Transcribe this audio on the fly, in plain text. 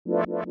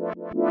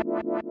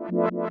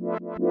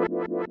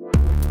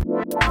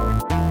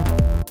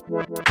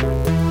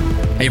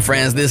Hey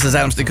friends, this is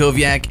Adam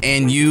Stacoviak,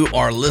 and you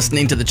are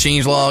listening to the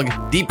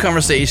Changelog, deep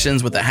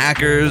conversations with the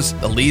hackers,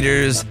 the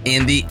leaders,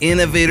 and the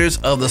innovators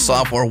of the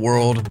software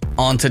world.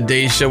 On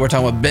today's show, we're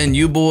talking with Ben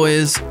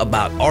Boys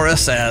about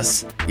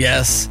RSS.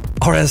 Yes,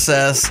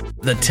 RSS,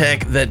 the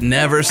tech that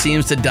never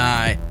seems to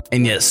die,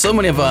 and yet so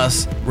many of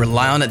us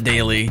rely on it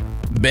daily.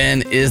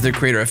 Ben is the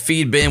creator of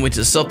FeedBin, which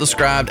is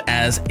self-described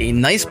as a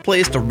nice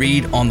place to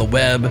read on the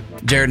web.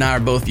 Jared and I are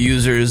both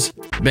users.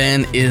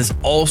 Ben is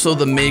also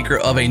the maker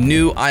of a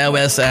new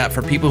iOS app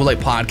for people who like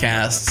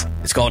podcasts.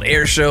 It's called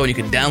Airshow, and you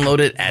can download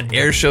it at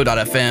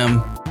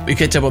airshow.fm. We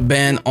catch up with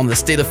Ben on the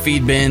state of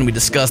FeedBin. We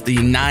discuss the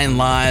 9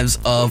 lives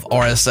of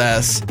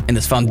RSS and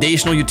its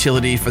foundational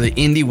utility for the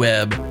indie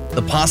web,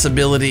 the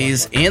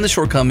possibilities and the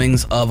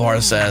shortcomings of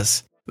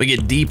RSS. We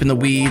get deep in the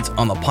weeds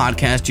on the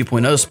Podcast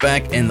 2.0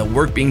 spec and the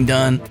work being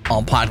done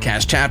on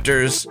podcast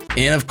chapters.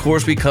 And of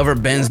course, we cover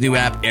Ben's new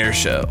app,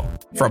 Airshow.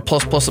 For our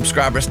Plus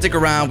subscribers, stick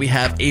around. We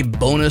have a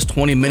bonus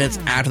 20 minutes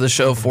after the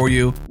show for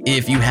you.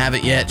 If you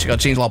haven't yet, check out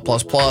Changelog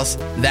Plus.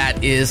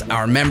 That is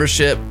our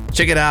membership.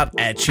 Check it out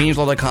at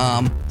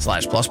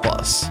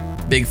changelog.com/plus.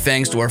 Big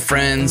thanks to our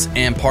friends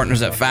and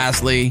partners at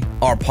Fastly.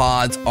 Our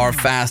pods are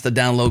fast to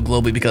download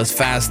globally because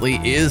Fastly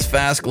is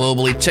fast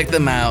globally. Check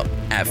them out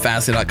at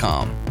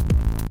fastly.com.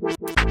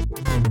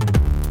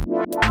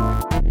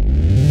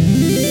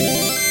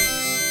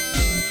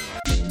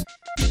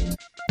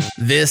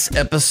 This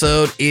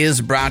episode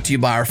is brought to you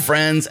by our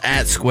friends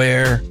at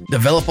Square.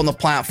 Develop on the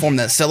platform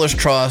that sellers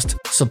trust.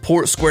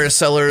 Support Square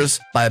sellers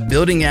by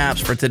building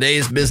apps for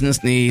today's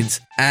business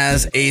needs.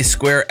 As a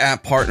Square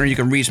app partner, you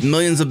can reach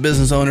millions of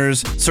business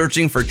owners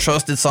searching for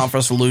trusted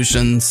software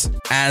solutions.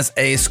 As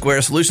a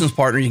Square Solutions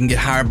partner, you can get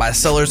hired by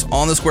sellers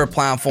on the Square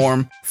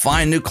platform,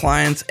 find new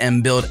clients,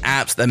 and build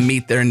apps that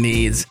meet their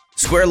needs.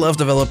 Square loves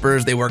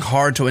developers. They work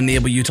hard to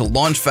enable you to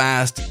launch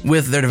fast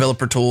with their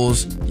developer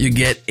tools. You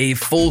get a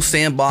full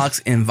sandbox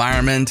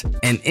environment,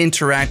 an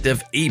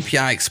interactive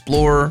API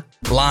explorer,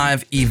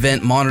 live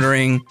event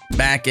monitoring,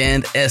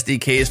 backend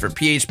SDKs for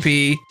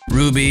PHP,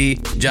 Ruby,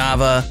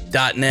 Java,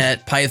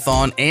 .NET,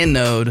 Python, and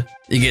Node.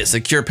 You get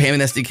secure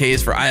payment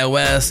SDKs for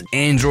iOS,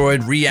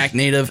 Android, React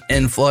Native,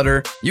 and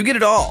Flutter. You get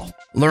it all.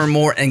 Learn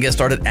more and get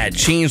started at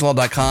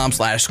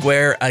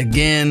changelog.com/square.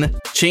 Again,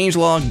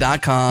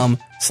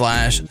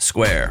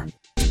 changelog.com/square.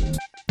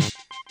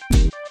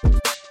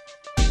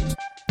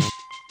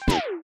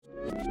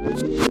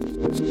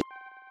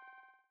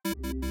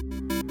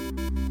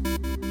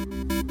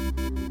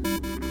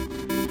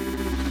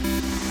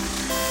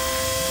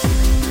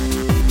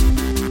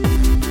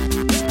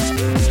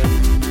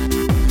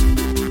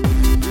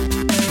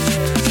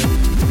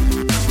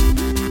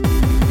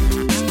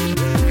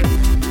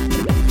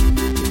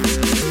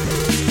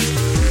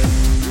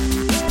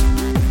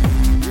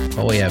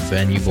 We have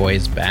Ben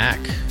Boys back,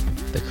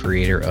 the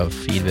creator of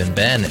FeedBin.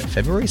 Ben,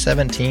 February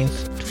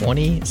 17th,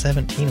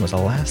 2017 was the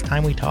last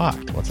time we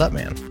talked. What's up,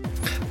 man?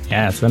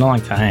 Yeah, it's been a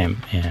long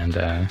time, and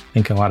I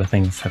think a lot of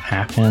things have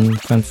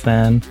happened since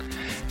then.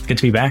 It's good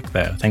to be back,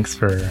 though. Thanks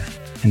for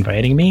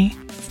inviting me.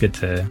 It's good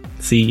to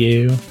see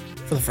you.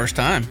 For the first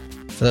time.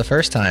 For the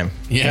first time.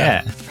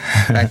 Yeah.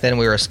 Back then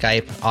we were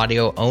Skype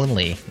audio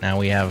only. Now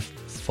we have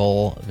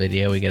full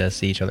video. We get to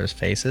see each other's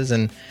faces,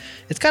 and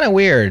it's kind of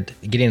weird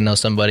getting to know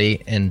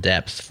somebody in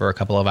depth for a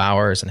couple of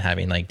hours and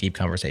having like deep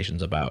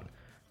conversations about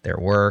their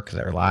work,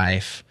 their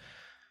life,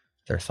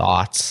 their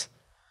thoughts.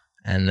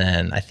 And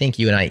then I think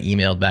you and I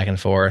emailed back and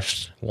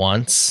forth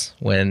once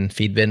when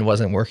FeedBin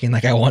wasn't working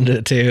like I wanted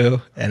it to.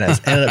 And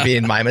it ended up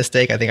being my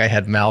mistake. I think I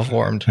had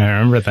malformed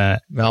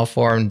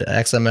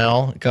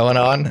XML going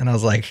on. And I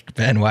was like,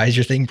 Ben, why is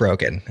your thing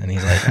broken? And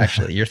he's like,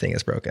 actually, your thing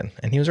is broken.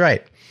 And he was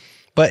right.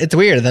 But it's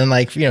weird. Then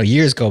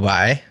years go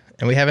by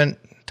and we haven't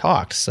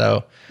talked.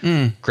 So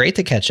great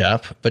to catch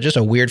up, but just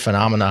a weird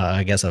phenomena,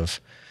 I guess, of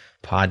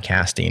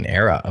podcasting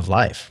era of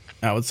life.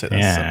 I would say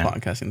that's a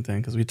podcasting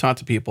thing because we talk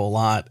to people a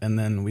lot and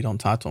then we don't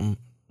talk to them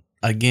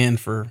again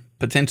for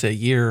potentially a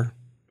year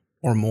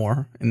or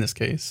more in this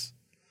case.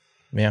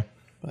 Yeah.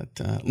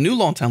 But new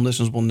longtime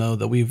listeners will know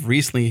that we've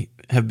recently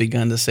have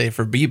begun to say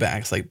for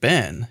B-backs like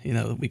Ben,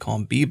 we call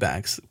them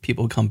B-backs,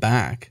 people who come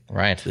back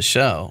to the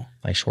show.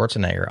 Like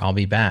Schwarzenegger, I'll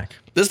be back.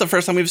 This is the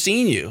first time we've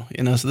seen you,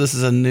 so this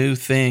is a new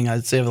thing,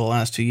 I'd say, over the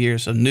last 2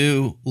 years. So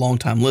new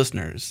longtime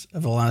listeners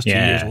of the last 2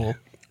 years will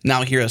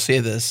now hear us say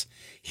this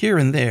here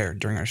and there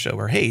during our show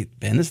where, hey,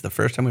 Ben, this is the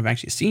first time we've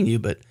actually seen you,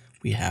 but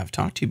we have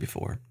talked to you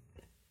before.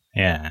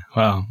 Yeah,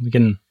 well, we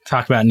can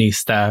talk about new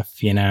stuff,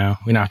 we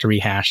don't have to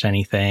rehash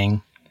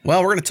anything.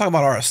 Well, we're going to talk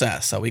about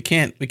RSS, so we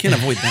can't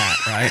avoid that,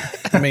 right?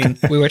 I mean,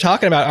 we were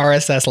talking about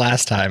RSS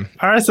last time.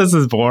 RSS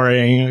is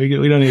boring.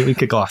 We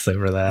could gloss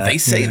over that. They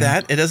say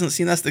that. It doesn't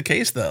seem that's the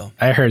case, though.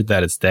 I heard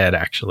that it's dead,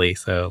 actually.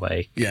 So,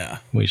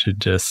 we should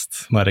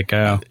just let it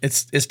go.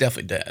 It's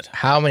definitely dead.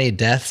 How many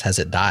deaths has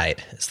it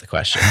died? Is the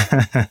question.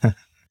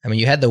 I mean,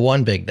 you had the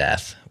one big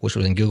death, which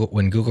was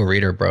when Google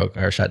Reader broke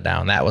or shut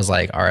down. That was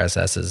like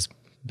RSS's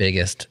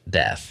biggest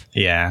death.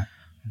 Yeah.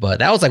 But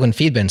that was like when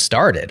Feedbin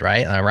started,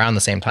 right? Around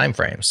the same time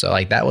frame. So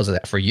like that was,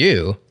 for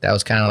you, that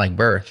was kind of like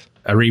birth.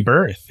 A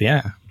rebirth,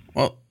 yeah.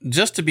 Well,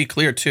 just to be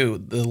clear,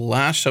 too, the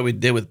last show we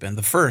did with Ben,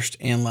 the first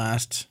and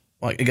last,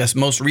 well, I guess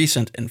most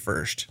recent and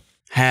first,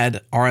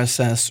 had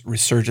RSS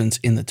resurgence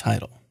in the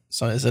title.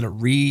 So is it a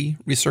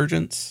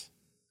resurgence?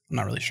 I'm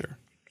not really sure.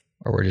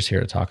 Or we're just here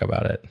to talk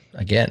about it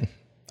again.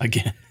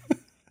 Again.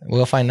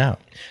 We'll find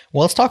out.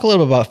 Well, let's talk a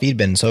little bit about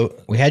Feedbin. So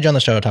we had you on the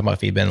show to talk about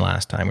Feedbin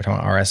last time. We're talking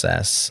about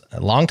RSS.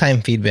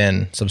 Longtime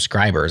Feedbin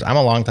subscribers. I'm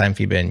a longtime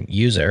Feedbin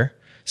user.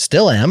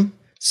 Still am.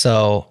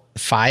 So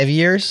 5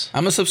 years.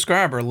 I'm a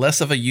subscriber,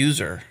 less of a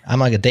user. I'm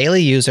like a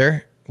daily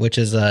user, which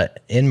is a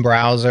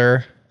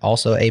in-browser,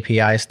 also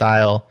API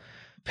style,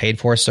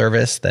 paid-for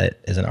service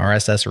that is an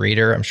RSS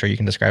reader. I'm sure you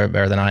can describe it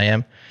better than I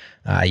am.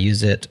 I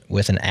use it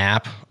with an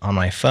app on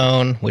my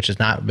phone, which is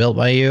not built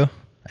by you.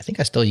 I think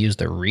I still use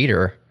the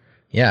reader.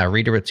 Yeah,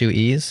 reader with 2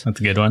 E's. That's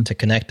a good one. To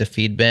connect to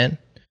Feedbin.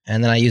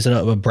 And then I use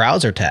a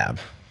browser tab,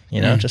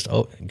 just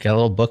get a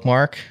little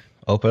bookmark,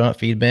 open up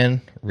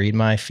Feedbin, read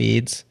my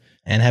feeds,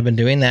 and have been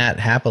doing that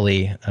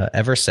happily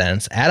ever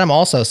since. Adam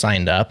also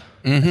signed up,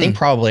 I think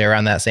probably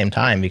around that same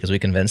time because we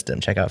convinced him,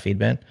 check out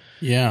Feedbin.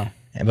 Yeah.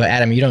 But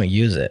Adam, you don't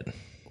use it.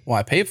 Well,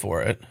 I pay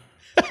for it.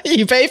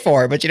 You pay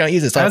for it, but you don't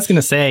use it. So I was going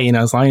to say,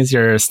 as long as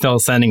you're still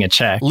sending a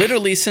check.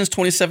 Literally since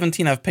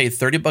 2017, I've paid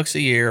 $30 a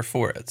year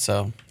for it.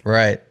 So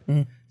right.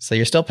 So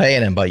you're still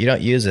paying him, but you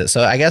don't use it.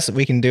 So I guess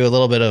we can do a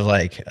little bit of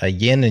like a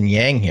yin and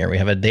yang here. We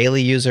have a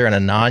daily user and a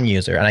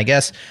non-user. And I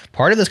guess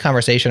part of this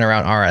conversation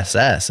around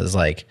RSS is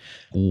like,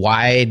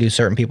 why do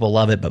certain people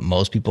love it, but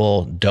most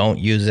people don't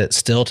use it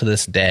still to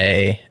this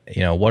day?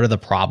 What are the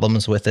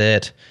problems with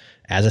it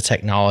as a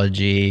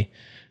technology?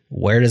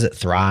 Where does it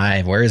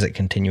thrive? Where is it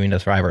continuing to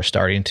thrive or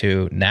starting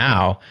to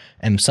now?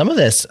 And some of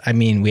this,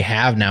 we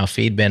have now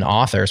Feedbin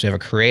authors. We have a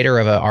creator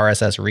of a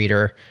RSS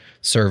reader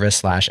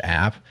service /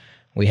 app.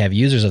 We have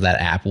users of that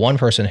app, one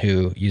person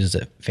who uses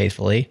it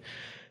faithfully,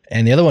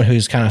 and the other one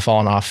who's kind of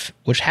fallen off,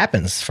 which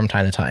happens from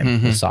time to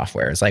time with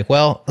software. It's like,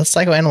 well, let's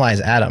psychoanalyze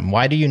Adam.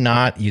 Why do you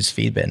not use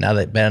Feedbin now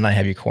that Ben and I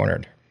have you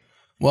cornered?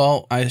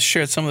 Well, I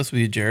shared some of this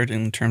with you, Jared,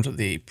 in terms of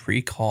the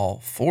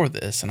pre-call for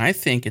this, and I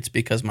think it's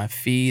because my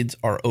feeds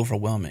are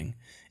overwhelming.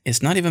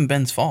 It's not even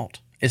Ben's fault.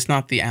 It's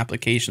not the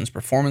application's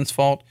performance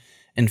fault.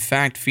 In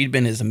fact,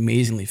 Feedbin is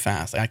amazingly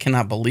fast. I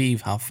cannot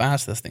believe how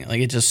fast this thing is.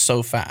 Like, it's just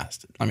so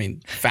fast.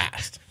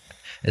 Fast.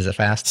 Is it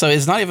fast? So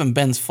it's not even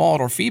Ben's fault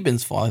or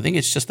Feedbin's fault. I think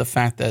it's just the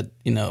fact that,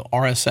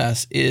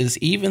 RSS is,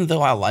 even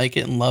though I like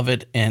it and love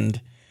it, and,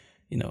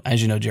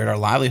 as you know, Jared, our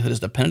livelihood is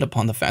dependent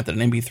upon the fact that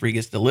an MP3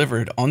 gets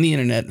delivered on the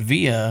internet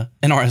via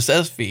an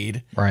RSS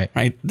feed. Right.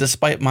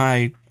 Despite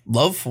my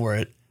love for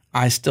it,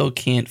 I still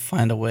can't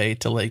find a way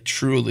to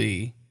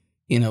truly,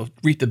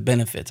 reap the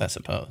benefits, I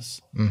suppose.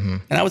 Mm-hmm.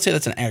 And I would say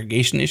that's an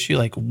aggregation issue.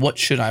 Like, what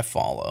should I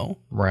follow?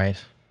 Right.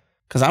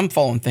 Because I'm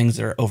following things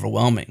that are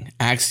overwhelming.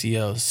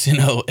 Axios,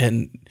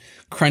 and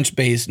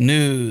Crunchbase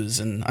News,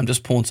 and I'm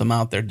just pulling some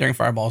out there. Daring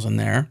Fireball's in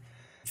there.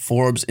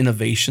 Forbes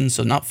Innovation,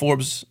 so not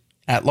Forbes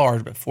at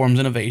large, but Forbes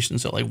Innovation.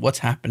 So like what's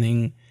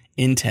happening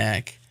in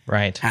tech.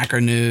 Right. Hacker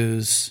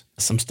News,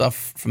 some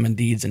stuff from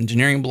Indeed's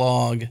engineering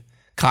blog.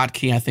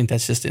 Kottke, I think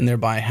that's just in there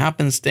by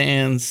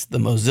happenstance. The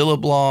Mozilla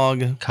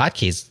blog.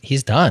 Kotke's,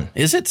 he's done.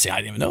 Is it? See, I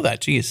didn't even know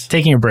that. Jeez.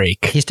 Taking a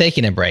break. He's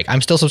taking a break.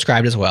 I'm still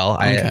subscribed as well.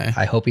 Okay.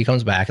 I hope he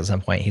comes back at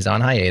some point. He's on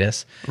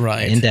hiatus.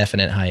 Right.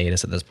 Indefinite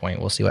hiatus at this point.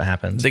 We'll see what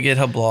happens. The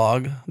GitHub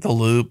blog, The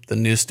Loop, the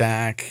New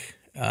Stack,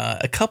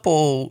 a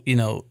couple,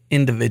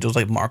 individuals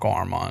like Marco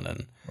Armand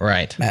and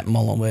right. Matt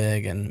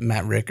Mullenweg and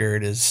Matt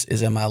Rickard is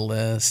in my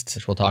list.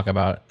 Which we'll talk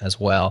about as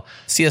well.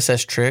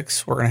 CSS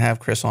Tricks. We're going to have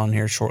Chris on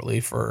here shortly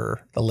for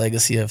the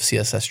legacy of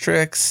CSS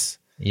Tricks.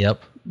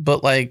 Yep.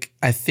 But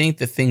I think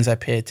the things I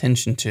pay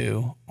attention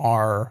to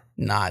are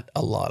not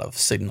a lot of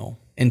signal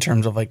in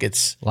terms of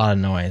it's a lot of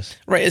noise.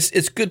 Right.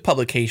 It's good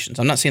publications.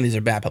 I'm not saying these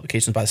are bad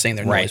publications by saying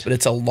they're noise, but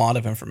it's a lot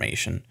of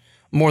information,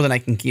 more than I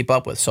can keep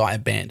up with. So I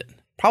abandon.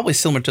 Probably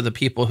similar to the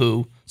people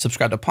who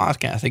subscribe to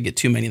podcasts. They get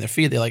too many in their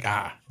feed. They're like,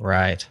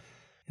 Right.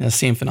 The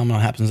same phenomenon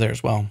happens there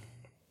as well.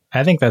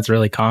 I think that's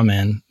really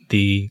common,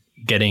 the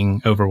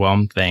getting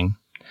overwhelmed thing.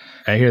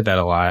 I hear that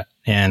a lot.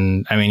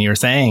 And you were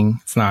saying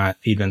it's not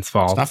Feedbin's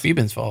fault. It's not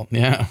Feedbin's fault.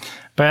 Yeah.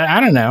 But I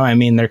don't know.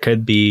 there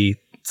could be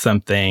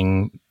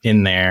something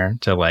in there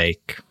to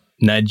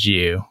nudge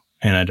you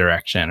in a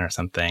direction or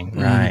something.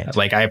 Right.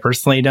 I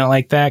personally don't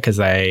like that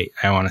because I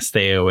want to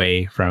stay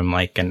away from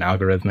an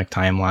algorithmic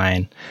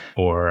timeline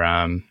or,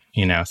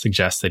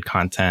 suggested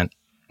content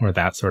or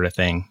that sort of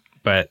thing.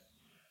 But,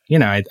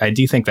 I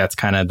do think that's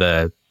kind of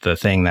the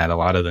thing that a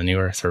lot of the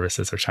newer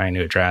services are trying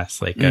to address,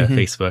 like a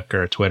Facebook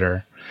or a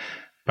Twitter,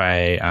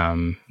 by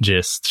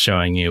just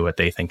showing you what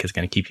they think is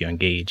going to keep you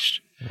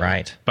engaged.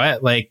 Right.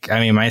 But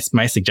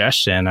my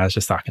suggestion, I was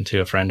just talking to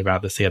a friend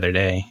about this the other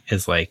day,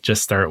 is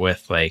just start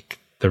with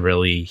the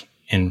really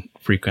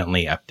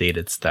infrequently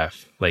updated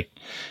stuff.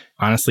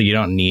 Honestly, you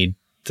don't need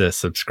to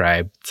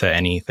subscribe to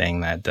anything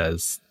that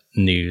does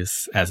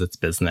news as its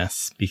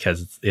business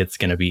because it's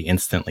going to be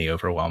instantly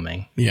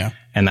overwhelming. Yeah.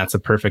 And that's a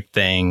perfect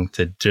thing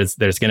to just,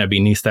 there's going to be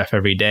new stuff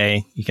every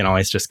day. You can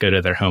always just go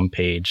to their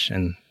homepage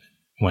and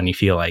when you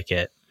feel like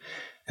it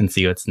and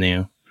see what's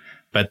new.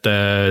 But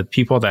the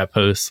people that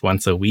post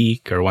once a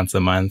week or once a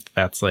month,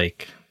 that's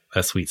like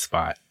a sweet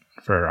spot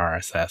for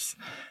RSS.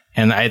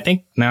 And I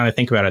think now I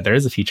think about it, there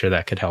is a feature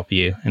that could help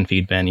you in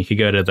Feedbin. You could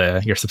go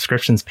to your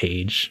subscriptions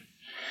page,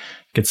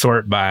 you could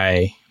sort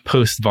by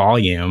post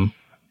volume,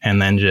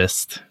 and then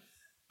just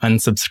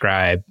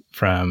unsubscribe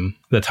from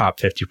the top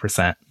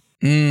 50%.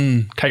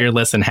 Cut your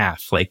list in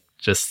half, like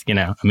just,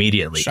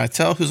 immediately. Should I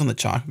tell who's on the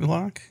chocolate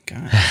block?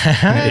 God.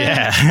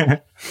 Yeah.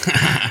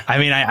 I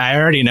mean, I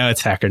already know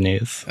it's Hacker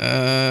News.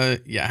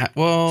 Yeah.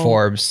 Well,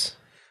 Forbes.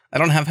 I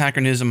don't have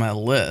Hacker News on my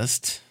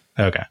list.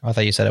 Okay. I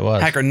thought you said it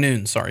was. Hacker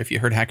Noon. Sorry, if you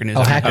heard Hacker News.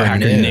 Oh, Hacker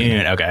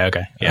Noon.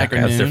 Okay. Yeah, Hacker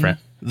that's Noon. different.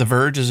 The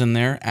Verge is in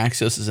there.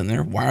 Axios is in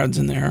there. Wired's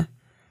in there.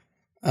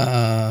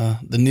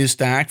 The New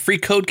Stack. Free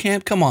Code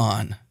Camp. Come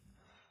on.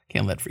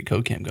 Can't let Free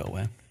Code Camp go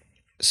away.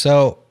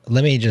 So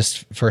let me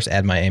just first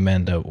add my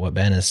amen to what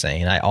Ben is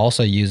saying. I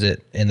also use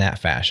it in that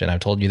fashion. I've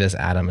told you this,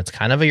 Adam. It's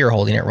kind of a you're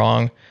holding it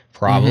wrong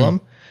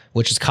problem,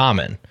 which is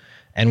common.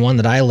 And one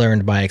that I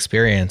learned by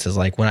experience is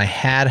like when I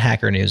had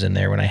Hacker News in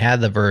there, when I had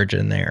The Verge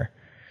in there,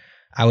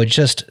 I would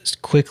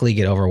just quickly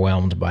get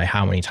overwhelmed by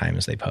how many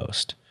times they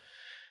post.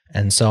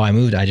 And so I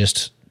moved, I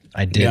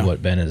did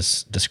what Ben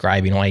is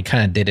describing. Well, I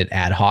kind of did it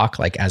ad hoc,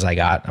 like as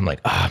I'm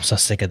like, I'm so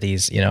sick of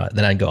these,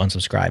 then I'd go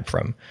unsubscribe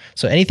from.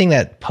 So anything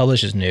that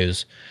publishes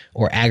news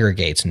or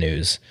aggregates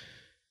news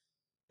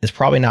is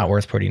probably not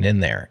worth putting in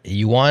there.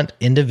 You want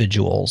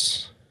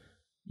individuals,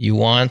 you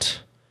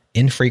want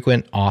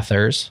infrequent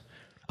authors.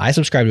 I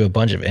subscribe to a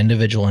bunch of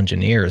individual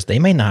engineers. They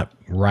may not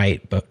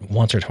write but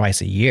once or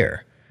twice a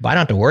year, but I don't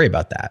have to worry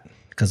about that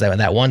because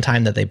that one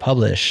time that they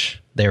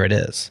publish, there it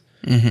is.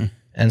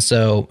 And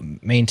so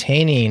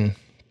maintaining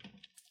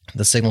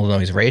the signal to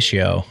noise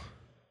ratio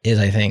is,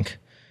 I think,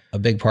 a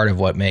big part of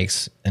what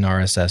makes an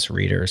RSS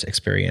reader's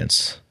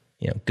experience,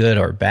 good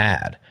or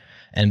bad.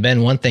 And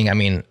Ben, one thing,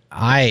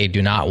 I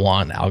do not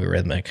want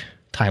algorithmic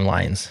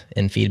timelines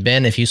in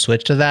Feedbin. If you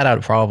switch to that, I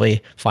would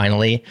probably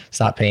finally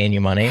stop paying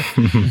you money.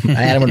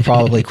 Adam would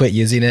probably quit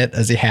using it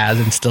as he has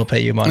and still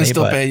pay you money. And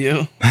still pay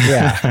you.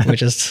 Yeah,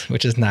 which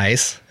is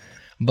nice.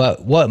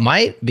 But what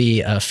might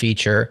be a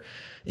feature,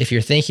 if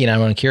you're thinking,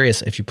 I'm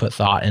curious if you put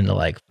thought into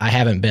I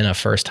haven't been a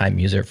first time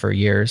user for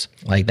years,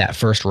 like that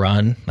first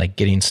run, like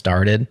getting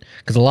started.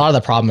 Because a lot of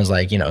the problem is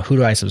who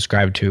do I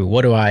subscribe to?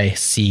 What do I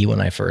see when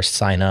I first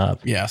sign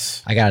up?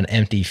 Yes. I got an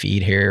empty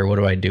feed here. What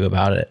do I do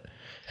about it?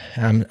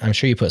 I'm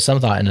sure you put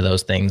some thought into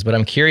those things, but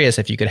I'm curious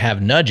if you could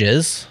have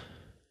nudges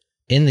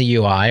in the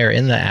UI or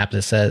in the app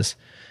that says,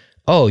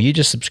 oh, you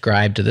just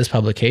subscribed to this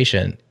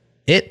publication.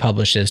 It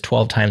publishes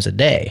 12 times a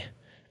day.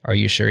 Are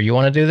you sure you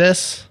want to do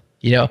this?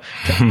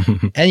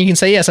 And you can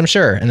say, yes, I'm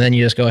sure. And then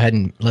you just go ahead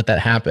and let that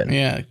happen.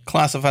 Yeah.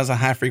 Classifies a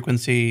high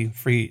frequency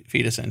free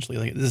feed, essentially.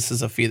 Like this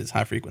is a feed that's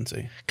high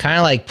frequency. Kind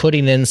of like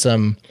putting in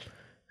some,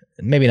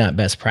 maybe not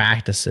best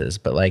practices,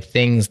 but like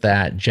things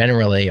that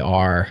generally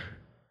are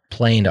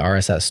playing to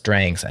RSS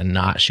strengths and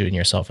not shooting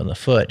yourself in the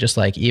foot. Just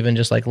like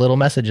little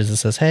messages that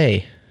says,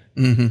 hey,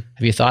 have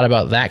you thought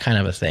about that kind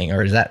of a thing?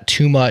 Or is that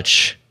too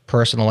much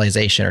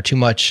personalization or too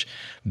much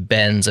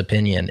Ben's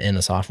opinion in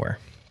the software?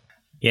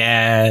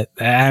 Yeah,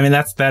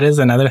 that is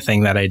another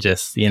thing that I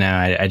just,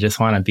 I just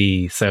want to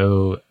be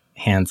so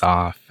hands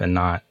off and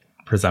not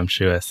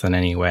presumptuous in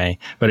any way.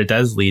 But it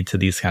does lead to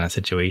these kind of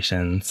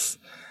situations,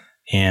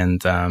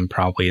 and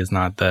probably is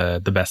not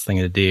the best thing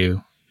to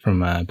do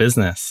from a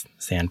business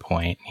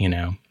standpoint.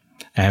 I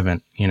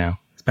haven't,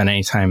 spent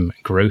any time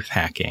growth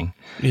hacking.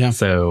 Yeah.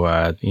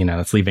 So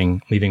it's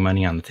leaving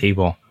money on the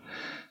table.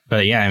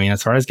 But yeah,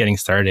 as far as getting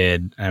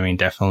started,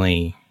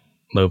 definitely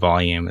low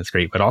volume is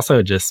great, but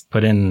also just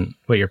put in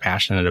what you're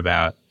passionate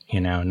about,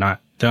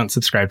 don't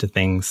subscribe to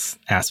things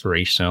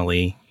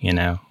aspirationally,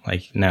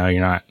 no,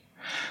 you're not,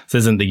 this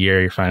isn't the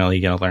year you're finally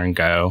going to learn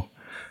Go.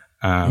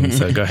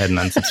 So go ahead and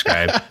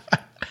unsubscribe,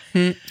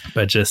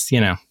 but just,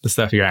 the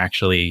stuff you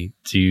actually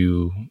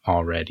do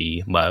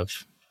already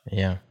love.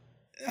 Yeah.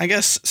 I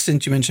guess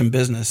since you mentioned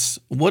business,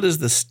 what is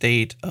the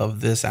state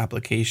of this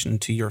application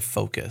to your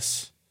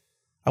focus?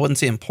 I wouldn't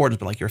say importance,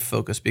 but your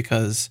focus,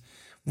 because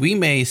we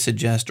may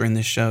suggest during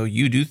this show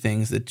you do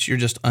things that you're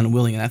just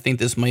unwilling. And I think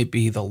this might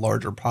be the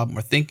larger problem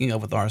we're thinking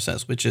of with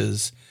RSS, which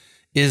is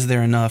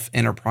there enough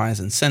enterprise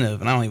incentive?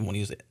 And I don't even want to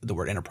use the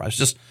word enterprise,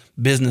 just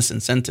business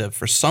incentive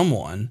for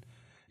someone,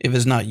 if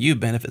it's not you,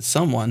 Ben, if it's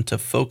someone to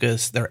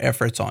focus their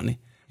efforts on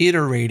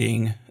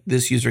iterating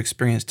this user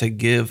experience to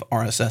give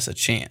RSS a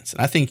chance.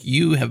 And I think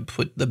you have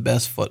put the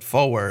best foot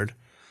forward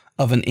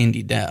of an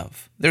indie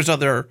dev. There's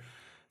other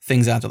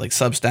things out there like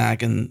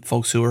Substack and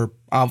folks who are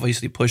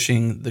obviously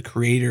pushing the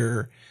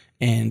creator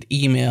and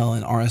email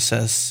and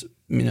RSS,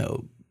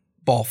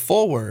 ball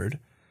forward.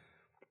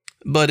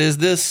 But is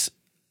this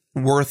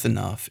worth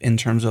enough in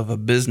terms of a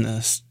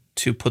business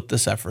to put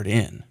this effort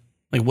in?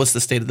 Like, what's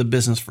the state of the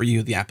business for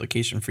you, the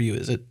application for you?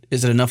 Is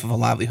it enough of a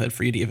livelihood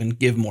for you to even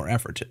give more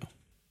effort to?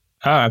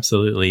 Oh,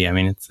 absolutely. I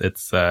mean,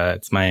 it's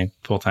my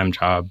full-time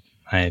job.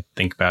 I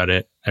think about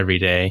it every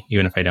day,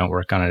 even if I don't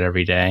work on it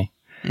every day.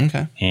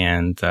 Okay.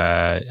 And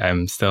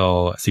I'm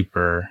still a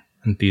super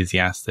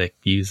enthusiastic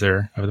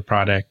user of the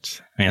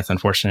product. I mean, it's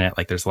unfortunate.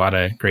 Like, there's a lot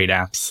of great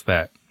apps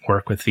that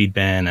work with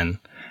Feedbin, and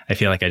I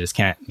feel like I just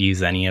can't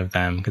use any of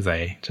them because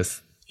I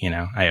just,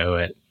 I owe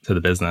it to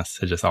the business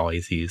to just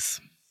always use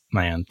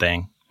my own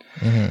thing.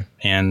 Mm-hmm.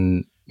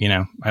 And,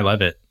 I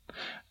love it.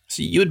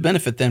 So you would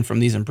benefit then from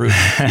these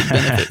improvements. You'd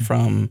benefit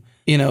from,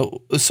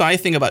 so I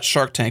think about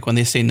Shark Tank when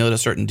they say no to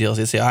certain deals.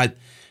 They say,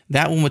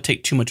 that one would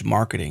take too much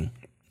marketing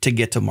to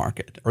get to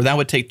market, or that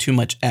would take too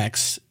much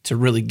X to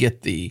really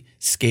get the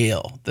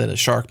scale that a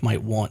shark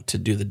might want to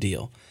do the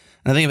deal.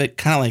 And I think of it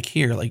kind of like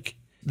here, like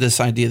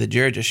this idea that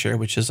Jared just shared,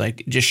 which is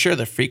like, just share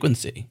the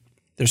frequency.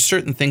 There's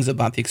certain things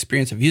about the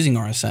experience of using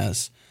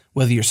RSS,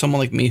 whether you're someone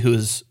like me who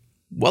is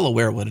well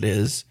aware of what it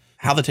is,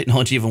 how the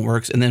technology even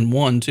works. And then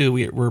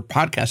we're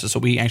podcasters, so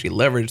we actually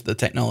leverage the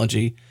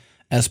technology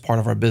as part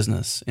of our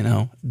business,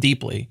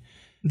 deeply.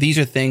 These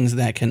are things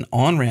that can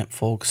on-ramp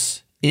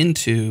folks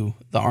into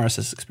the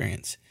RSS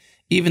experience.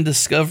 Even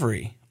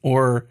discovery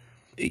or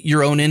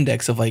your own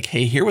index of like,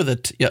 hey, here were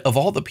of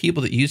all the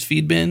people that use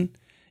Feedbin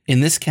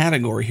in this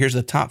category, here's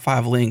the top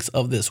 5 links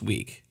of this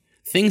week.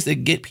 Things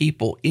that get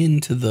people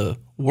into the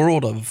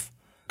world of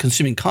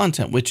consuming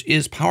content, which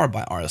is powered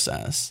by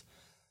RSS.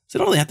 So they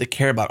don't really have to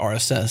care about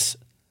RSS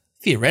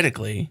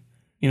theoretically.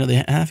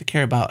 They have to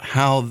care about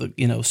how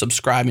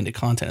subscribing to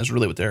content is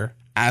really what they're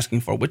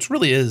asking for, which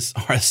really is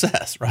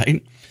RSS,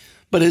 right?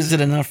 But is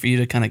it enough for you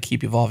to kind of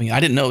keep evolving? I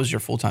didn't know it was your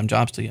full-time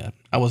job still yet.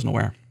 I wasn't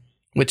aware,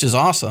 which is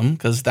awesome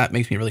because that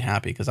makes me really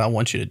happy because I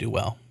want you to do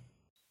well.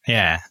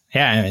 Yeah.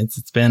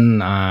 It's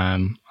been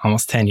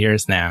almost 10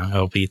 years now.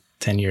 It'll be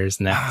 10 years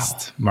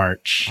next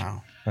March.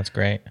 Wow. That's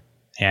great.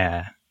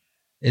 Yeah.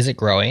 Is it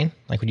growing?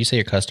 Like, would you say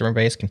your customer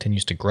base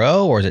continues to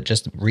grow, or is it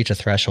just reach a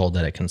threshold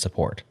that it can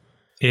support?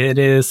 It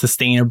is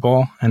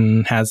sustainable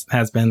and has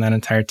been that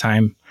entire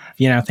time.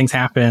 Things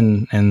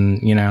happen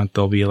and,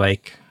 there'll be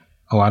like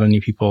a lot of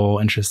new people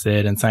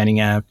interested in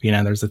signing up.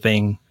 There's a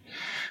thing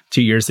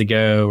 2 years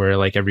ago where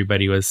like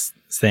everybody was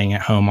staying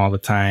at home all the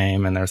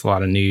time and there's a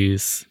lot of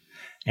news.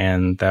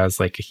 And that was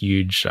like a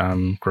huge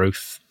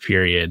growth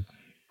period,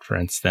 for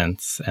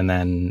instance. And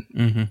then,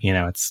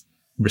 it's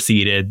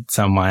receded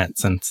somewhat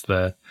since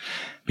the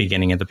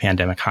beginning of the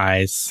pandemic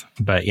highs.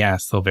 But yeah,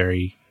 still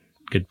very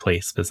good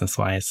place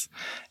business-wise.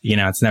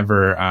 It's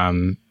never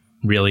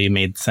really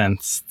made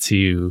sense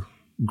to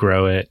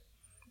grow it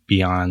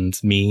beyond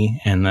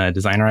me and the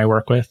designer I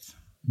work with.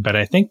 But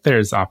I think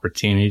there's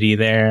opportunity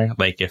there.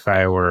 Like if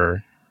I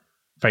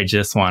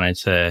just wanted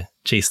to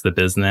chase the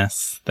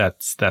business,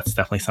 that's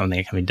definitely something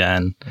that can be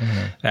done.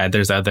 Mm-hmm.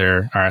 There's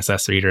other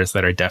RSS readers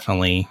that are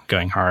definitely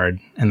going hard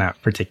in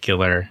that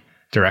particular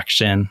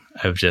direction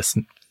of just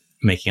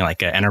making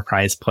like an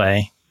enterprise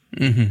play.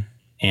 Mm-hmm.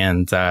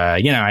 And,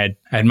 I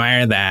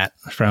admire that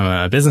from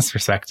a business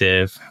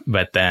perspective,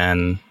 but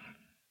then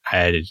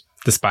I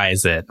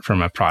despise it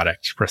from a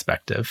product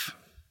perspective.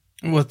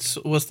 What's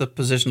the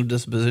position of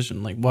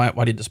disposition? Like, why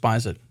do you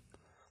despise it?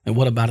 And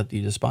what about it do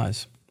you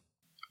despise?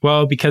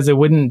 Well, because it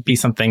wouldn't be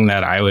something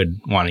that I would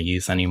want to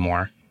use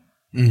anymore.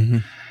 Mm-hmm.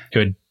 It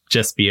would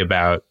just be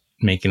about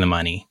making the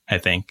money, I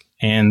think.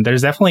 And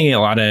there's definitely a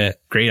lot of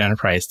great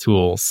enterprise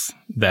tools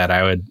that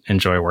I would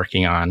enjoy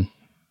working on,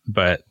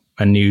 but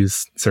a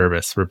news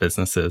service for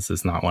businesses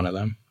is not one of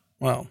them.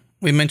 Well,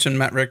 we mentioned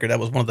Matt Rickard. That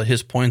was one of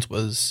his points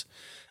was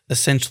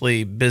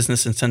essentially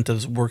business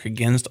incentives work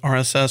against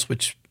RSS,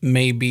 which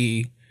may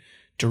be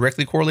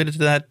directly correlated to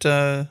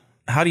that.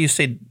 How do you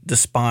say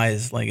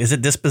despise? Like, is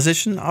it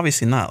disposition?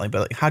 Obviously not. Like,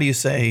 but like, how do you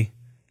say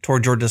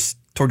toward your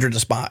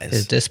despise?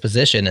 His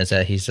disposition is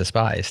that he's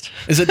despised.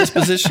 Is it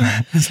disposition?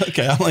 It's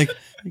okay. I'm like,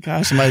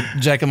 gosh, am I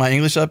jacking my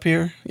English up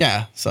here?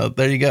 Yeah. So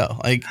there you go.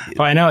 Like,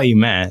 well, I know what you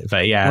meant,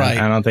 but yeah, right.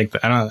 I don't think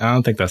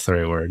that's the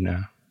right word.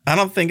 No, I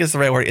don't think it's the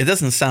right word. It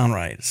doesn't sound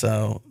right.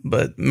 So,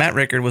 but Matt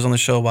Rickard was on the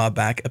show a while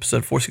back,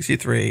 episode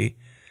 463.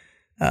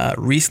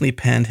 Recently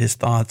penned his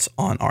thoughts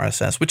on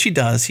RSS, which he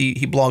does. He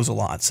blogs a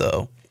lot,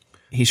 so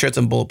he shared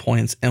some bullet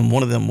points, and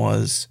one of them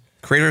was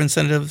creator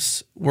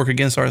incentives work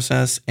against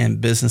RSS and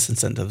business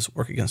incentives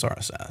work against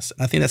RSS.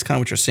 And I think that's kind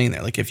of what you're seeing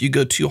there. Like if you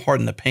go too hard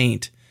in the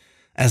paint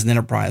as an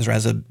enterprise or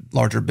as a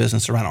larger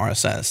business around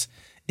RSS,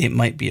 it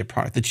might be a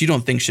product that you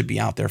don't think should be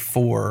out there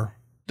for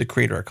the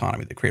creator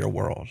economy, the creator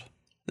world.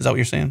 Is that what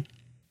you're saying?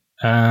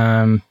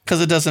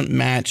 Because it doesn't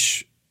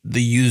match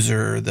the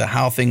user, the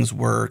how things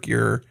work.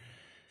 It's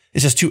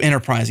just too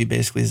enterprisey,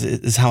 basically,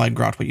 is how I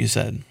grok what you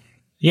said.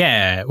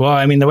 Yeah. Well,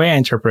 I mean, the way I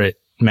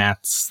interpret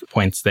Matt's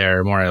points there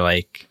are more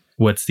like,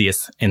 what's the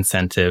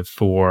incentive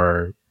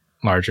for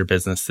larger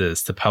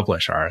businesses to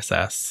publish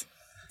RSS?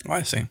 Oh,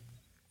 I see.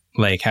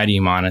 Like, how do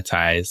you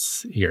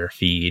monetize your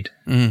feed?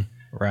 Mm.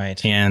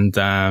 Right. And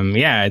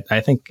I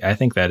think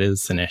that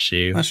is an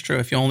issue. That's true.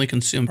 If you only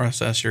consume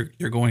RSS,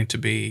 you're going to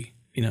be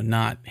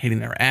not hitting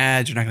their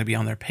ads. You're not going to be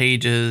on their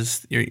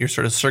pages. You're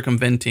sort of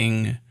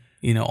circumventing,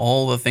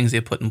 all the things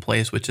they put in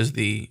place, which is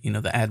the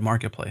ad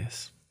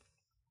marketplace.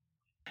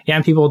 Yeah,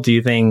 and people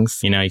do things,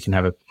 you can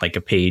have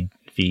a paid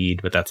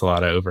feed, but that's a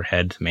lot of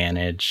overhead to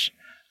manage.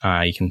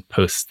 You can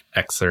post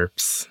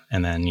excerpts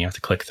and then you have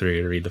to click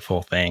through to read the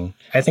full thing.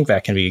 I think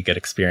that can be a good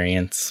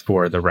experience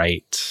for the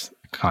right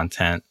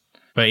content.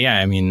 But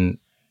yeah,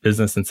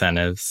 business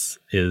incentives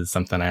is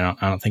something I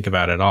don't think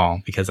about at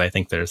all, because I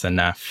think there's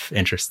enough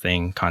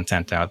interesting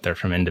content out there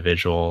from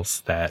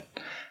individuals that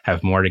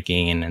have more to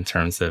gain in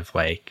terms of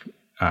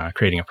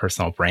creating a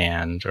personal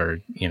brand, or,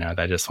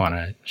 that just want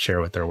to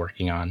share what they're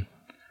working on.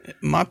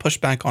 My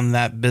pushback on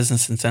that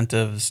business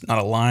incentives not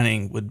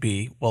aligning would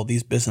be, well,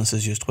 these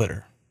businesses use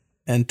Twitter.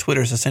 And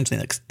Twitter is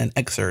essentially an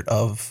excerpt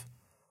of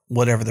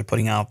whatever they're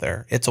putting out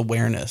there. It's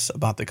awareness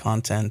about the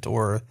content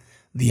or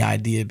the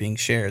idea being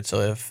shared.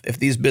 So if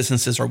these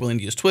businesses are willing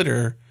to use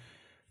Twitter,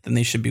 then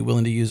they should be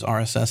willing to use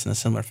RSS in a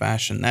similar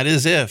fashion. That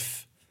is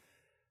if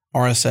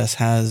RSS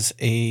has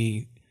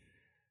a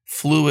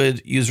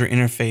fluid user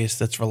interface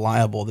that's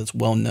reliable, that's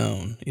well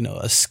known,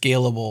 a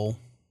scalable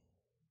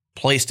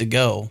place to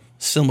go,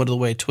 similar to the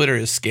way Twitter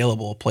is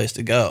scalable place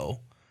to go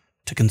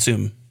to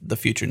consume the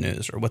future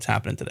news or what's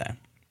happening today.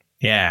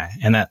 Yeah,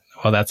 and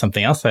that's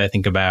something else that I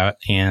think about.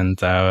 And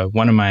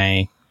one of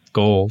my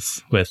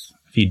goals with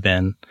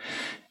Feedbin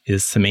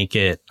is to make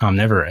it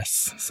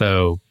omnivorous.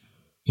 So,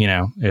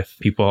 if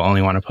people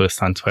only want to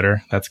post on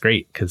Twitter, that's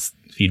great, because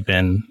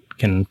Feedbin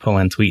can pull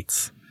in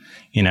tweets.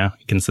 You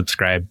can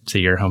subscribe to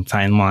your home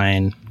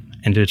timeline,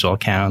 individual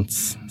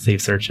accounts,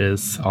 save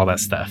searches, all that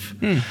stuff.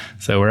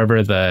 So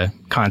wherever the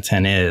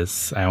content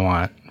is, I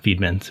want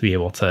Feedbin to be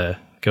able to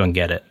go and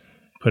get it,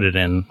 put it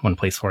in one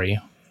place for you.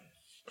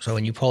 So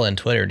when you pull in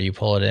Twitter, do you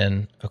pull it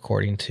in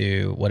according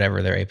to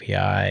whatever their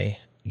API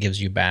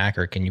gives you back,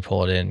 or can you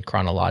pull it in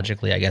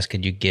chronologically? I guess,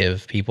 could you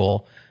give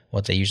people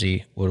what they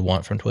usually would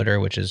want from Twitter,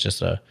 which is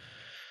just a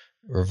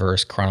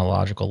reverse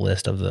chronological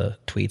list of the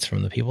tweets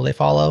from the people they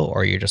follow?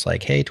 Or you're just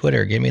like, hey,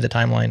 Twitter, give me the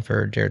timeline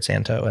for Jared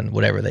Santo, and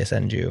whatever they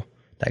send you,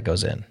 that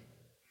goes in?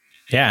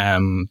 Yeah,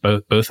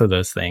 both of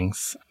those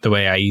things. The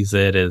way I use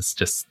it is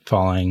just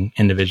following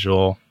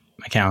individual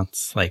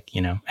accounts,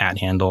 at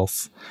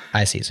handles.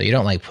 I see. So you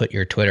don't put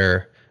your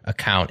Twitter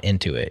account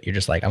into it. You're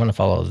just like, I'm going to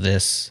follow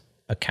this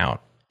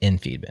account in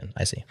Feedbin.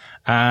 I see.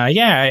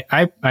 Yeah,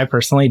 I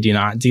personally do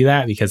not do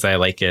that, because I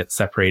like it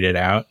separated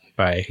out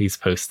by who's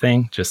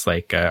posting, just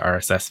like a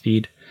RSS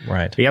feed.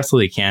 Right. But you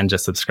absolutely can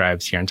just subscribe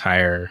to your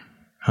entire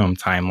home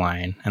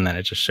timeline, and then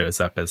it just shows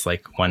up as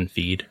one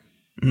feed.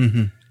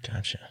 Mm-hmm.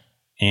 Gotcha.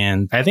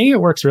 And I think it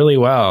works really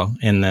well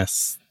in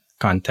this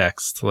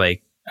context.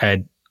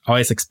 I'd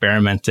always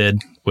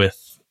experimented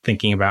with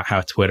thinking about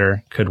how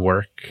Twitter could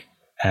work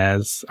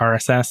as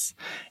RSS.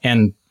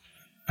 And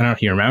I don't know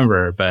if you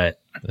remember, but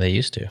they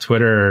used to.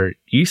 Twitter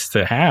used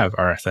to have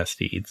RSS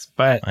feeds,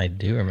 but I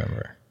do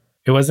remember.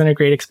 It wasn't a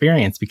great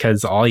experience,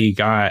 because all you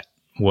got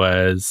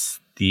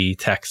was the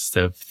text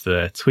of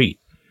the tweet,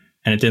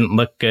 and it didn't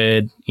look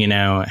good. It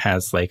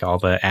has all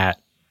the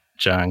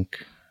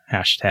 @junk,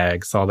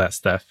 hashtags, all that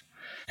stuff.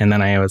 And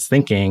then I was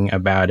thinking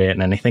about it,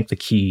 and I think the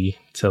key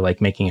to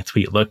making a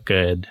tweet look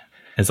good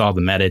is all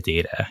the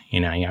metadata.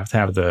 You have to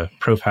have the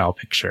profile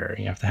picture.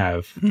 You have to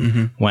have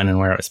when and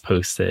where it was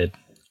posted.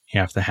 You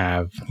have to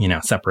have,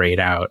 separate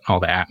out all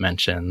the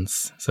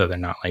mentions so they're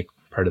not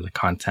part of the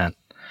content.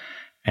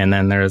 And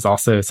then there's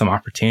also some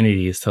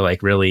opportunities to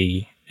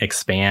really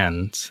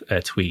expand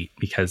a tweet,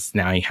 because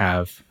now you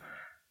have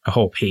a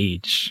whole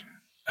page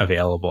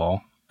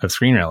available of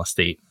screen real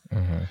estate.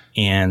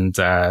 And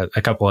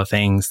a couple of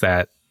things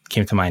that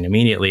came to mind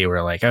immediately were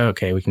oh,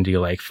 okay, we can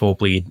do full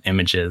bleed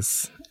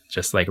images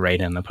just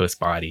right in the post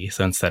body.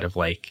 So instead of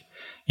a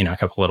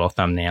couple little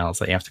thumbnails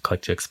that you have to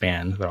click to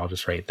expand, they're all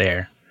just right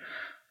there.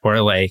 Or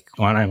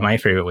one of my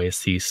favorite ways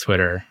to use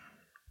Twitter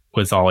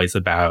was always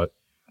about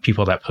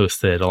people that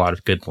posted a lot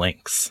of good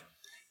links,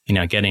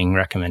 getting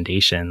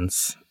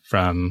recommendations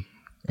from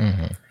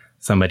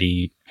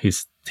somebody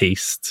whose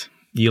taste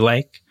you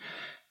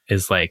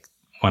is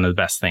one of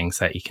the best things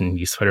that you can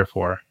use Twitter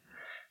for.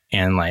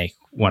 And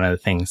one of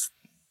the things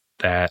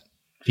that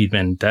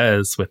Feedbin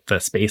does with the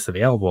space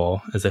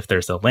available is if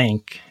there's a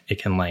link,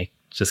 it can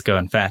just go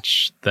and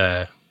fetch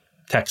the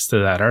text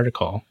of that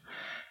article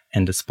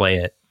and display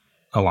it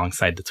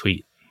alongside the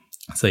tweet.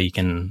 So you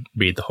can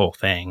read the whole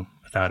thing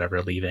without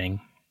ever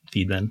leaving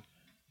Feedbin.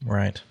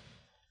 Right.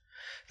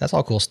 That's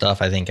all cool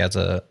stuff. I think as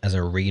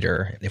a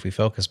reader, if we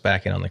focus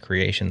back in on the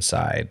creation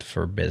side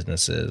for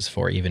businesses,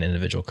 for even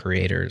individual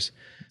creators,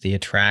 the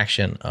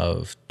attraction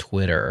of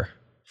Twitter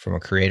from a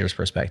creator's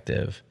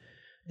perspective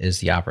is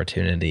the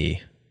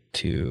opportunity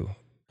to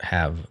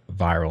have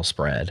viral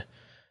spread,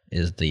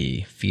 is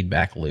the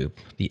feedback loop,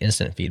 the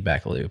instant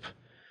feedback loop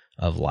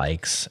of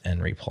likes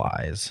and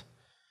replies.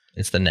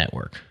 It's the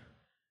network.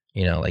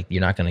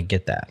 You're not going to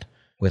get that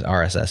with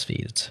RSS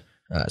feeds.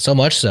 So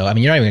much so, you're not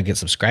even going to get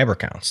subscriber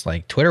counts.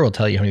 Twitter will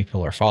tell you how many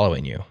people are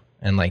following you,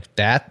 And like,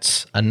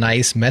 that's a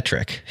nice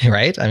metric,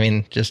 right? I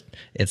mean, just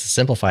it's a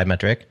simplified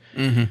metric,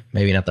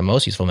 maybe not the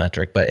most useful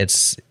metric, but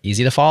it's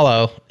easy to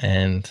follow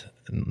and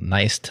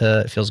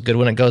it feels good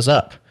when it goes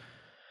up.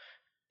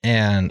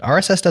 And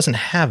RSS doesn't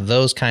have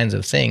those kinds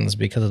of things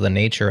because of the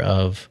nature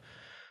of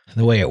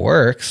the way it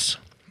works.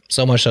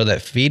 So much so that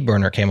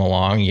FeedBurner came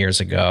along years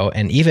ago.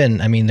 And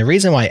even, I mean, the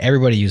reason why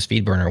everybody used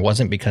FeedBurner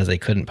wasn't because they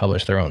couldn't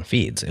publish their own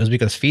feeds. It was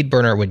because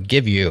FeedBurner would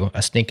give you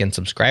a stinking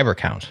subscriber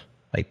count.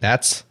 Like,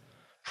 that's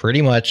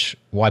pretty much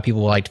why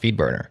people liked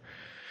FeedBurner,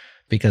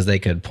 because they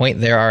could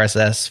point their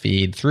RSS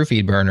feed through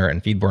FeedBurner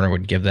and FeedBurner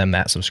would give them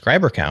that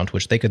subscriber count,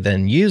 which they could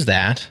then use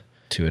that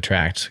to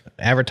attract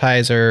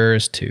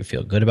advertisers, to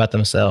feel good about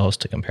themselves,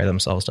 to compare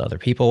themselves to other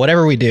people,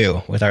 whatever we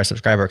do with our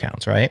subscriber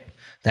counts, right?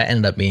 That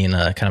ended up being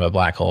a kind of a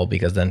black hole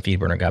because then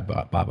FeedBurner got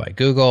bought by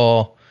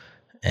Google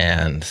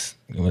and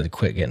it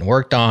quit getting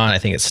worked on. I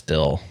think it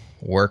still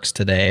works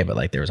today, but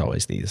like, there was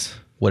always these,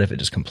 what if it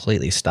just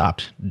completely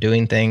stopped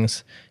doing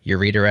things? Your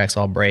redirects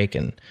all break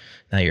and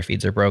now your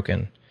feeds are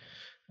broken.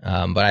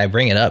 But I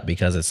bring it up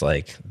because it's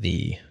like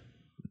the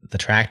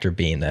tractor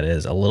beam that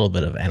is a little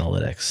bit of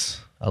analytics,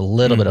 a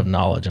little bit of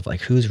knowledge of like,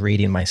 who's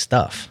reading my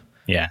stuff.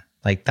 Yeah.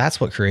 Like, that's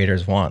what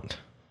creators want.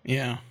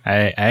 Yeah.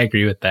 I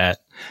agree with that.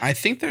 I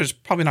think there's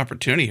probably an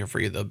opportunity here for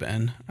you though,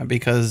 Ben,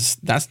 because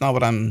that's not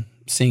what I'm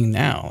seeing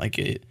now. Like,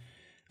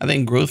 I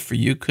think growth for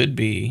you could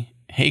be,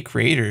 hey,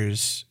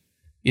 creators,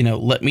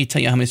 let me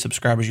tell you how many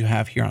subscribers you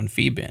have here on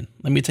Feedbin.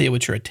 Let me tell you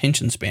what your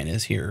attention span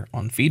is here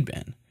on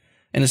Feedbin.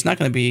 And it's not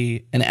going to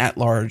be an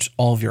at-large,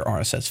 all of your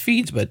RSS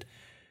feeds, but,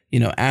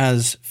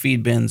 as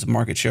Feedbin's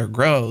market share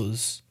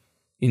grows,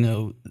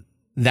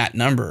 that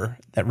number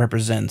that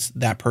represents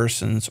that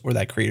person's or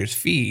that creator's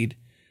feed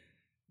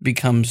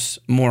becomes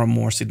more and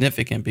more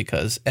significant,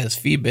 because as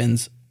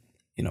Feedbin's,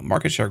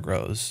 market share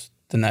grows,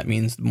 then that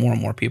means more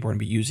and more people are going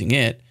to be using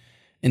it.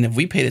 And if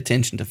we paid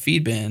attention to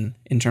Feedbin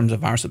in terms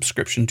of our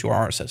subscription to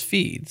our RSS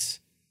feeds,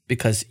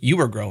 because you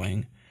were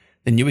growing,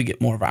 then you would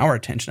get more of our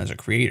attention as a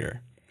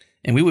creator.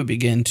 And we would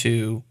begin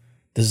to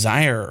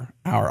desire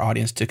our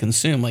audience to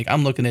consume. Like,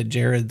 I'm looking at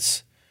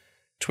Jared's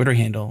Twitter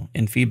handle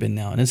in Feedbin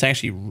now, and it's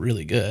actually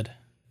really good.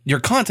 Your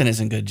content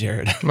isn't good,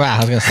 Jared. Wow, I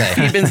was going to say.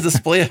 Feedbin's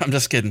display, I'm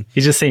just kidding.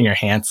 He's just saying you're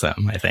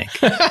handsome, I think.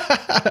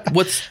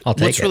 What's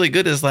really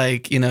good is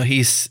like,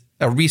 he's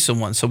a recent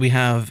one. So we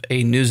have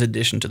a news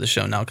edition to the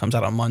show now. It comes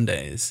out on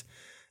Mondays.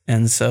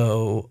 And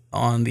so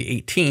on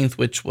the 18th,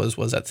 which was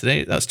that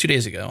today? That was 2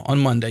 days ago. On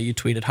Monday, you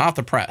tweeted hot off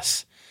the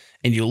press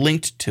and you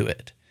linked to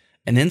it.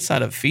 And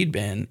inside of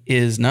Feedbin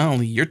is not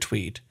only your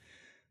tweet,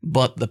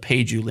 but the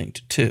page you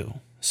linked to.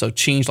 So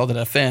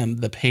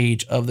Changelog.fm, the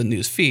page of the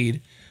news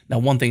feed. Now,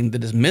 one thing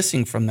that is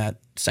missing from that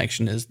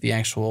section is the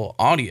actual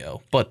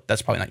audio, but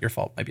that's probably not your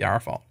fault, might be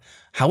our fault.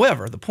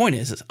 However, the point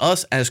is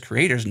us as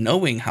creators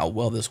knowing how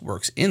well this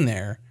works in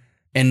there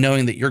and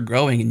knowing that you're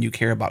growing and you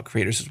care about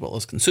creators as well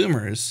as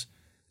consumers,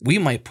 we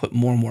might put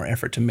more and more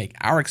effort to make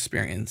our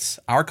experience,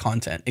 our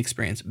content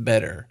experience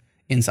better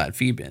inside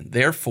Feedbin,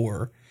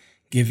 therefore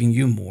giving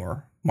you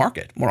more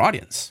market, more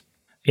audience.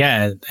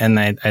 Yeah, and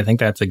I think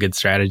that's a good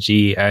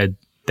strategy. I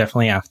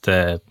definitely have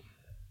to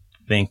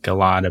think a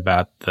lot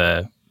about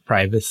the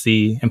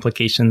privacy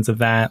implications of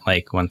that.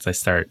 Like, once I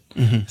start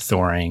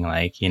storing,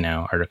 like,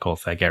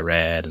 articles that get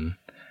read and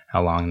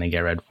how long they get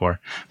read for.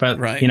 But,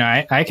 right.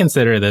 I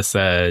consider this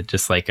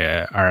just like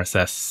a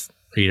RSS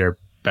reader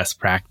best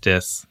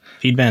practice.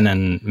 Feedbin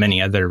and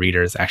many other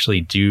readers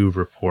actually do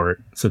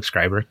report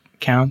subscriber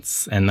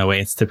counts. And the way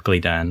it's typically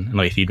done, and the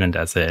way Feedbin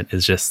does it,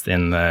 is just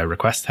in the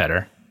request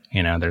header.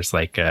 There's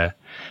like if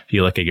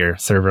you look at your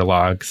server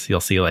logs,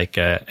 you'll see like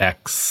a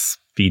X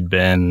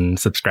Feedbin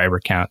subscriber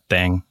count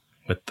thing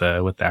with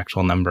the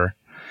actual number.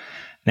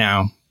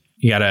 Now,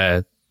 you got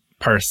to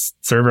parse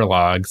server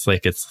logs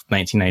like it's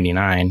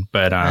 1999,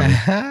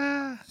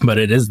 but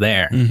it is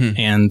there.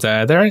 And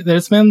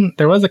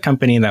there was a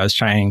company that was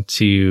trying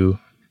to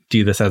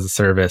do this as a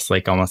service,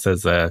 like almost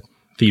as a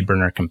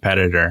Feedburner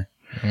competitor,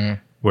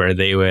 where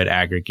they would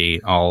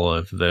aggregate all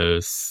of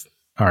those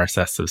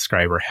RSS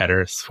subscriber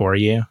headers for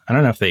you. I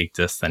don't know if they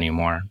exist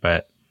anymore,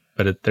 but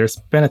there's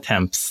been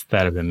attempts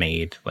that have been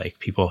made, like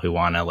people who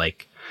want to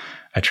like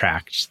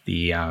attract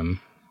the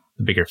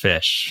bigger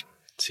fish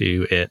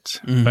to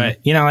it. But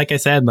like I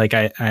said, like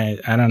I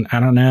don't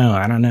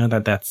know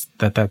that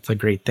that's a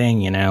great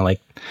thing.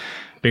 Like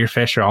bigger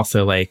fish are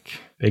also like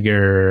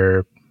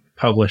bigger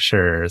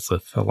publishers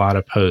with a lot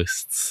of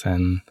posts,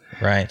 and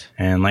right.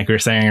 And like we were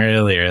saying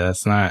earlier,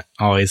 that's not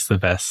always the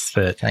best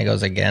fit. Kind of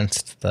goes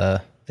against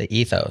the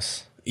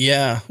ethos.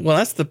 Yeah, well,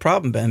 that's the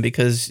problem, Ben,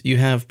 because you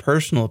have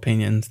personal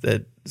opinions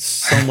that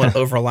somewhat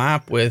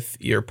overlap with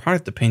your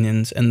product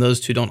opinions, and those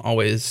two don't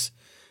always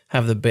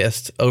have the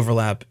best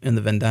overlap in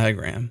the Venn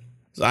diagram.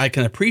 So I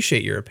can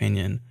appreciate your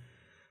opinion,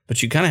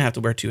 but you kind of have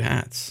to wear two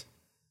hats,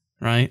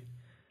 right?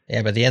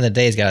 Yeah, but at the end of the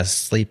day, he's got to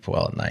sleep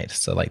well at night.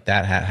 So like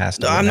that hat has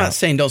to. No, I'm not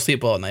saying don't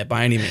sleep well at night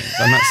by any means.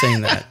 I'm not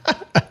saying that.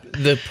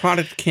 The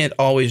product can't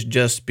always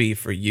just be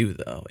for you,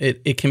 though.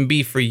 It can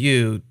be for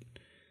you,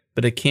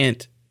 but it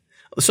can't.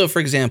 So, for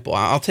example,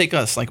 I'll take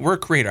us, like we're a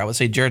creator. I would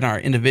say Jared and I are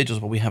individuals,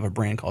 but we have a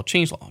brand called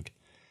Changelog.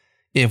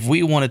 If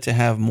we wanted to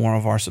have more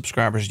of our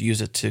subscribers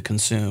use it to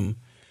consume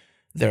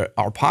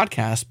our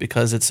podcast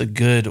because it's a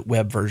good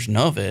web version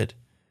of it,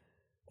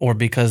 or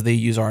because they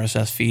use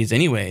RSS feeds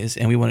anyways,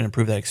 and we want to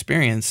improve that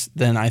experience,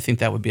 then I think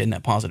that would be a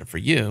net positive for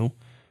you,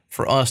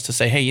 for us to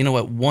say, hey, you know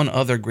what? One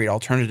other great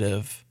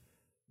alternative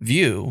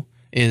view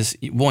is,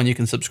 one, you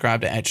can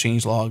subscribe to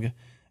 @Changelog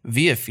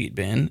via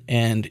Feedbin,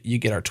 and you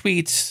get our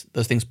tweets.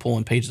 Those things pull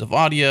in pages of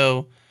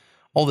audio,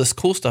 all this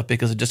cool stuff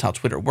because of just how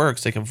Twitter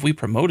works. Like if we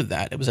promoted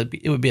that,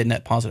 it would be a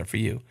net positive for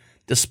you,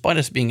 despite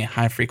us being a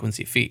high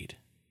frequency feed.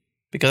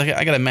 Because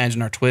I got to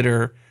imagine our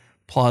Twitter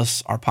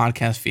plus our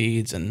podcast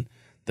feeds and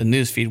the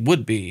news feed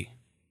would be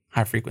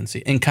high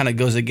frequency, and kind of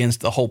goes against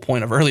the whole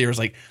point of earlier. It's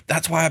like,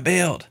 that's why I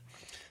bailed.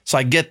 So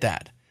I get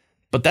that.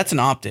 But that's an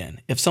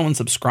opt-in. If someone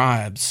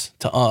subscribes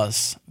to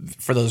us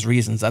for those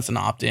reasons, that's an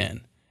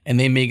opt-in. And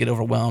they may get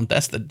overwhelmed.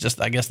 That's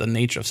I guess the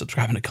nature of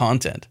subscribing to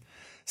content.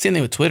 Same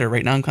thing with Twitter.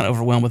 Right now I'm kind of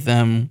overwhelmed with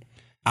them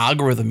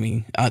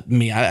algorithming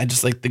me. I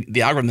just like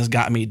the algorithm has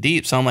got me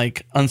deep. So I'm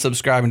like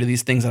unsubscribing to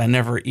these things that I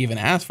never even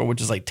asked for,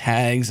 which is like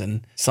tags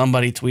and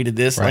somebody tweeted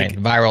this. Right. Like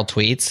viral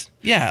tweets.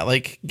 Yeah.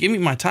 Like give me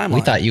my timeline.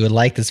 We thought you would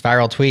like this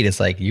viral tweet. It's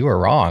like, you were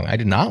wrong. I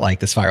did not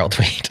like this viral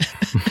tweet.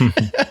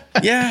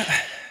 Yeah.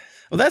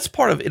 Well, that's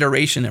part of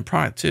iteration and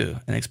product too,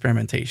 and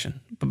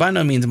experimentation. But by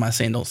no means am I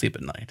saying don't sleep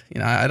at night. You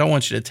know, I don't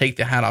want you to take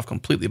the hat off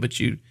completely, but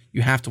you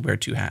have to wear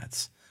two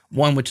hats.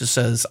 One, which just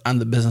says, I'm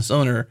the business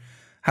owner.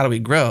 How do we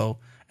grow?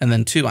 And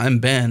then two, I'm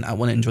Ben. I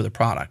want to enjoy the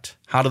product.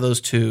 How do those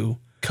two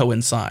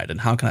coincide?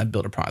 And how can I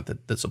build a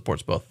product that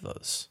supports both of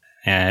those?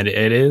 And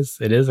it is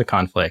a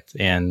conflict.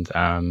 And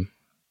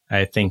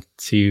I think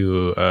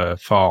to a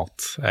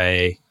fault,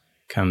 I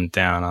come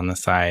down on the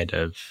side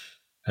of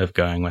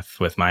going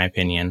with my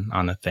opinion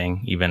on the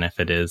thing, even if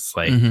it is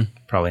like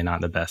probably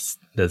not the best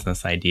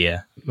business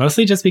idea.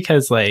 Mostly just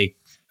because like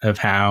of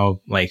how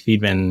like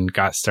Feedbin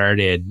got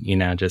started, you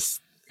know,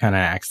 just kind of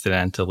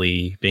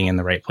accidentally being in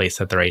the right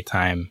place at the right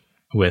time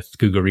with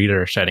Google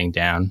Reader shutting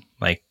down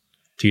like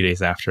 2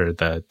 days after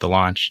the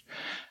launch.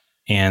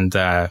 And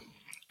I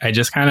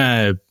just kind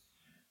of,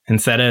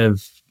 instead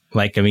of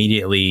like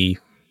immediately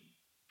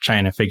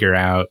trying to figure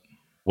out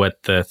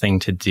what the thing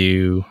to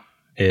do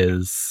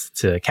is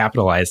to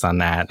capitalize on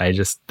that, I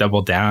just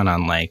doubled down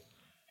on like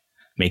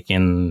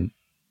making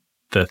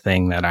the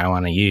thing that I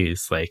want to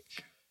use, like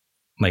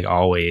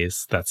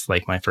always. That's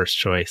like my first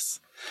choice.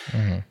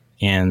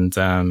 And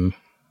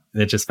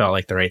it just felt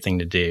like the right thing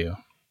to do,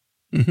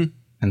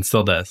 and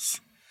still does.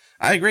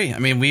 I agree. I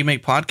mean, we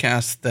make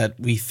podcasts that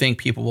we think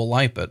people will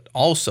like, but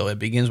also it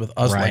begins with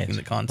us liking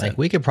the content. Like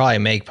we could probably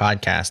make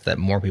podcasts that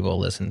more people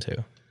listen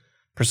to.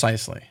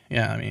 Precisely.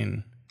 Yeah. I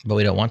mean, but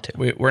we don't want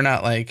to. We're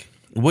not like,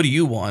 what do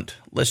you want?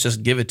 Let's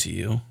just give it to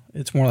you.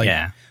 It's more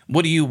like,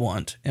 what do you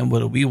want? And what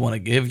do we want to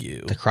give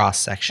you? The cross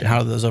section. And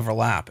how do those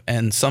overlap?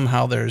 And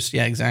somehow there's a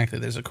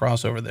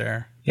crossover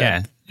there.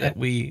 That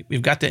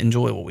we've got to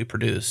enjoy what we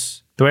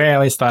produce. The way I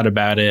always thought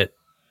about it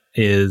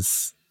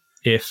is,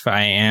 if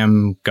I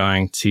am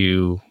going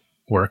to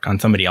work on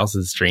somebody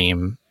else's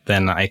dream,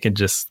 then I could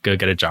just go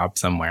get a job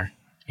somewhere,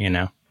 you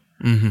know?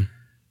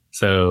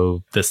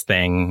 So this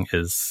thing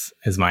is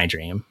my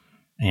dream,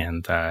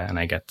 and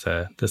I get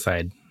to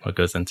decide what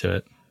goes into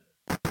it.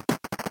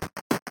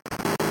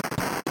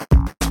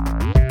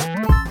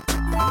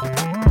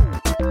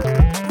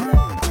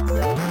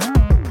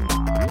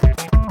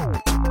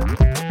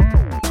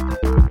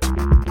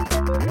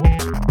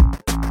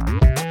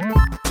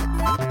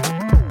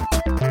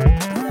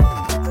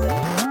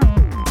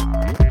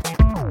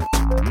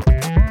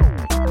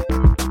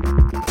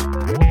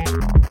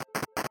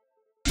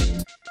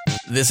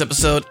 This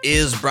episode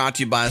is brought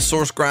to you by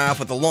SourceGraph.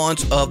 With the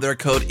launch of their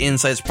Code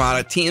Insights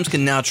product, teams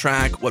can now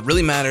track what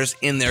really matters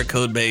in their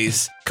code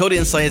base. Code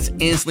Insights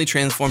instantly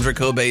transforms your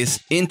code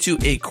base into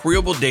a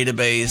queryable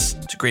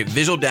database to create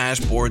visual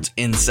dashboards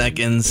in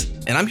seconds.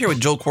 And I'm here with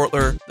Joel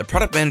Kortler, the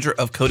product manager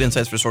of Code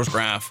Insights for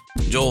SourceGraph.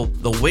 Joel,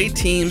 the way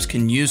teams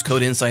can use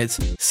Code Insights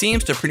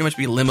seems to pretty much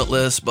be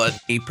limitless, but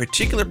a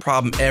particular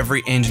problem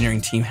every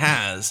engineering team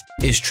has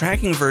is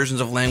tracking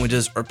versions of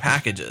languages or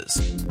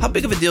packages. How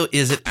big of a deal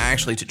is it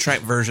actually to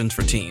track versions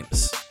for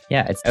teams?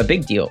 Yeah, it's a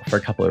big deal for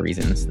a couple of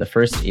reasons. The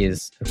first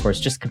is, of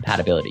course, just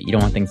compatibility. You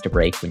don't want things to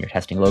break when you're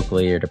testing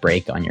locally or to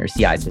break on your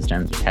CI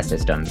systems or test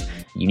systems.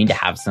 You need to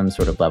have some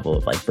sort of level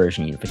of like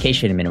version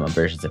unification and minimum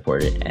version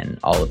supported, and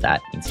all of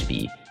that needs to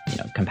be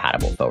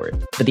compatible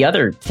forward. But the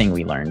other thing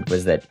we learned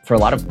was that for a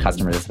lot of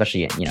customers,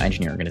 especially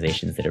engineering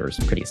organizations that are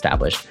pretty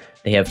established,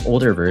 they have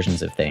older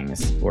versions of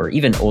things, or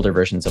even older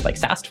versions of like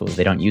SaaS tools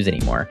they don't use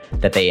anymore,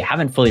 that they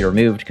haven't fully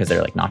removed because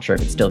they're like not sure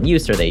if it's still in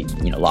use, or they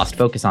lost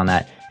focus on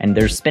that. and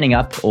they're spinning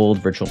up old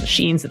virtual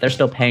machines that they're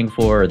still paying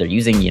for, or they're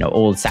using,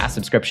 old SaaS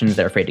subscriptions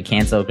they're afraid to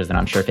cancel because they're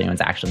not sure if anyone's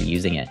actually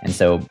using it. And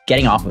so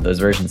getting off of those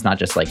versions not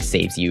just like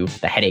saves you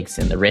the headaches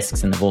and the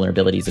risks and the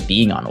vulnerabilities of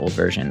being on old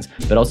versions,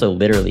 but also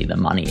literally the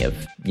money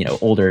of,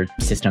 older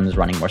systems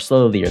running more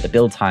slowly, or the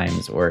build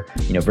times, or,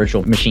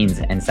 virtual machines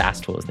and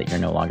SaaS tools that you're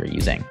no longer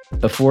using.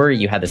 Before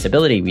you had this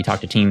ability, we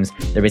talked to teams,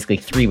 there are basically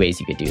 3 ways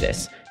you could do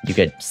this. You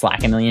could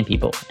Slack 1 million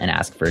people and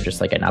ask for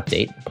just like an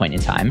update point in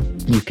time.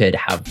 You could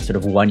have sort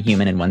of one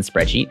human in one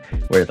spreadsheet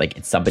where like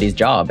it's somebody's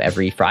job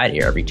every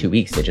Friday or every 2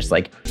 weeks to just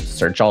like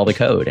search all the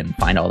code and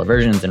find all the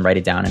versions and write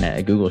it down in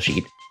a Google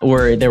Sheet.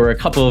 Or there were a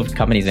couple of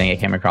companies that I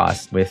came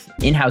across with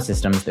in-house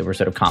systems that were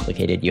sort of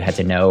complicated. You had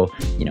to know,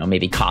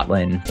 maybe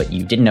Kotlin, but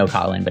you didn't know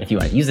Kotlin. But if you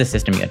wanted to use the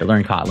system, you had to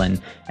learn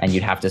Kotlin, and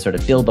you'd have to sort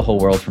of build the whole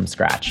world from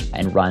scratch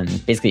and run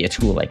basically a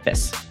tool like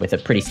this with a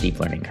pretty steep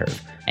learning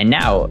curve. And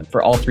now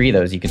for all 3 of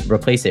those, you could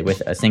replace it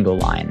with a single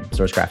line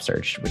source graph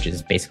search, which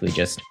is basically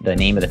just the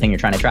name of the thing you're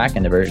trying to track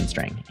and the version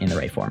string in the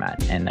right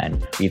format. And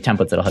then we have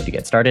templates that'll help you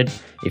get started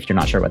if you're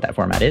not sure what that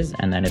format is.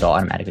 And then it'll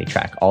automatically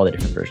track all the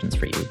different versions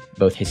for you,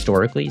 both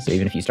historically. So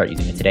even if you start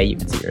using it today, you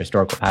can see your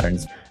historical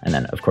patterns. And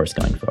then, of course,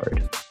 going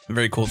forward.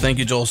 Very cool. Thank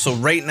you, Joel. So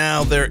right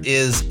now there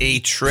is a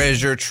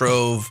treasure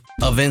trove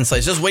of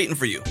insights just waiting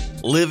for you,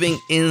 living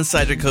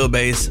inside your code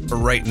base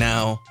right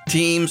now.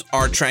 Teams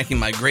are tracking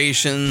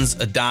migrations,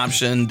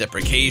 adoption,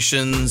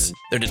 deprecations.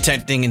 They're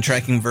detecting and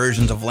tracking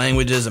versions of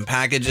languages and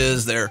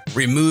packages. They're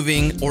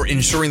removing or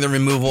ensuring the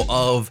removal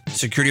of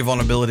security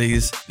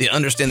vulnerabilities. They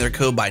understand their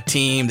code by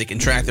team. They can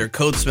track their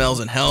code smells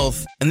and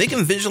health, and they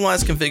can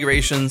visualize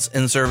configurations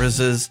and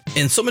services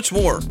and so much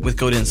more with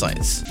Code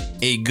Insights.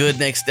 A good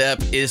next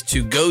step is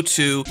to go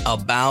to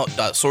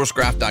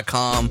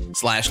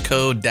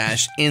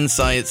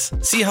about.sourcegraph.com/code-insights.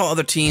 See how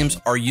other teams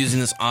are using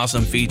this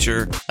awesome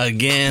feature.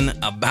 Again,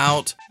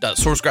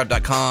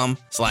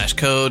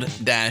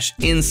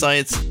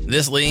 about.sourcegraph.com/code-insights.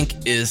 This link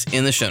is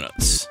in the show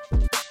notes.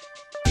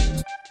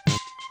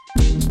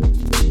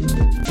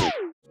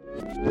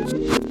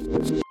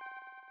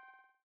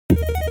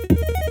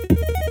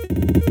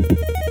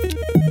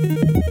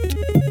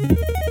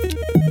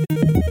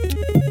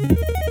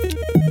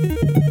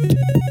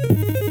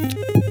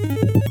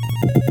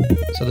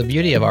 So the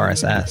beauty of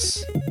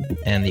RSS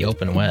and the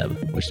open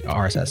web, which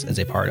RSS is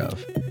a part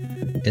of,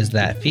 is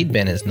that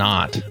Feedbin is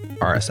not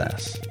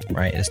RSS,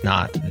 right? It's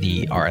not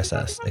the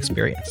RSS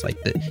experience.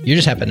 You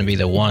just happen to be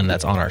the one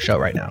that's on our show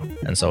right now.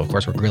 And so, of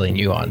course, we're grilling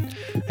you on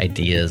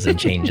ideas and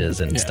changes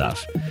and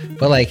stuff.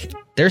 But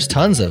there's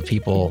tons of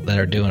people that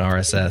are doing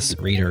RSS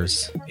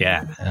readers.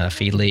 Yeah.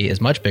 Feedly is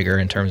much bigger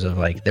in terms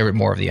of they're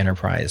more of the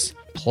enterprise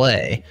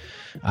play.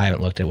 I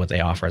haven't looked at what they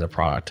offer as a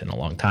product in a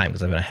long time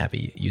because I've been a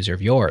happy user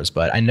of yours.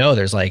 But I know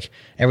there's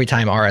every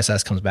time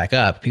RSS comes back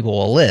up, people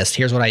will list,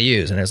 here's what I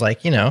use. And there's a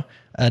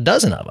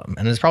dozen of them.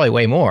 And there's probably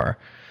way more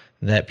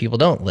that people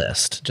don't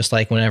list. Just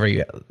like whenever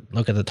you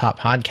look at the top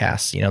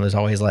podcasts, there's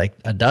always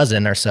a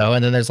dozen or so.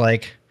 And then there's a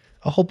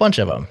whole bunch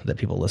of them that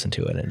people listen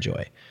to and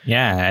enjoy.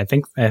 Yeah, I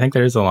think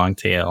there's a long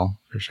tail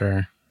for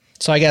sure.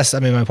 So I guess,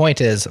 my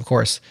point is, of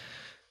course,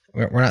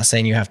 we're not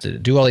saying you have to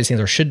do all these things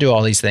or should do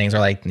all these things, or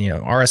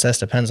RSS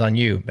depends on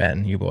you,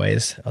 Ben, you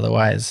boys.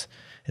 Otherwise,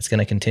 it's going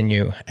to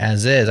continue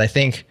as is. I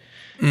think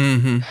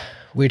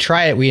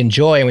we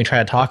enjoy and we try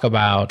to talk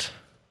about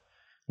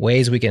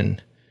ways we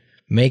can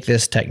make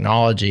this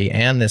technology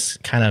and this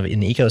kind of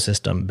an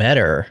ecosystem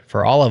better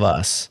for all of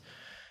us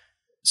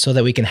so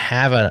that we can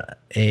have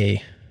an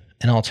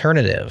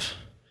alternative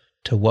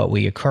to what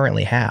we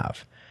currently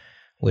have,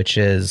 which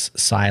is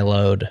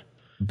siloed,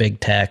 big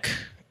tech,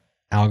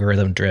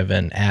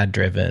 algorithm-driven,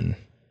 ad-driven,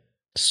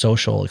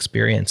 social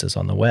experiences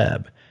on the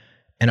web.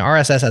 And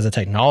RSS as a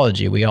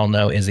technology, we all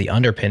know, is the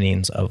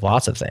underpinnings of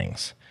lots of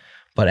things.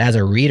 But as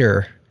a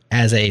reader,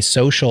 as a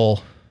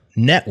social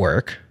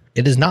network,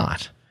 it is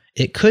not.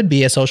 It could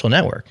be a social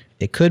network.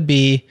 It could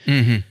be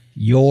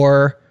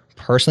your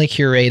personally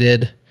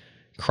curated,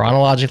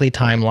 chronologically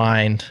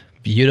timelined,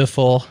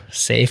 beautiful,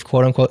 safe,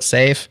 quote-unquote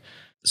safe,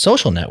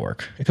 social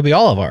network. It could be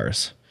all of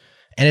ours.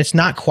 And it's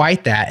not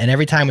quite that. And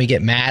every time we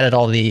get mad at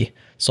all the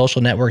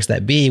social networks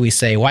that be, we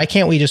say, why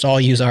can't we just all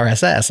use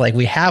RSS?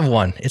 We have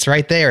one. It's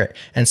right there.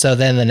 And so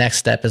then the next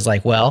step is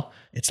well,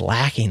 it's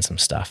lacking some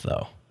stuff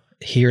though.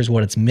 Here's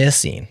what it's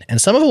missing. And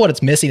some of what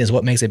it's missing is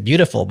what makes it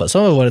beautiful, but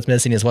some of what it's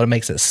missing is what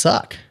makes it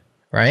suck,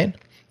 right?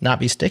 Not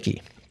be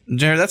sticky.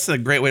 Jared, that's a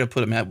great way to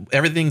put it, Matt.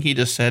 Everything he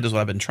just said is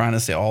what I've been trying to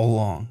say all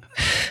along.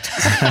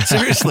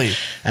 Seriously.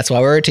 That's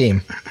why we're a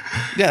team.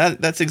 Yeah,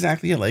 that's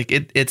exactly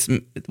it. It's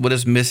what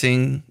is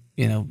missing.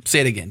 Say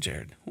it again,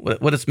 Jared.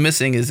 What it's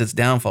missing is its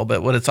downfall,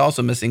 but what it's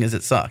also missing is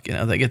its suck.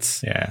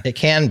 It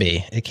can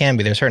be.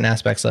 There's certain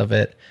aspects of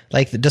it,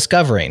 like the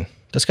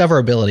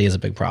discoverability is a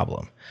big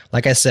problem.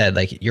 Like I said,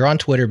 you're on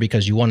Twitter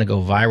because you want to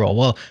go viral.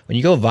 Well, when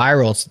you go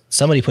viral,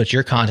 somebody puts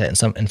your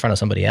content in front of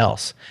somebody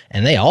else,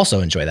 and they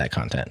also enjoy that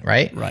content,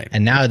 right? Right.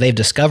 And now they've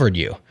discovered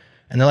you,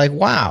 and they're like,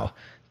 "Wow,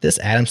 this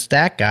Adam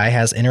Stack guy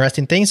has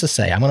interesting things to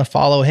say. I'm going to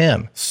follow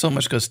him." So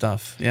much good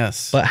stuff.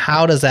 Yes. But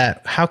how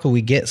could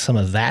we get some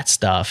of that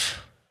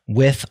stuff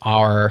with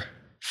our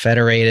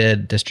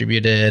federated,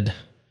 distributed,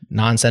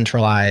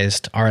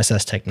 non-centralized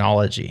RSS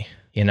technology.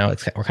 You know,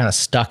 we're kind of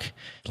stuck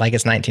like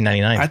it's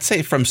 1999. I'd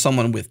say from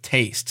someone with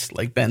taste,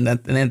 like Ben,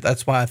 and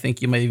that's why I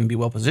think you might even be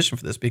well positioned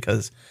for this,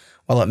 because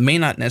while it may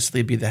not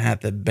necessarily be the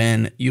hat that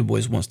Ben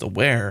Uboys wants to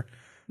wear,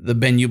 the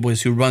Ben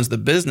Uboys who runs the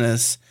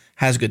business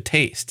has good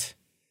taste.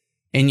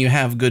 And you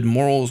have good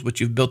morals, which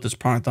you've built this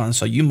product on.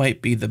 So you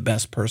might be the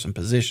best person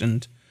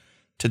positioned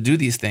to do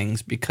these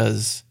things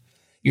because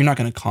you're not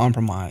going to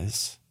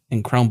compromise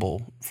and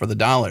crumble for the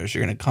dollars.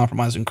 You're going to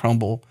compromise and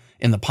crumble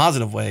in the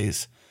positive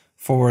ways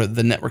for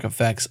the network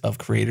effects of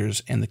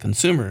creators and the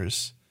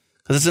consumers.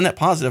 Because it's a net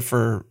positive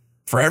for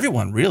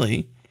everyone,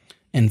 really.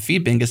 And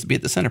Feedbin gets to be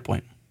at the center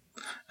point.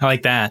 I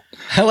like that.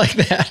 I like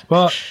that.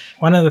 Well,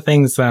 one of the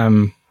things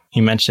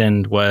he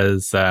mentioned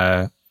was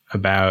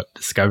about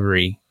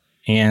discovery.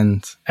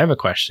 And I have a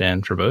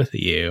question for both of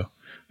you,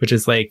 which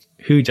is like,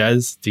 who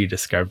does do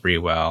discovery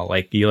well?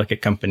 Like, you look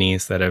at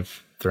companies that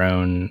have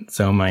thrown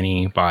so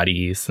many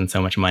bodies and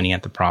so much money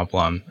at the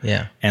problem.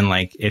 Yeah. And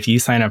like, if you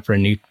sign up for a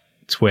new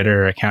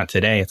Twitter account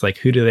today, it's like,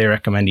 who do they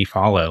recommend you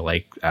follow?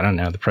 Like, I don't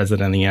know, the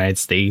president of the United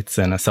States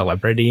and a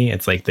celebrity.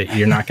 It's like that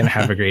you're not going to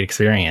have a great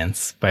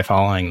experience by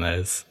following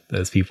those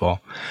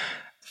people.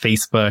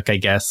 Facebook, I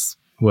guess,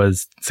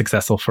 was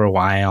successful for a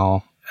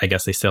while. I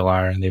guess they still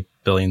are. They have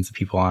billions of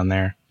people on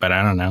there, but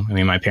I don't know. I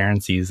mean, my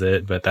parents use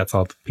it, but that's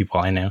all the people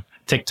I know.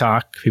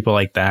 TikTok, people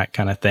like that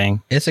kind of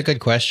thing. It's a good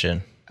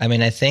question. I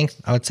mean, I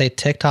would say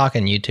TikTok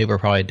and YouTube are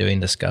probably doing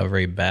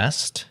discovery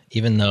best,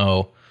 even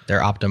though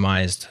they're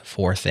optimized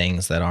for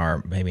things that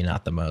are maybe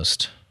not the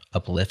most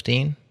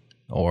uplifting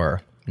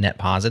or net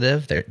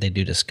positive. They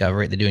do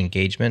discovery, they do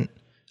engagement.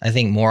 I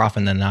think more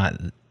often than not,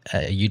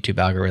 a YouTube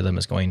algorithm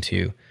is going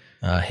to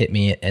hit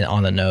me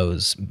on the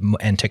nose,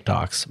 and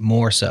TikToks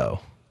more so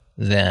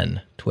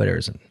than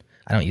Twitter's.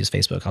 I don't use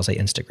Facebook. I'll say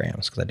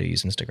Instagrams because I do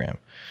use Instagram,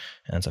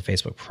 and it's a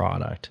Facebook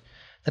product.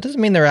 That doesn't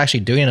mean they're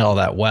actually doing it all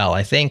that well.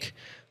 I think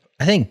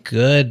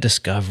good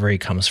discovery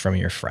comes from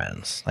your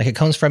friends. Like, it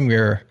comes from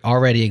your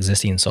already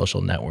existing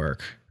social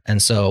network.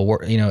 And so,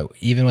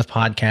 even with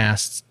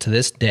podcasts to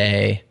this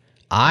day,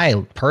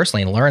 I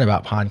personally learn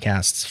about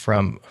podcasts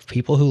from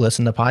people who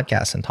listen to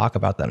podcasts and talk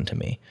about them to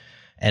me.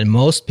 And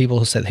most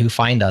people who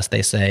find us,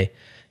 they say,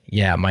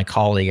 yeah, my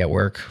colleague at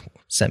work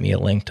sent me a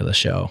link to the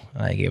show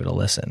and I gave it a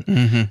listen.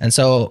 Mm-hmm. And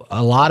so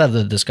a lot of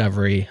the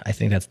discovery, I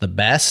think that's the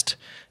best,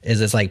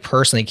 is it's like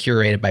personally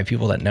curated by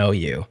people that know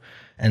you.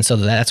 And so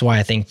that's why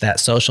I think that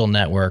social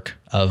network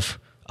of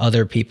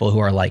other people who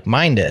are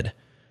like-minded,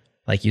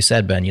 like you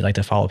said, Ben, you like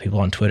to follow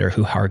people on Twitter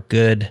who are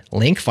good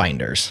link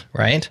finders,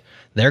 right?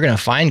 They're going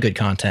to find good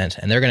content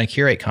and they're going to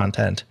curate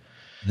content.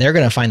 They're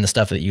going to find the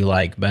stuff that you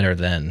like better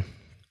than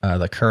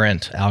the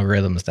current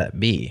algorithms that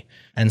be.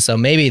 And so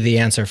maybe the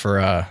answer for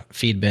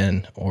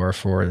Feedbin or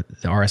for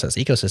the RSS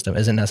ecosystem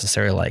isn't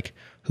necessarily like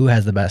who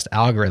has the best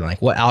algorithm,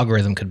 like what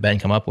algorithm could Ben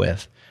come up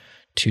with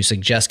to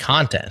suggest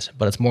content,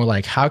 but it's more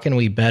like how can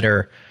we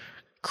better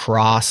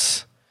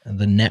cross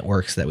the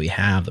networks that we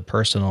have, the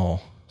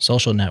personal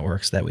social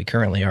networks that we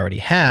currently already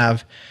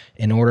have,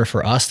 in order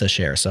for us to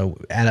share. So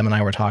Adam and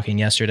I were talking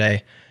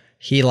yesterday.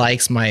 He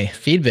likes my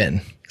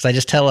Feedbin because I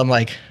just tell him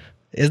like,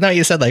 isn't that what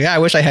you said? Like, I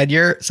wish I had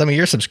some of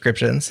your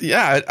subscriptions.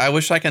 Yeah, I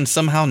wish I can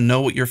somehow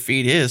know what your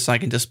feed is so I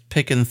can just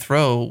pick and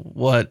throw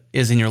what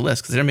is in your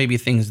list. Because there may be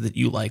things that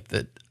you like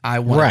that I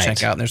want to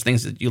check out, and there's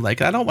things that you like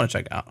that I don't want to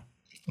check out.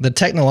 The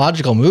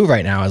technological move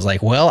right now is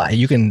like, well,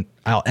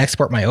 I'll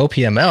export my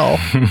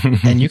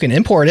OPML and you can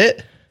import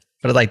it.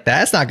 But like,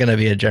 that's not going to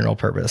be a general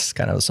purpose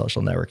kind of a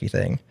social networky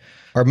thing.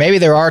 Or maybe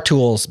there are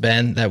tools,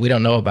 Ben, that we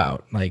don't know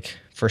about, like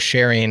for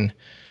sharing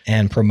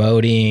and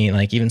promoting,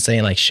 like even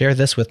saying like, share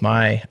this with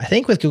I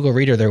think with Google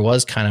Reader, there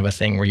was kind of a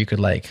thing where you could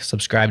like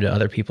subscribe to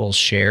other people's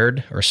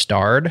shared or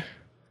starred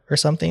or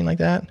something like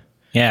that.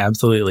 Yeah,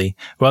 absolutely.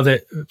 Well,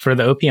 for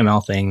the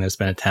OPML thing, there's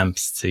been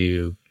attempts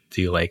to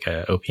do like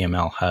a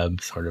OPML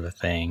hub sort of a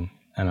thing.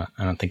 I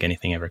don't think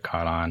anything ever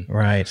caught on.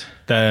 Right.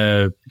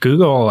 The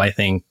Google, I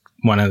think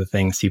one of the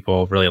things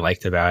people really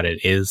liked about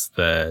it is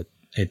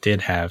it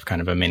did have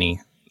kind of a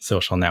mini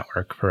social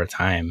network for a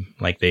time.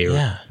 Like they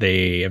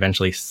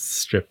eventually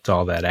stripped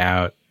all that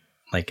out,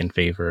 like in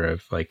favor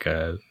of like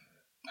I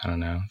don't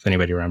know if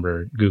anybody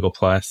remember Google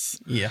Plus.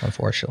 Yeah,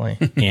 unfortunately.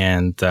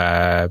 And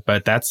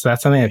but that's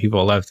something that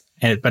people loved.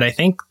 But I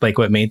think like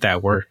what made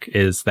that work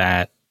is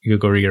that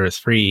Google Reader is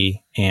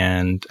free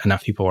and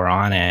enough people were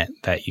on it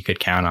that you could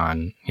count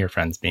on your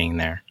friends being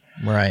there.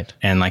 Right.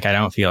 And like, I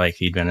don't feel like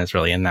Feedbin is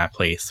really in that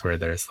place where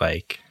there's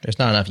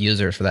not enough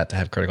users for that to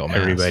have critical mass.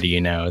 Everybody you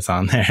know is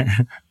on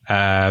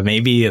there.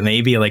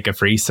 Maybe like a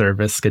free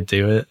service could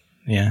do it.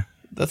 Yeah.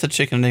 That's a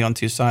chicken and egg on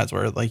two sides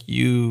where like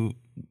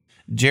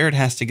Jared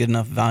has to get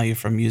enough value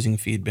from using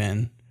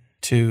Feedbin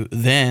to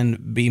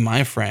then be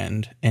my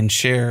friend and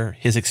share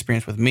his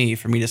experience with me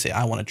for me to say,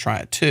 I want to try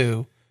it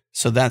too.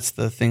 So that's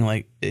the thing.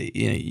 Like,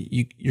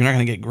 you're not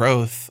going to get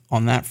growth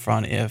on that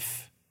front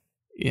if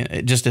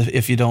just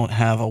if you don't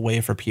have a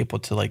way for people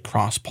to like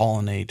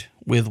cross-pollinate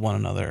with one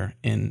another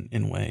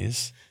in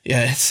ways.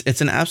 Yeah,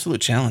 it's an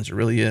absolute challenge. It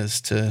really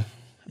is to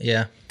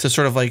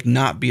sort of like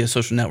not be a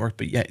social network,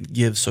 but yet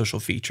give social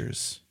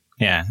features.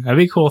 Yeah, that'd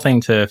be a cool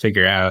thing to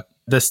figure out.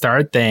 The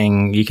starred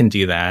thing, you can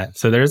do that.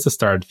 So there's a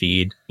starred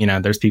feed.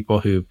 There's people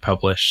who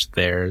publish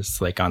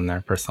theirs like on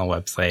their personal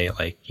website,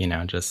 like,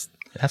 just.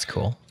 That's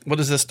cool. What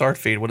is this starred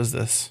feed? What is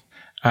this?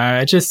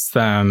 It just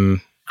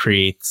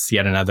creates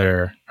yet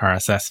another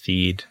RSS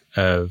feed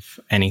of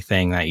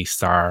anything that you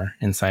star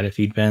inside a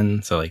feed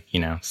bin. So like,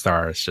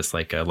 star is just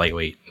like a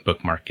lightweight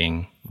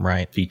bookmarking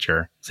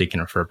feature. So you can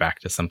refer back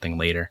to something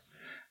later.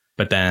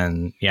 But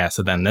then,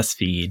 so then this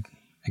feed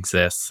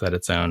exists at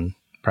its own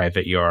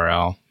private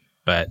URL,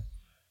 but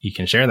you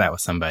can share that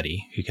with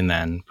somebody who can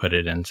then put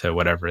it into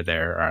whatever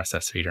their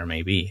RSS reader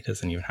may be. It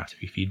doesn't even have to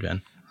be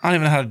Feedbin. I don't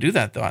even know how to do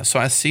that, though. So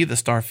I see the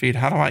star feed.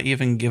 How do I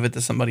even give it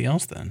to somebody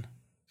else then?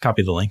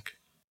 Copy the link.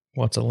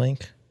 What's a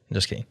link? I'm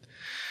just kidding.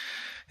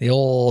 The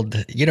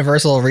old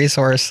universal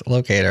resource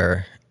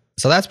locator.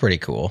 So that's pretty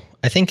cool.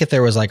 I think if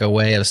there was like a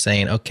way of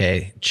saying,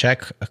 okay,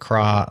 check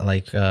across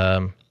like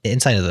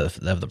inside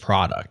of the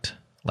product,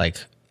 like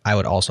I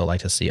would also like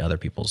to see other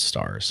people's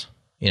stars.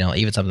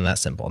 Even something that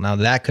simple. Now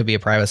that could be a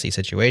privacy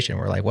situation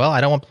where like, well, I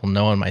don't want people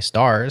knowing my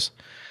stars.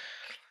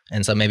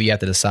 And so maybe you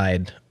have to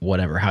decide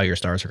how your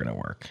stars are going to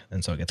work.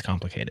 And so it gets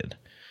complicated.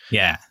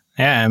 Yeah.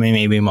 Yeah. I mean,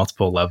 maybe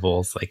multiple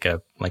levels, like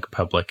a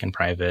public and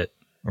private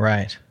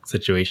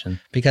situation.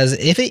 Because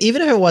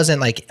even if it wasn't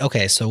like,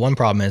 okay, so one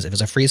problem is if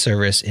it's a free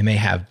service, it may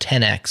have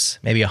 10x,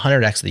 maybe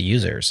 100x the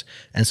users.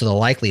 And so the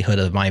likelihood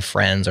of my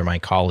friends or my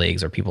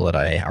colleagues or people that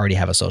I already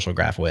have a social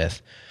graph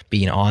with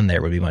being on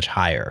there would be much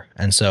higher.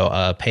 And so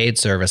a paid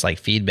service like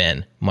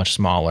Feedbin, much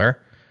smaller.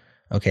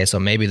 Okay, so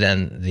maybe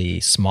then the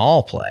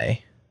small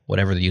play,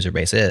 whatever the user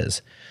base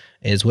is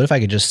what if I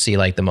could just see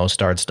like the most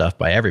starred stuff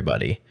by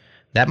everybody?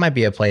 That might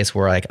be a place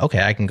where like,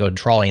 okay, I can go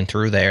trawling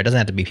through there. It doesn't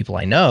have to be people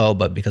I know,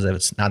 but because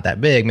it's not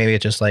that big, maybe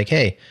it's just like,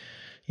 hey,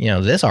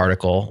 this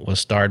article was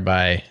starred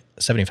by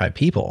 75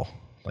 people.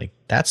 Like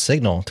that's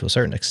signal to a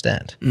certain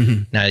extent.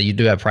 Mm-hmm. Now you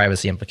do have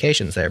privacy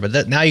implications there,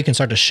 but now you can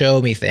start to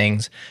show me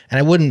things. And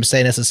I wouldn't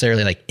say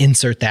necessarily like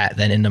insert that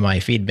then into my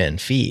Feedbin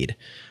feed,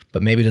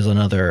 but maybe there's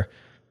another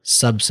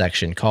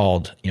subsection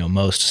called,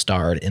 most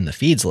starred in the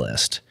feeds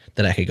list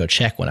that I could go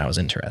check when I was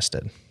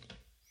interested.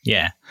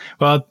 Yeah.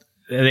 Well,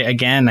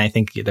 again, I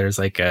think there's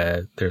like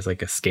a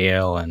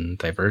scale and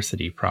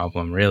diversity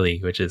problem really,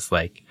 which is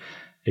like,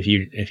 if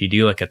you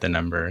do look at the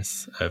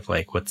numbers of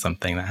like what's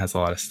something that has a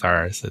lot of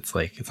stars, it's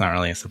like it's not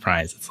really a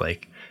surprise. It's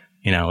like,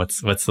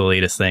 what's the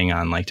latest thing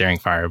on like Daring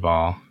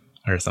Fireball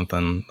or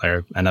something,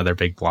 or another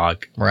big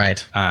blog,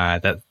 right?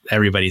 That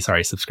everybody's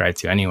already subscribed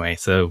to anyway.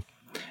 So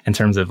in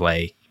terms of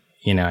like,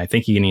 I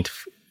think there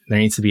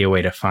needs to be a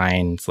way to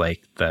find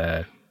like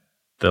the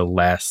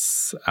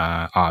less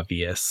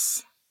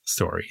obvious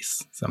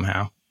stories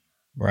somehow.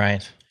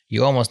 Right.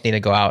 You almost need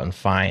to go out and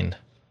find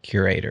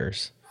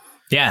curators.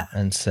 Yeah.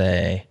 And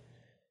say,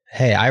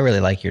 hey, I really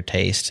like your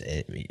taste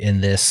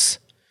in this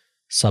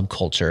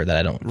subculture that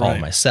I don't follow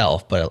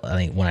myself, but I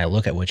think when I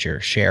look at what you're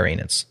sharing,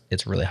 it's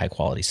really high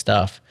quality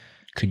stuff.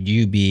 Could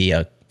you be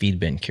a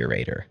Feedbin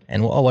curator?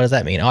 And what does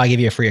that mean? I give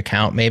you a free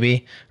account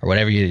maybe, or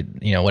whatever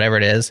whatever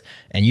it is,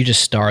 and you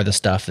just star the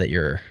stuff that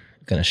you're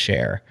going to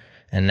share.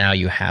 And now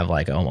you have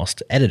like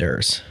almost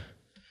editors.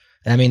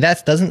 I mean,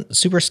 that doesn't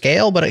super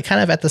scale, but it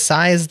kind of at the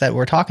size that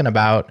we're talking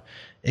about,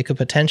 it could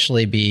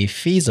potentially be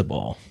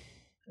feasible.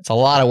 It's a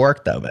lot of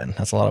work, though, Ben.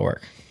 That's a lot of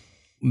work.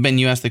 Ben,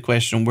 you asked the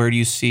question, where do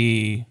you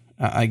see,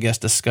 I guess,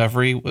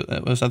 discovery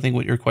was, I think,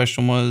 what your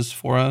question was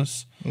for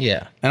us.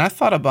 Yeah. And I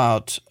thought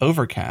about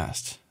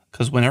Overcast,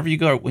 because when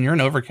you're in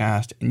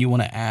Overcast and you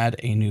want to add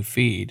a new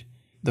feed,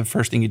 the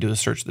first thing you do is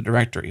search the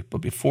directory.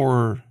 But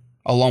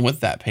along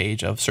with that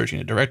page of searching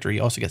a directory,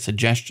 you also get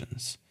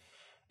suggestions.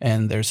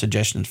 And there's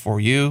suggestions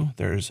for you.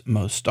 There's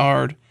most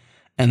starred.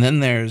 And then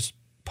there's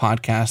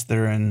podcasts that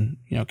are in,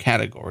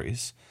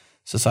 categories.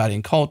 Society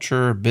and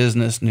culture,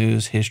 business,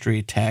 news,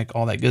 history, tech,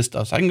 all that good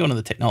stuff. So I can go into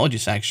the technology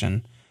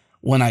section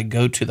when I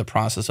go to the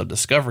process of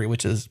discovery,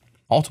 which is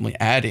ultimately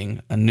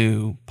adding a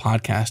new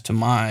podcast to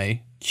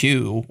my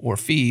queue or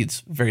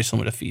feeds, very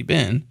similar to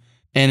Feedbin.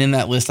 And in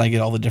that list, I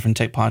get all the different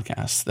tech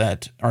podcasts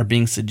that are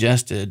being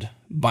suggested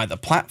by the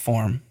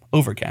platform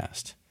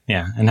Overcast.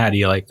 Yeah. And how do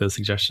you like those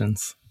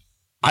suggestions?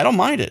 I don't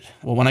mind it.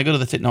 Well, when I go to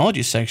the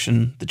technology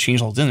section, the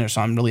Changelog's in there,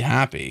 so I'm really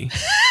happy.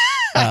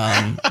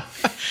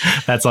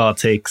 That's all it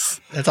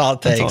takes. That's all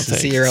it takes to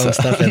see your own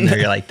stuff in there.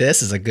 You're like,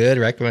 this is a good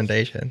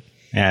recommendation.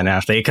 Yeah, now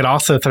if they could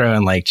also throw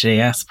in like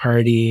JS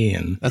Party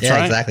and that's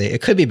right. Exactly.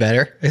 It could be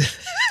better.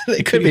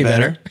 It could be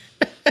better.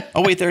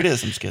 Oh wait, there it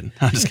is. I'm just kidding.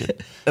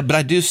 But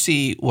I do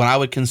see what I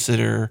would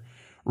consider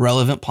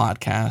relevant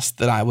podcasts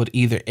that I would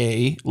either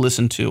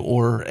listen to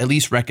or at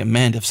least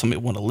recommend if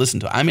somebody want to listen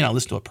to it. I mean, I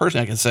listen to a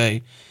person. I can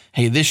say,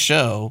 hey, this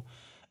show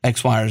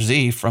X, Y, or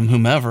Z from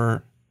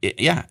whomever.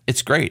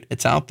 It's great.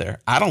 It's out there.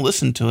 I don't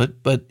listen to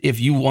it, but if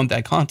you want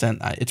that content,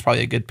 it's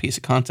probably a good piece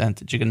of content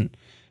that you can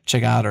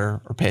check out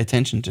or pay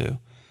attention to.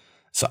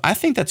 So I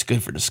think that's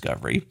good for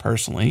discovery,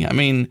 personally. I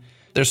mean,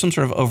 there's some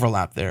sort of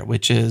overlap there,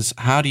 which is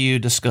how do you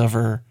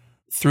discover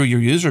through your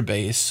user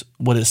base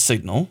what is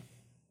signal,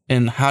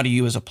 and how do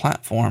you as a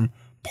platform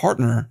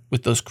partner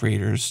with those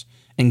creators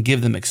and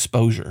give them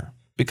exposure?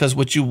 Because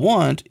what you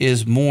want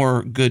is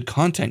more good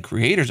content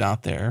creators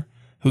out there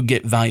who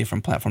get value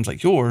from platforms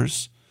like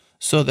yours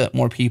so that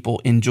more people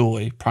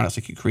enjoy products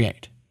that you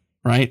create,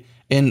 right?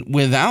 And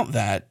without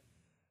that,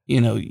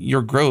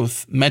 your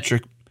growth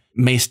metric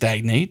may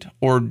stagnate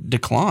or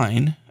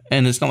decline.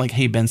 And it's not like,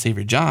 hey, Ben, save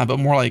your job, but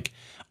more like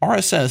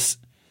RSS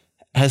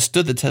has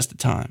stood the test of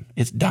time.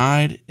 It's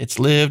died, it's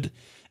lived,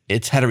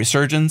 it's had a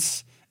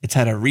resurgence, it's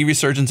had a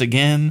re-resurgence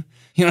again.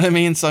 You know what I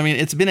mean? So,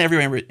 it's been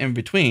everywhere in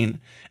between.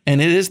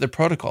 And it is the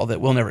protocol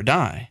that will never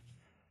die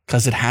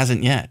because it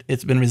hasn't yet.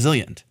 It's been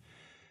resilient.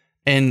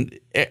 And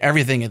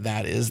everything of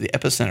that is the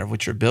epicenter of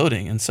what you're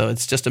building. And so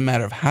it's just a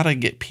matter of how to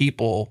get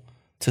people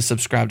to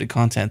subscribe to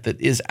content that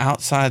is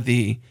outside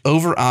the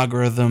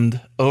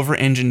over-algorithmed,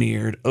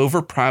 over-engineered,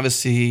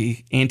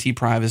 over-privacy,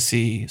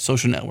 anti-privacy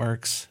social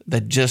networks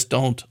that just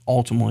don't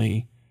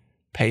ultimately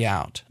pay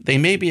out. They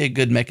may be a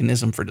good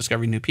mechanism for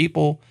discovering new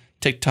people,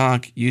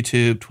 TikTok,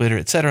 YouTube, Twitter,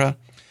 etc.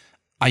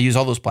 I use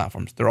all those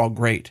platforms. They're all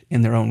great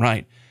in their own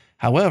right.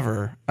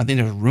 However, I think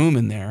there's room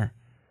in there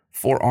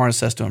for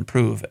RSS to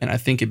improve, and I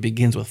think it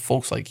begins with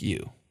folks like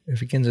you. It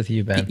begins with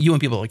you, Ben. You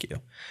and people like you.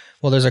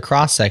 Well, there's a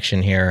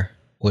cross-section here,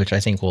 which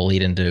I think will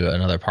lead into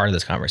another part of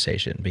this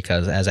conversation,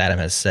 because as Adam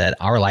has said,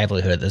 our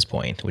livelihood at this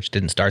point, which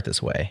didn't start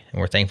this way,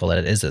 and we're thankful that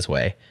it is this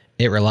way,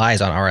 it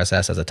relies on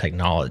RSS as a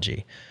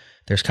technology.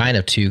 There's kind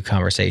of two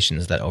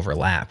conversations that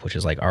overlap, which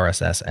is like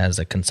RSS as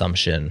a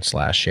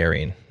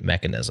consumption/sharing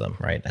mechanism,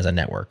 right? As a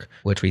network,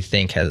 which we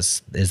think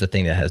is the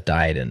thing that has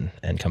died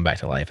and come back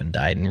to life and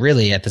died. And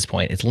really at this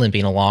point, it's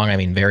limping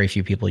along. Very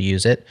few people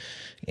use it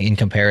in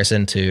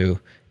comparison to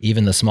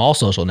even the small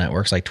social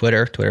networks like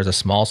Twitter. Twitter is a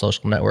small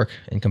social network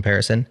in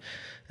comparison.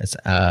 It's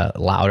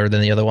louder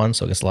than the other one,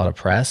 so it gets a lot of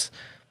press.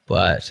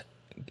 But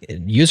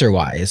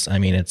user-wise,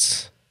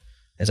 it's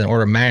an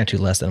order of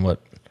magnitude less than how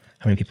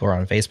many people are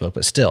on Facebook,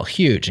 but still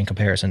huge in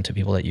comparison to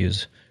people that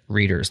use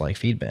readers like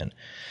Feedbin.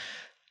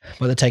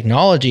 But the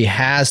technology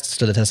has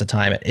stood the test of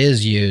time. It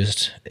is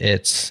used.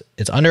 It's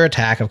under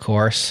attack, of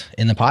course,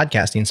 in the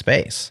podcasting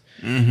space.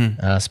 Mm-hmm.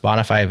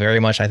 Spotify very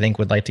much, I think,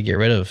 would like to get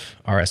rid of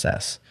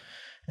RSS.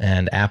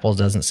 And Apple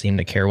doesn't seem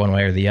to care one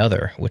way or the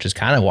other, which is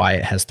kind of why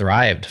it has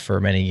thrived for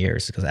many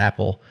years, because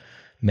Apple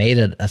made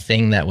it a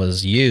thing that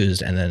was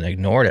used and then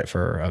ignored it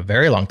for a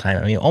very long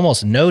time.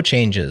 Almost no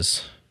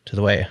changes to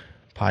the way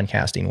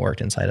podcasting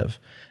worked inside of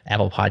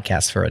Apple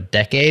Podcasts for a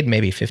decade,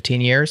 maybe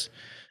 15 years,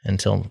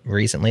 until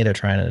recently. They're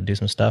trying to do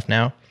some stuff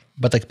now.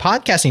 But the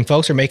podcasting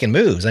folks are making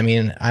moves.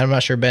 I'm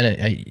not sure,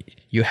 Ben,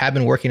 you have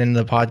been working in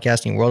the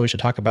podcasting world. We should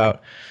talk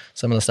about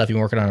some of the stuff you've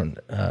been working on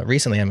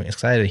recently. I'm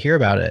excited to hear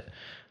about it.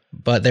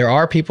 But there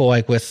are people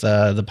like with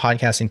the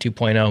podcasting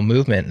 2.0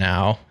 movement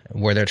now,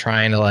 where they're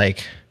trying to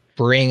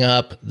bring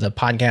up the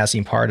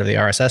podcasting part of the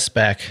RSS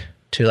spec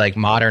to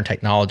modern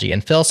technology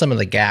and fill some of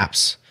the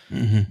gaps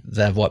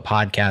of what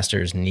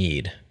podcasters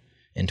need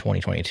in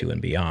 2022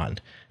 and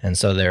beyond. And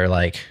so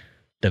they're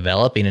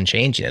developing and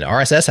changing it.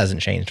 RSS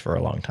hasn't changed for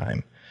a long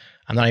time.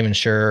 I'm not even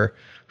sure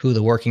who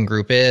the working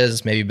group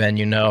is. Maybe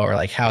Ben,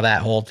 or how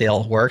that whole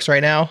deal works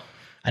right now.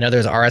 I know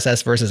there's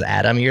RSS versus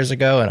Atom years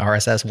ago and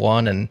RSS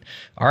 1, and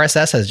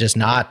RSS has just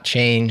not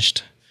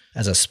changed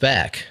as a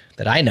spec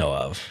that I know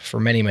of for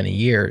many, many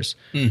years.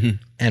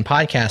 Mm-hmm. And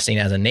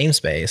podcasting as a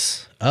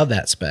namespace of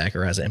that spec,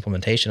 or as an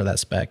implementation of that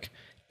spec,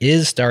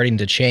 is starting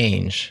to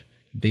change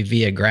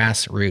via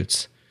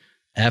grassroots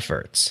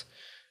efforts.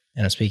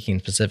 And I'm speaking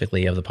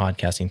specifically of the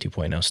podcasting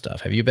 2.0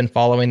 stuff. Have you been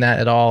following that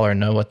at all, or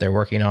know what they're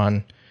working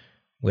on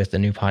with the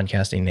new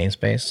podcasting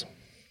namespace?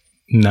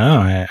 No,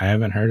 I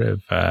haven't heard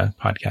of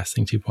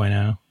podcasting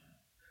 2.0.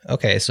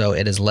 Okay, so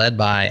it is led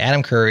by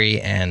Adam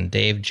Curry and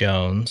Dave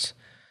Jones,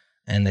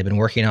 and they've been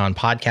working on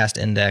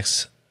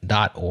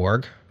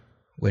podcastindex.org,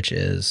 which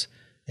is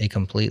a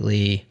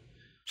completely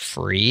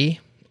free,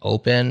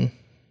 open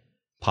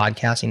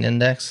podcasting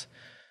index.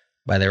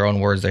 By their own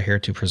words, they're here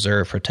to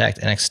preserve, protect,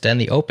 and extend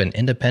the open,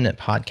 independent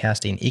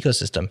podcasting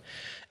ecosystem.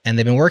 And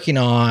they've been working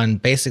on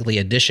basically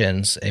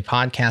additions, a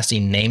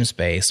podcasting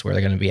namespace where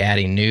they're going to be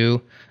adding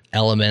new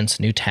elements,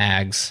 new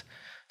tags,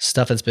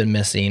 stuff that's been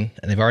missing.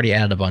 And they've already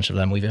added a bunch of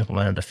them. We've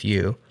implemented a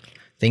few.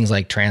 Things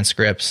like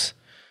transcripts,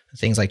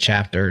 things like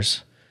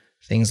chapters,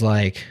 things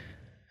like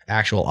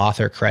actual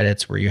author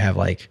credits where you have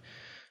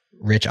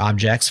rich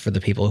objects for the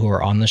people who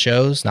are on the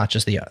shows, not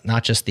just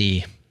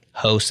the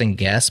hosts and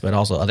guests, but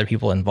also other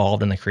people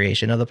involved in the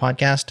creation of the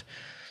podcast.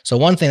 So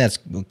one thing that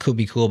could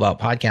be cool about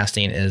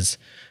podcasting is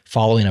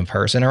following a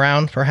person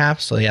around,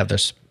 perhaps. So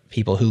there's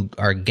people who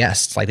are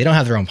guests, they don't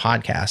have their own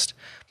podcast,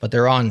 but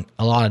they're on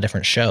a lot of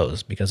different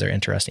shows because they're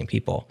interesting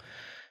people.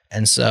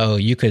 And so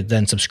you could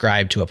then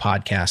subscribe to a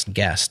podcast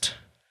guest,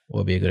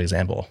 would be a good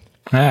example.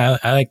 I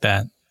like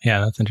that. Yeah,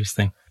 that's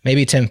interesting.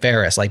 Maybe Tim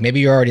Ferriss. Like maybe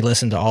you already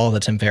listened to all of the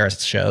Tim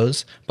Ferriss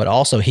shows, but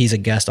also he's a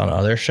guest on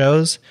other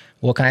shows.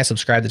 Well, can I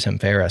subscribe to Tim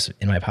Ferriss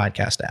in my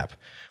podcast app?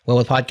 Well,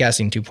 with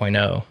podcasting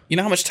 2.0, You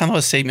know how much time that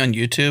would save me on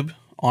YouTube?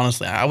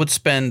 Honestly, I would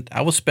spend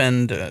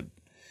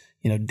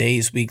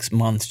days, weeks,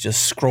 months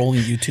just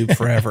scrolling YouTube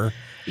forever,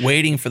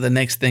 waiting for the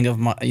next thing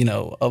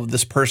of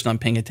this person I'm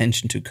paying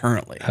attention to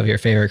currently. of your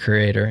favorite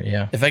creator.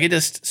 Yeah. If I could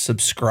just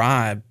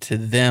subscribe to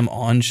them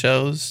on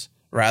shows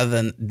rather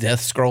than death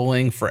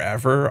scrolling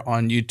forever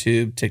on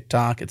YouTube,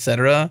 TikTok,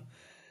 etc.,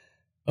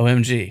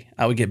 OMG,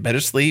 I would get better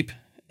sleep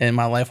and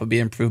my life would be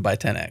improved by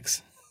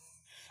 10x.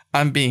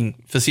 I'm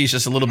being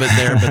facetious a little bit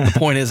there, but the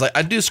point is, like,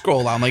 I do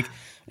scroll. I'm like,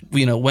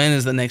 when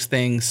is the next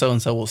thing? So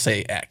and so will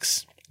say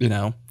X,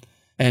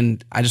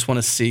 and I just want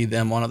to see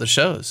them on other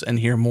shows and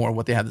hear more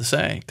what they have to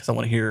say because I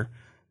want to hear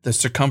the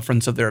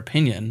circumference of their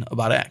opinion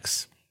about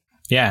X.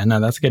 Yeah, no,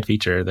 that's a good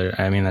feature.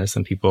 There's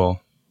some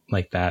people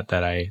like that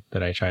I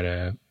try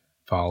to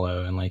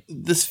follow and like.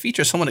 This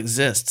feature somewhat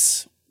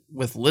exists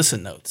with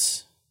Listen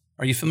Notes.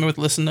 Are you familiar with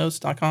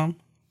listennotes.com?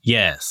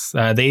 Yes.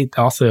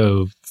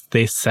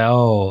 They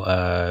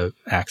sell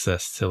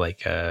access to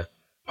like a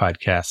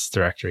podcast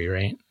directory,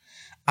 right?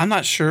 I'm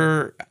not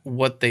sure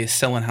what they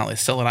sell and how they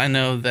sell it. I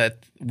know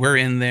that we're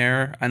in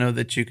there. I know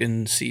that you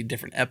can see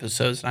different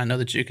episodes. I know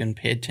that you can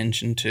pay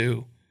attention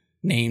to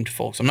named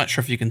folks. I'm not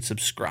sure if you can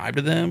subscribe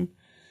to them,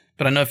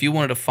 but I know if you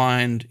wanted to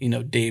find,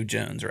 Dave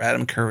Jones or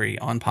Adam Curry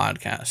on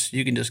podcasts,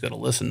 you can just go to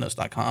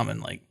listennotes.com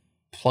and like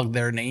plug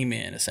their name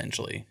in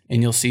essentially,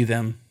 and you'll see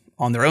them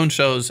on their own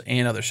shows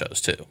and other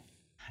shows too.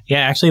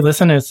 Yeah, actually,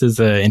 Listen Notes is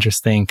an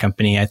interesting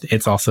company.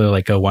 It's also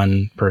like a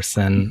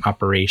one-person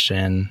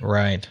operation.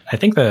 Right. I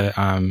think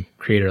the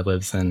creator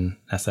lives in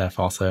SF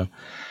also.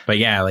 But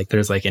yeah, like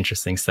there's like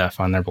interesting stuff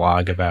on their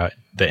blog about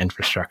the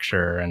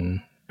infrastructure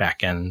and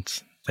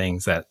back-end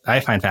things that I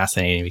find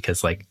fascinating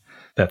because like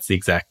that's the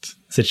exact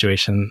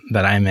situation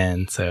that I'm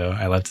in. So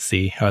I love to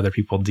see how other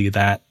people do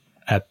that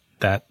at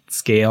that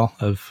scale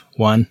of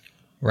one.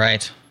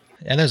 Right.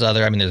 And there's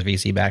there's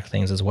VC-backed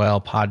things as well.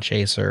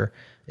 Podchaser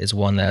is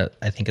one that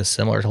I think is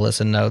similar to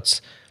Listen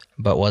Notes,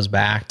 but was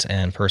backed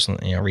and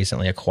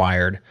recently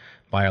acquired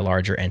by a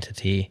larger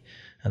entity.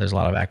 There's a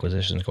lot of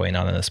acquisitions going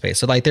on in the space.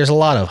 So like there's a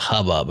lot of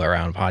hubbub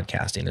around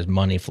podcasting. There's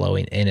money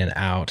flowing in and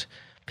out,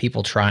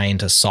 people trying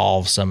to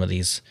solve some of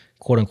these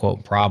quote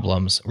unquote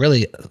problems.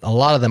 Really, a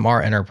lot of them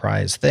are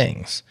enterprise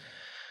things,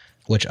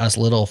 which us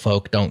little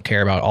folk don't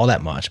care about all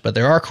that much. But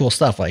there are cool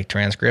stuff like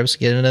transcripts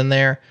getting in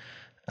there.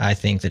 I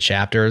think the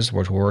chapters,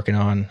 which we're working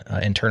on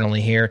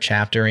internally here,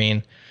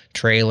 chaptering,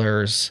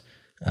 trailers,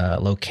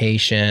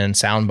 location,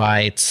 sound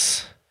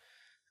bites,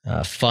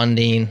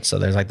 funding. So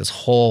there's like this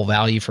whole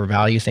value for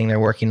value thing they're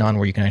working on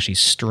where you can actually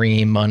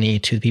stream money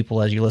to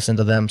people as you listen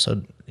to them.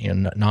 So,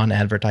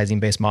 non-advertising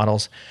based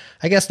models.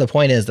 I guess the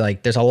point is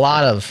like there's a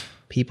lot of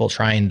people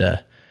trying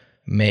to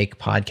make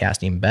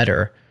podcasting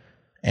better.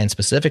 And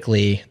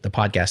specifically the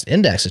podcast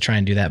index is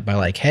trying to do that by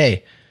like,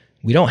 hey,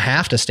 we don't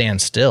have to stand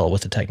still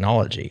with the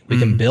technology. We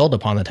can build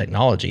upon the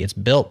technology. It's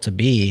built to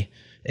be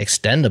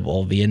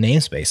extendable via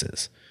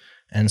namespaces.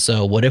 And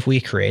so what if we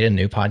create a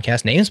new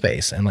podcast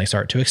namespace and like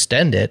start to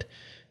extend it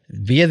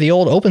via the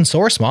old open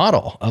source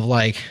model of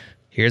like,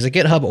 here's a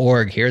GitHub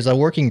org, here's a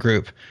working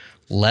group.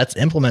 Let's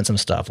implement some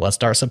stuff. Let's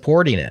start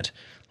supporting it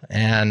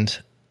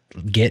and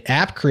get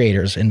app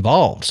creators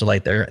involved. So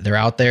like they're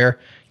out there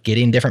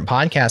getting different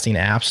podcasting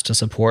apps to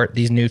support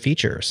these new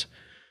features.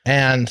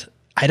 And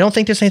I don't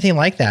think there's anything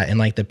like that in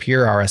like the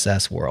pure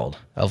RSS world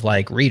of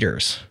like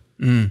readers.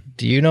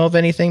 Do you know of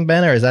anything,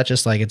 Ben, or is that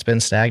just like it's been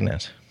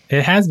stagnant?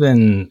 It has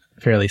been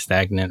fairly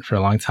stagnant for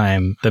a long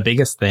time. The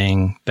biggest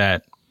thing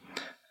that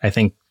I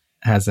think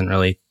hasn't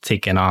really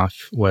taken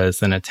off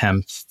was an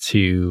attempt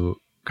to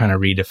kind of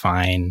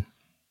redefine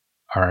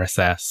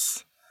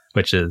RSS,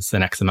 which is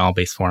an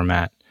XML-based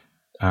format,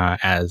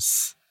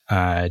 as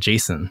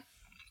JSON.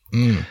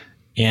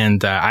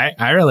 And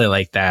I really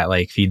like that.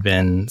 Like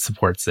Feedbin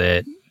supports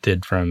it,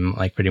 did from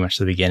like pretty much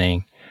the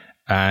beginning,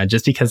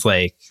 just because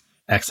like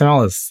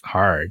XML is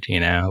hard,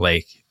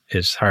 like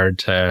it's hard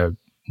to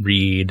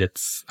read,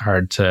 it's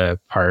hard to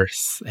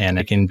parse, and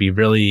it can be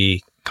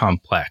really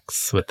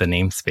complex with the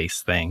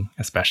namespace thing,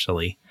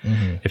 especially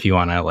if you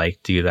want to like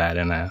do that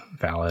in a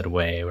valid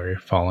way or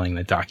following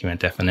the document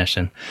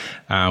definition,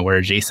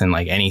 where JSON,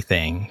 like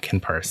anything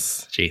can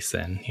parse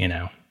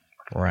JSON,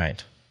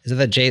 Right. Is it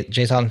that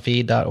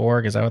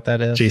jsonfeed.org? Is that what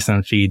that is?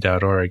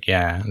 jsonfeed.org,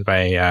 yeah,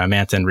 by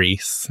Manton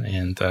Reese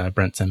and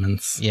Brent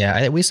Simmons.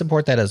 Yeah, we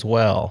support that as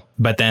well.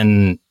 But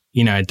then,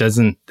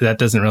 that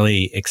doesn't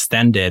really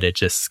extend it. It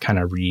just kind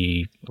of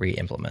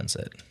re-implements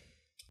it.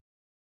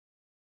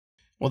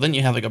 Well, then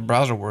you have like a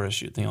browser war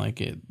issue thing, like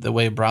the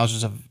way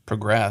browsers have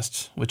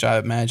progressed, which I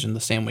imagine the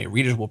same way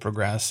readers will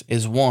progress,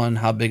 is one,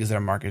 how big is their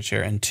market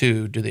share? And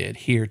two, do they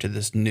adhere to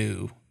this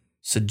new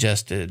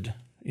suggested,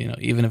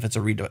 even if it's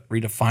a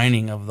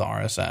redefining of the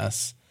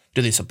RSS,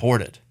 do they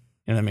support it?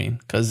 You know what I mean?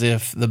 Because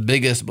if the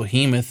biggest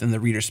behemoth in the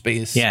reader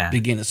space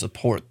begin to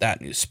support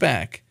that new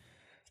spec,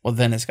 well,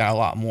 then it's got a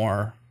lot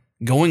more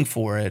going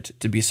for it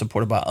to be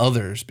supported by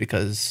others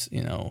because,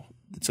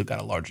 it's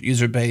got a large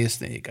user base,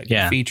 they got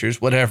good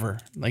features, whatever.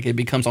 Like it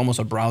becomes almost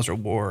a browser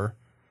war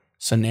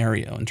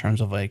scenario in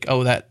terms of like,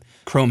 oh, that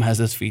Chrome has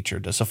this feature.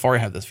 Does Safari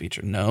have this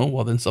feature? No.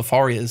 Well, then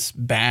Safari is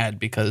bad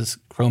because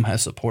Chrome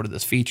has supported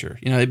this feature.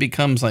 It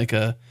becomes like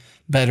a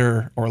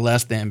better or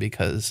less than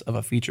because of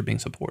a feature being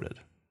supported.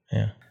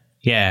 Yeah.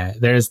 Yeah,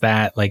 there's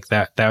that. Like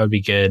that would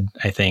be good,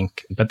 I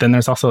think. But then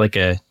there's also like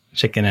a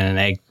chicken and an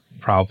egg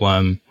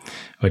problem,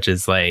 which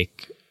is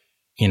like,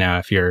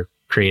 if you're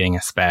creating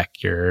a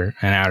spec, you're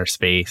in outer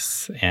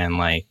space and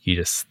like you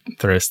just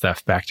throw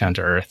stuff back down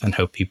to earth and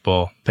hope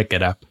people pick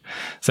it up.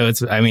 So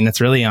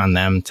it's really on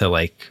them to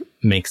like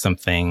make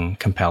something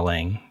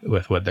compelling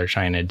with what they're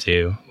trying to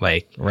do.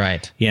 Like,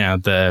 right.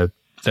 The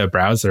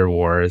browser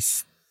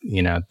wars,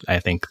 I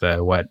think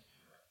the what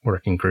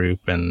working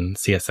group and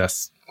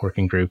CSS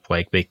working group,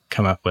 like they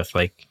come up with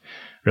like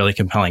really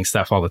compelling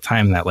stuff all the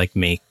time that like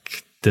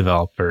make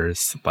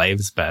developers'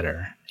 lives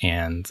better.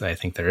 And I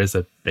think there is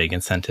a big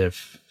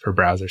incentive for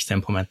browsers to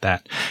implement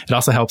that. It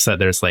also helps that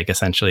there's like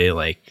essentially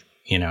like,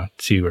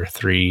 2 or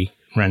 3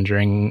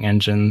 rendering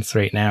engines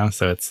right now.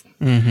 So it's,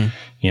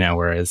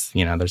 whereas,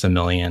 there's a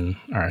million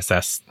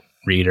RSS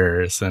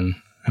readers and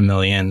a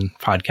million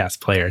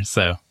podcast players.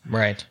 So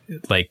right,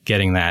 like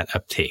getting that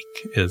uptake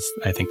is,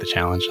 I think, the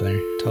challenge there.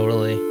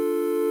 Totally.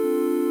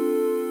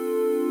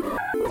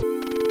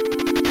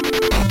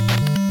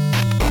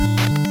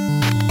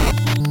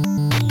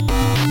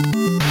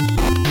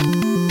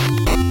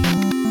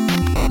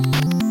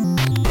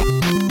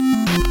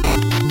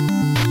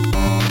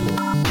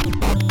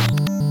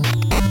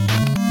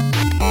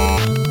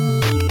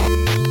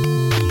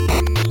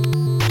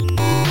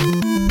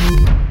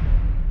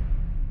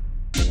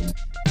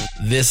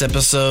 This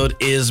episode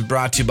is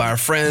brought to you by our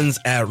friends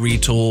at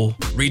Retool.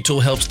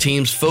 Retool helps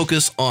teams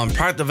focus on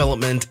product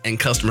development and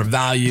customer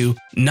value,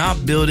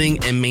 not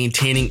building and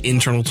maintaining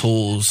internal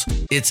tools.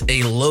 It's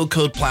a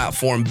low-code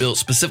platform built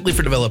specifically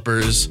for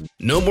developers.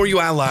 No more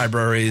UI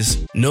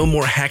libraries, no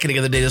more hacking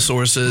together data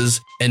sources,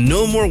 and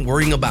no more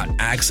worrying about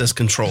access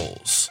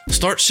controls.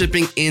 Start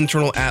shipping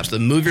internal apps that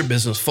move your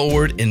business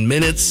forward in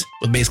minutes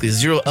with basically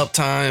zero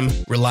uptime,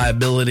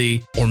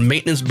 reliability, or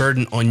maintenance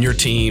burden on your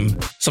team.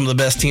 Some of the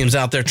best teams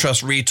out there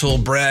trust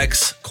Retool: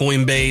 Brex,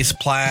 Coinbase,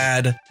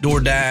 Plaid,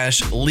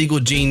 DoorDash, Legal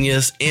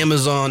Genius,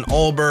 Amazon,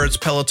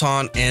 Allbirds,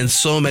 Peloton, and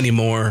so many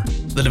more.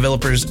 The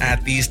developers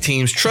at these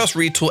teams trust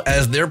Retool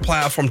as their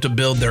platform to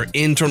build their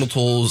internal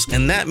tools,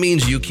 and that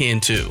means you can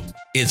too.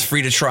 It's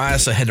free to try,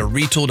 so head to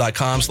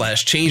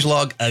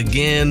retool.com/changelog.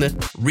 Again,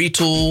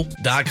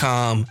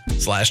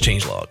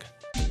 retool.com/changelog.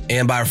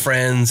 And by our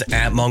friends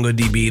at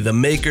MongoDB, the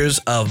makers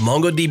of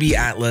MongoDB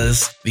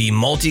Atlas, the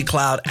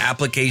multi-cloud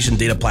application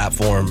data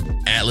platform.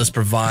 Atlas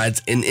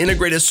provides an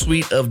integrated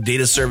suite of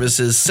data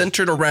services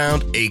centered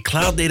around a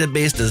cloud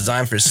database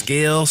designed for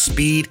scale,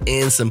 speed,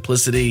 and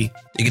simplicity.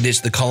 You can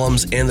ditch the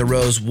columns and the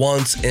rows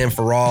once and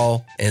for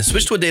all, and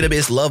switch to a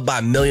database loved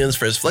by millions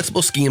for its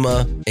flexible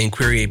schema and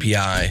query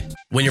API.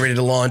 When you're ready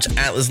to launch,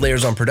 Atlas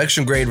layers on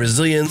production-grade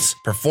resilience,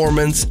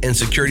 performance, and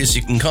security so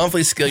you can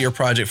confidently scale your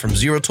project from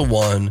 0 to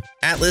 1.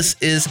 Atlas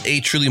is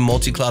a truly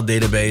multi-cloud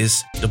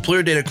database. Deploy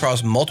your data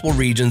across multiple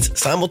regions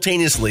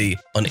simultaneously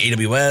on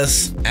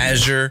AWS,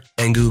 Azure,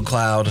 and Google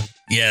Cloud.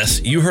 Yes,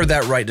 you heard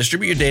that right.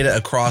 Distribute your data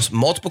across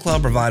multiple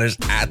cloud providers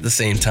at the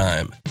same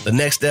time. The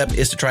next step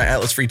is to try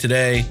Atlas free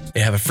today. They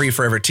have a free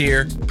forever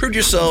tier. Prove to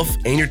yourself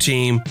and your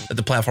team that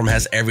the platform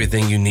has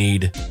everything you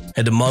need.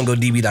 Head to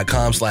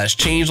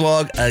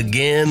mongodb.com/changelog.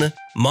 Again,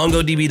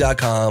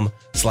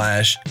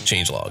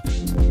 mongodb.com/changelog.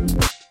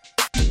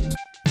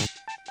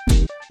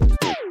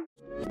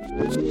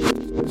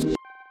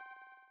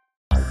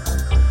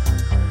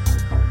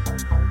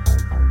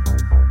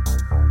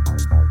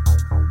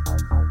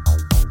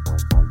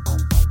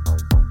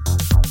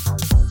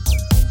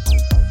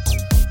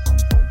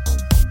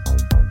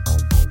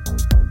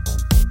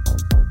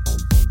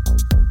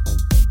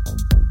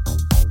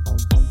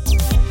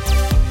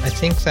 I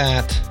think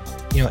that,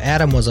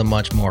 Atom was a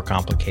much more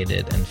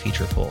complicated and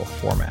featureful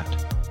format.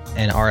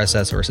 And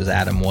RSS versus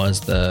Atom was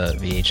the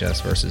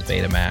VHS versus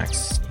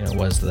Betamax,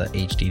 was the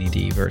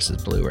HDD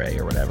versus Blu-ray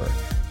or whatever.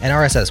 And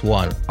RSS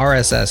won.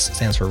 RSS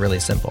stands for really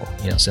simple,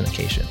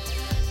 syndication.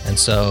 And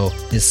so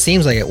it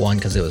seems like it won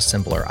because it was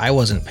simpler. I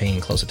wasn't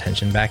paying close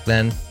attention back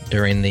then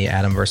during the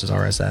Atom versus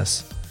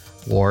RSS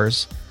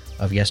wars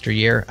of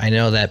yesteryear. I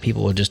know that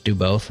people would just do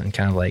both and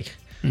kind of like,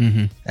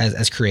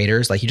 as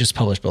creators, like you just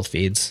publish both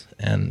feeds,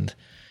 and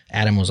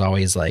Atom was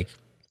always like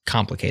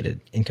complicated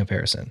in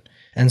comparison.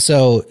 And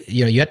so,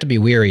 you have to be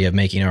weary of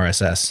making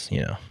RSS,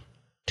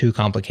 too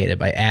complicated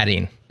by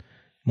adding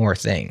more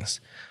things.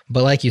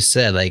 But like you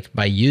said, like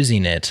by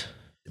using it,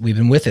 we've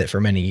been with it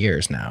for many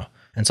years now.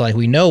 And so like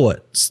we know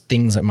what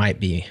things that might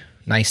be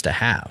nice to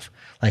have.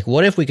 Like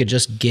what if we could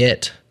just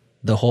get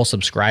the whole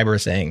subscriber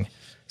thing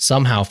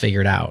somehow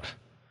figured out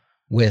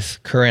with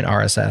current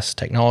RSS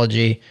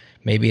technology?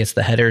 Maybe it's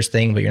the headers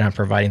thing, but you're not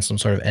providing some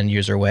sort of end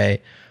user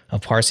way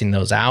of parsing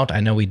those out. I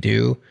know we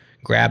do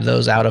grab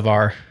those out of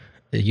our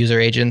user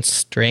agent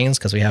strings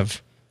because we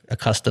have a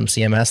custom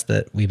CMS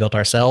that we built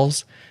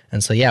ourselves.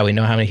 And so, yeah, we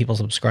know how many people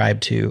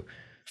subscribe to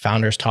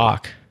Founders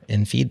Talk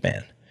in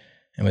Feedbin.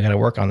 And we got to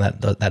work on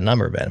that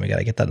number, Ben. We got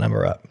to get that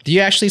number up. Do you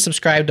actually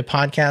subscribe to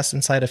podcasts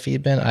inside of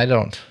Feedbin? I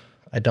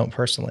don't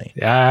personally.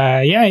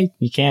 Yeah,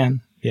 you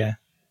can. Yeah.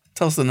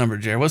 Tell us the number,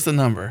 Jared. What's the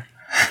number?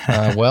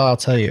 Well, I'll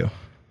tell you.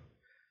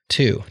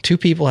 Two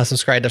people have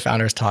subscribed to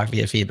Founders Talk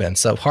via Feedbin.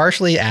 So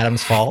partially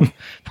Adam's fault,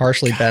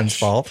 partially Ben's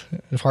fault,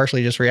 and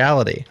partially just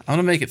reality. I'm going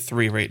to make it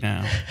 3 right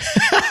now.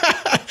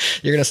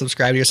 You're going to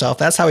subscribe to yourself.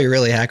 That's how we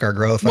really hack our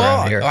growth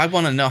around here. I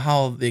want to know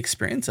how the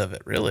experience of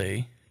it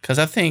really, because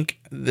I think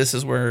this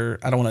is where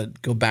I don't want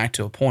to go back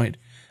to a point.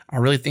 I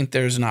really think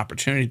there's an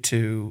opportunity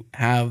to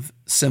have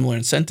similar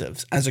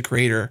incentives as a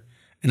creator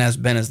and as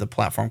Ben as the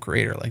platform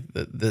creator, like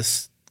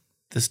this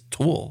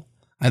tool.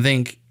 I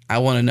think I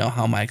want to know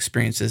how my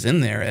experience is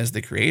in there as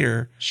the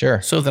creator,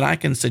 sure, so that I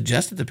can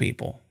suggest it to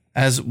people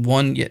as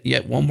one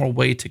yet one more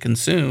way to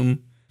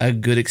consume a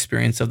good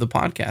experience of the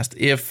podcast.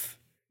 If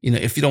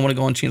you don't want to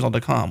go on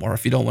changelog.com, or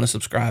if you don't want to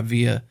subscribe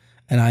via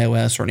an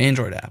iOS or an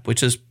Android app,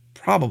 which is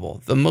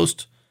probable, the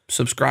most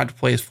subscribed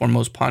place for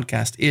most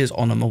podcasts is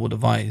on a mobile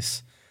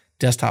device.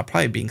 Desktop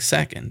probably being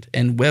second,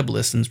 and web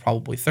listens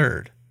probably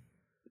third.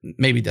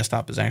 Maybe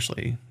desktop is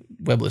actually,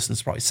 web listens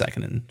is probably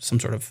second, and some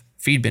sort of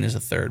Feedbin is a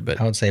third. But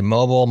I would say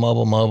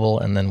mobile,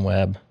 and then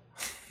web.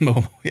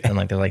 Mobile, yeah. And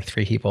there's like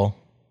 3 people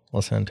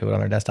listening to it on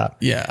their desktop.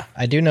 Yeah.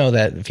 I do know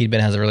that Feedbin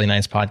has a really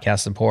nice podcast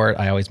support.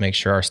 I always make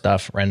sure our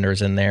stuff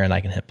renders in there and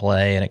I can hit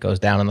play and it goes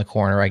down in the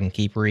corner. I can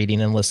keep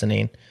reading and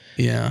listening.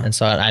 Yeah. And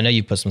so I know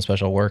you put some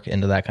special work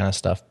into that kind of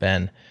stuff,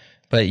 Ben,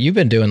 but you've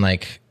been doing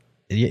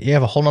you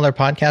have a whole nother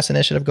podcast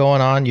initiative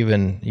going on.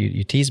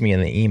 You teased me in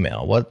the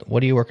email.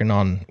 What are you working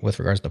on with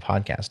regards to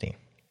podcasting?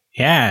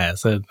 Yeah,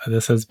 so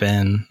this has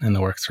been in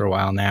the works for a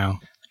while now.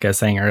 Like I was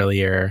saying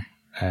earlier,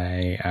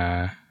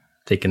 I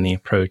taken the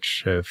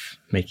approach of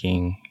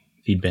making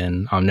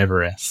Feedbin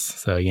omnivorous.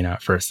 So,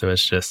 at first it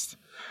was just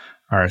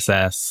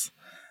RSS,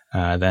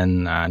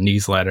 then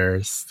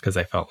newsletters, because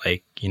I felt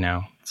like,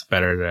 it's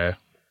better to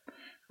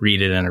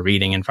read it in a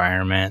reading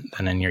environment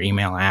than in your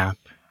email app.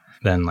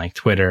 Then like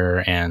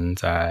Twitter and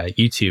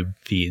YouTube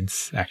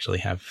feeds actually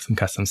have some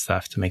custom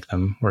stuff to make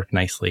them work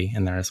nicely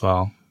in there as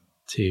well,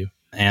 too.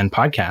 And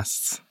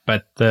podcasts.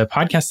 But the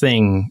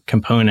podcasting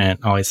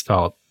component always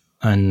felt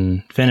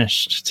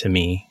unfinished to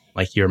me,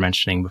 like you were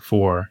mentioning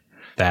before,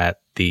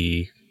 that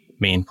the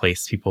main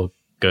place people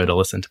go to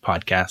listen to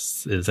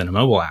podcasts is in a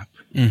mobile app.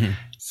 Mm-hmm.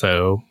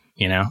 So,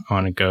 I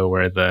want to go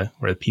where the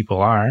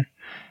people are.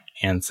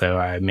 And so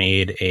I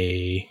made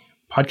a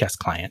podcast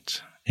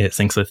client. It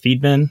syncs with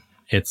Feedbin.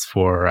 It's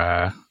for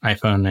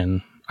iPhone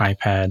and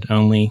iPad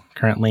only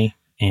currently.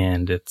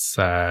 And it's,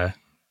 if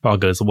all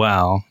goes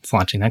well, it's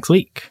launching next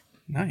week.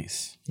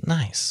 Nice.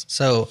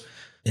 So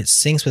it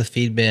syncs with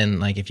Feedbin,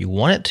 like if you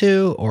want it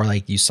to, or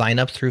like you sign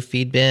up through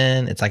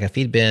Feedbin. It's like a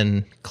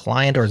Feedbin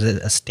client, or is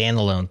it a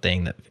standalone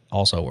thing that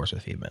also works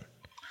with Feedbin?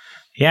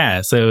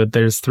 Yeah, so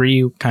there's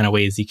 3 kind of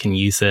ways you can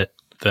use it.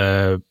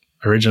 The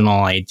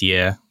original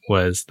idea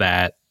was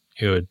that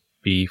it would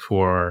be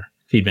for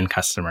Feedbin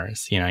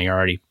customers. You're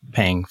already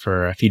paying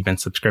for a Feedbin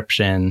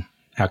subscription.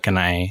 How can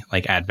I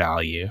add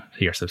value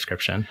to your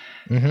subscription?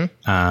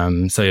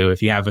 Mm-hmm. So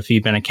if you have a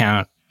Feedbin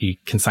account, you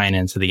can sign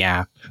into the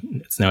app.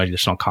 It's no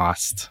additional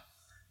cost.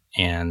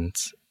 And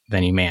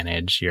then you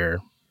manage your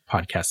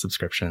podcast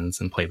subscriptions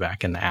and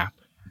playback in the app.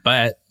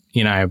 But,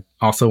 I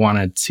also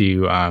wanted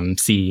to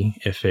see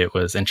if it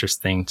was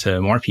interesting to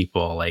more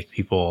people.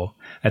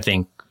 I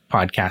think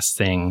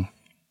podcasting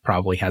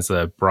probably has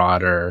a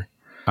broader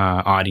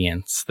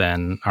audience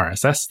than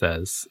RSS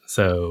does.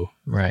 So,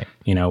 right.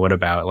 What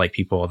about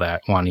people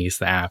that want to use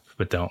the app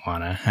but don't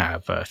want to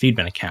have a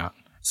Feedbin account?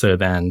 So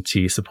then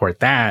to support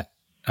that,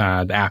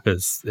 the app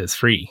is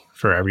free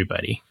for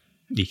everybody.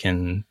 You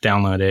can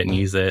download it and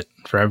use it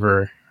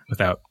forever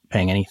without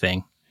paying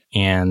anything.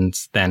 And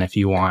then if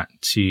you want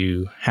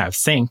to have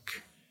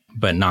sync,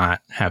 but not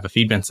have a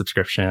Feedbin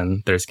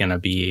subscription, there's going to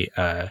be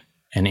an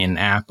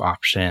in-app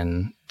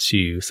option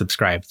to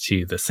subscribe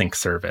to the sync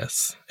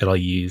service. It'll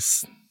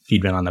use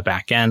Feedbin on the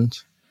back end.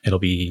 It'll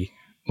be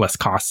less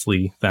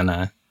costly than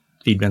a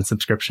Feedbin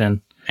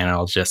subscription, and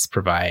it'll just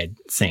provide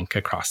sync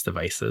across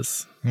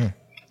devices.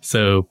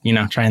 So,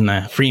 trying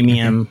the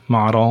freemium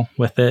model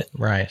with it.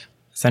 Right.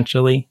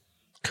 Essentially.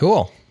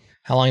 Cool.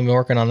 How long have you been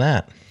working on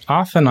that?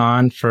 Off and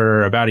on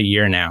for about a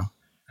year now.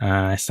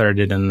 I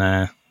started in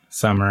the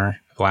summer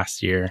of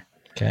last year.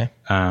 Okay.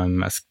 I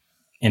was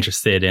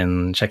interested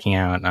in checking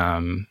out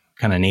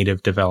kind of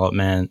native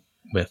development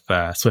with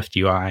Swift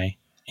UI.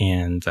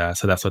 And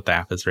so that's what the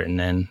app is written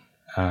in.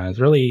 It's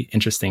a really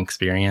interesting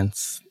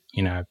experience.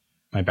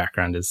 My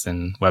background is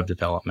in web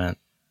development,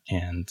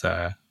 and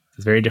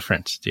it's very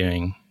different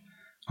doing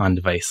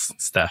on-device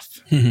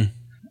stuff. Mm-hmm.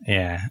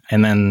 Yeah.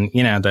 And then,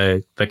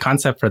 the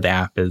concept for the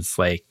app is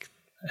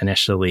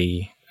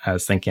initially I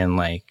was thinking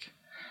my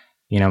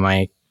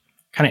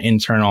kind of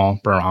internal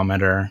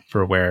barometer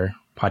for where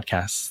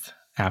podcast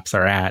apps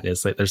are at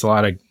is that there's a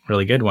lot of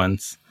really good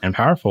ones and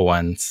powerful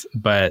ones,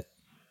 but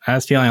I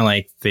was feeling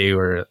like they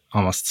were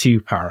almost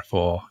too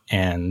powerful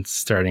and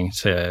starting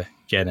to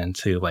get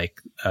into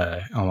like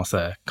almost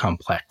a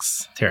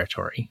complex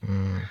territory.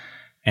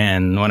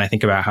 And when I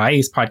think about how I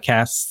use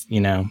podcasts,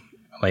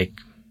 like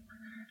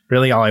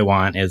really all I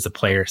want is a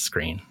player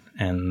screen,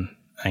 and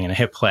I'm going to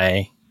hit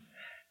play,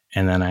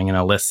 and then I'm going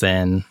to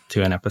listen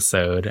to an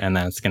episode, and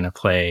then it's going to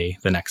play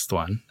the next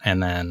one.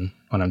 And then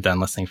when I'm done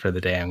listening for the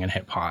day, I'm going to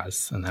hit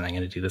pause, and then I'm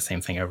going to do the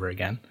same thing over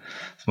again.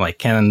 So I'm like,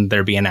 can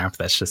there be an app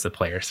that's just a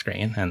player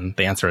screen? And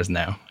the answer is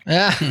no.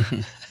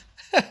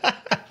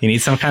 You need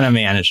some kind of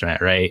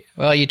management, right?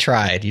 Well, you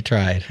tried.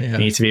 Yeah. You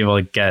need to be able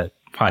to get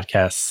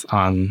podcasts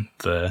on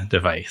the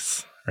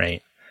device,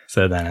 right?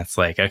 So then it's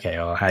like, okay,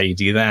 well, how do you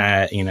do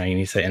that? You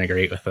need to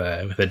integrate with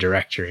a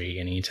directory.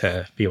 You need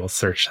to be able to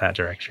search that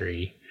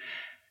directory.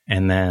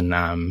 And then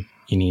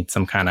you need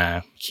some kind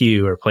of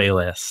queue or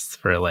playlist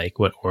for like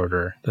what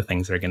order the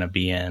things are going to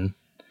be in.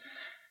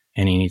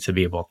 And you need to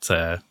be able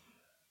to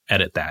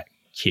edit that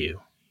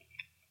queue.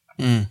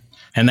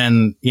 And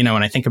then,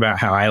 when I think about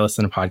how I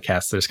listen to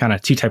podcasts, there's kind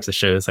of two types of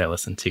shows I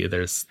listen to.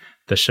 There's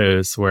the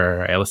shows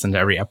where I listen to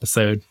every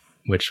episode,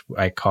 which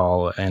I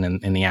call,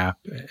 and in the app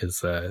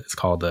it's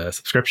called a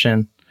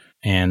subscription.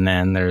 And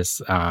then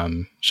there's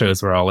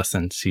shows where I'll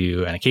listen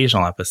to an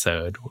occasional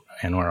episode,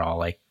 and where I'll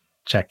like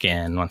check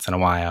in once in a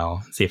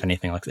while, see if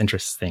anything looks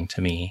interesting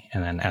to me,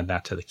 and then add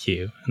that to the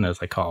queue. And those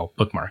I call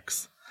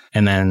bookmarks.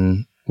 And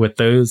then with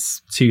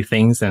those two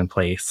things in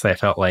place, I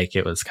felt like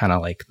it was kind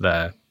of like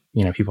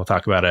people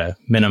talk about a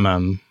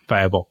minimum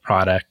viable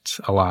product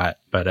a lot,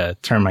 but a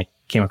term I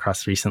came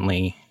across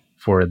recently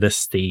for this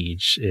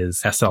stage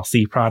is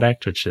SLC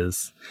product, which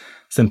is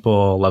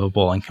simple,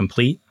 lovable, and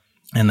complete.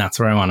 And that's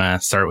where I want to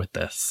start with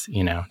this,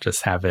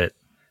 just have it,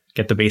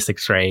 get the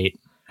basics right,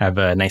 have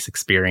a nice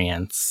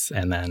experience,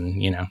 and then,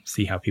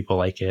 see how people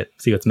like it,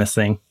 see what's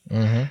missing,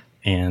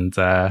 and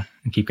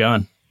keep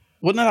going.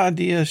 Wasn't that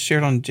idea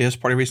shared on JS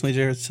Party recently,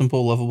 Jared?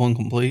 Simple, lovable, and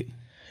complete?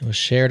 It was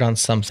shared on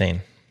something.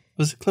 It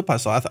was a clip I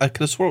saw. I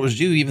could have swore it was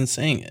you even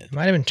saying it. It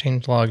might have been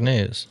Changelog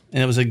News.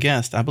 And it was a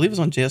guest. I believe it was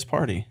on JS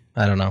Party.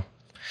 I don't know.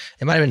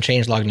 It might have been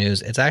Changelog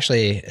News. It's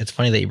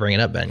funny that you bring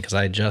it up, Ben, because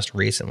I just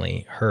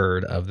recently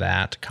heard of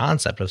that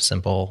concept of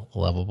simple,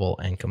 lovable,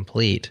 and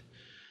complete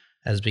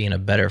as being a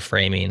better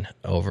framing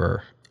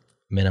over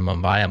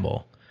minimum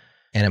viable.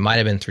 And it might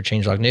have been through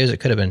Changelog News. It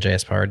could have been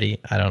JS Party.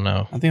 I don't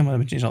know. I think it might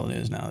have been Changelog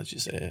News now that you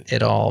say it.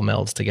 It all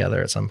melds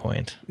together at some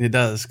point. It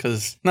does,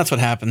 because that's what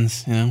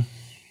happens,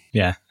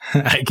 Yeah,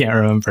 I can't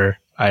remember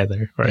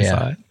either where I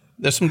saw it.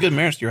 There's some good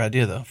merits to your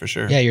idea, though, for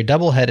sure. Yeah, your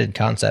double-headed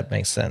concept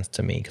makes sense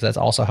to me, because that's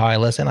also how I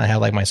listen. I have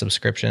like my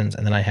subscriptions,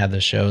 and then I have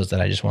the shows that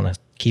I just want to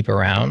keep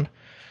around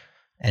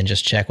and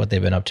just check what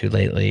they've been up to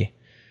lately.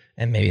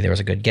 And maybe there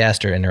was a good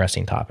guest or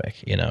interesting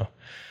topic,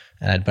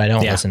 But I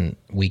don't listen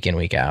week in,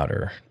 week out,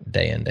 or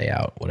day in, day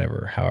out,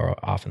 however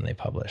often they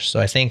publish. So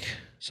I think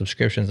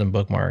subscriptions and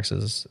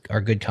bookmarks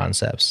are good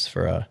concepts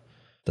for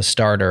the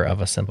starter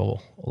of a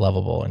simple,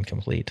 lovable, and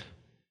complete.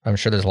 I'm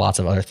sure there's lots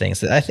of other things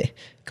that I think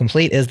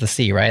complete is the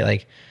C, right?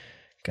 Like,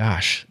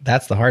 gosh,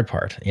 that's the hard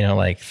part,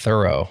 like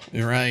thorough.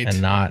 You're right.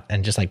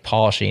 And just like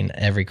polishing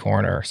every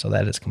corner so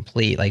that it's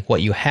complete. Like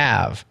what you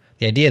have,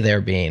 the idea there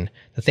being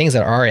the things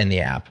that are in the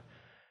app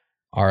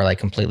are like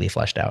completely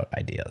fleshed out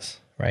ideas,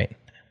 right?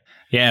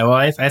 Yeah, well,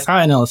 I saw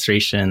an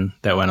illustration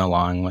that went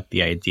along with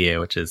the idea,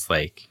 which is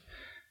like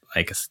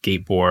a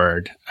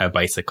skateboard, a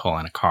bicycle,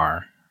 and a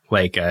car.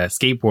 Like a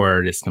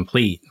skateboard is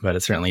complete, but it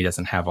certainly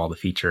doesn't have all the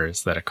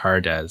features that a car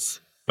does,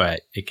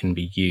 but it can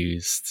be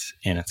used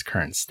in its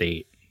current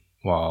state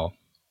while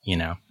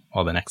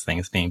the next thing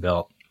is being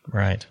built.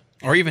 Right.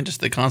 Or even just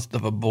the concept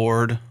of a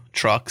board,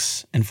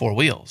 trucks, and four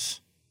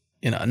wheels.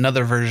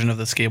 Another version of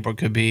the skateboard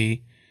could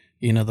be,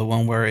 the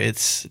one where I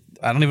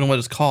don't even know what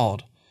it's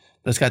called,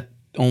 but it's got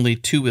only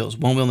two wheels,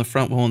 one wheel in the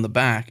front, one wheel in the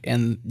back,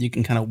 and you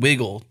can kind of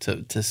wiggle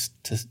to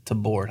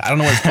board. I don't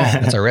know what it's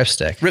called. It's a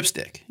ripstick.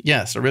 Ripstick.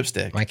 Yes, a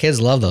ripstick. My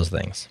kids love those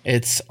things.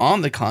 It's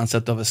on the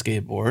concept of a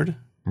skateboard.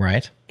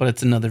 Right. But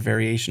it's another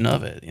variation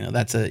of it.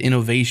 That's an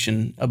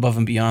innovation above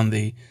and beyond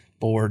the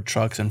board,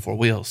 trucks, and four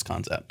wheels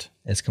concept.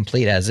 It's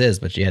complete as is,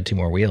 but you had two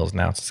more wheels.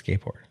 Now it's a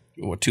skateboard.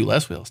 Or two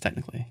less wheels,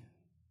 technically.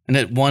 And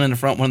it one in the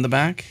front, one in the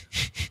back.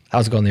 I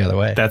was going the other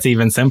way. That's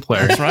even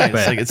simpler. That's right.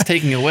 It's like it's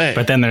taking away.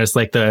 But then there's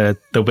like the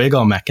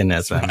wiggle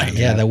mechanism. Right.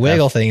 Yeah, the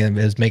wiggle thing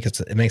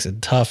makes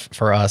it tough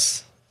for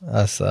us Gen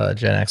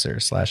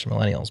Xers /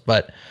 millennials.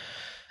 But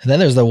then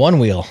there's the one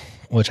wheel,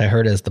 which I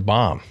heard is the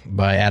bomb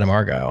by Adam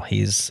Argyle.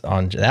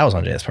 That was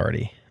on JS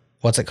Party.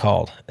 What's it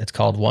called? It's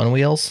called One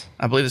Wheels.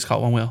 I believe it's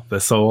called One Wheel. The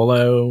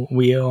solo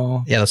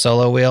wheel. Yeah, the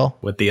solo wheel.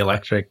 With the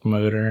electric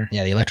motor.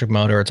 Yeah, the electric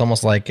motor. It's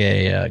almost like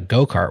a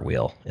go-kart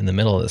wheel in the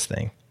middle of this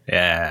thing.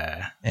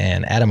 Yeah.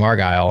 And Adam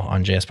Argyle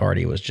on JS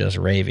Party was just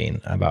raving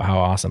about how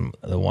awesome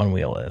the One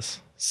Wheel is.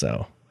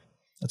 So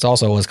it's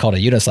also was called a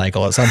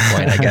unicycle at some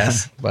point, I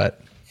guess,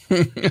 but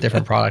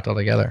different product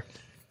altogether.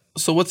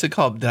 So what's it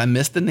called? Did I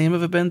miss the name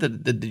of it, Ben?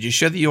 Did you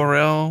share the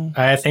URL?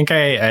 I think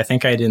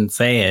I didn't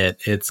say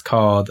it. It's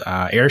called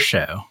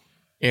Airshow.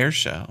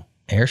 Airshow.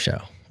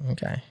 Airshow.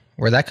 Okay.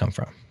 Where'd that come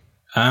from?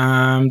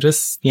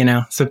 Just,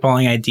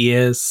 spitballing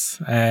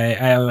ideas.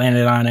 I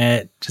landed on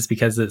it just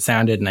because it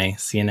sounded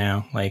nice,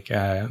 like,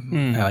 I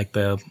like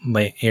the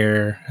light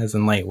air as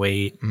in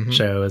lightweight,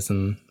 show as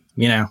in,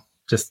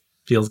 just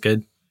feels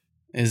good.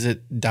 Is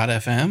it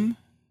 .fm?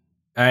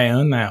 I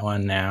own that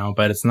one now,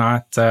 but it's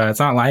not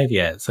live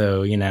yet.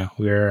 So,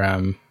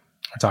 we're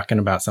talking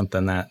about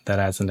something that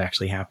hasn't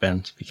actually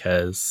happened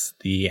because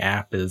the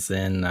app is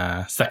in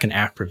second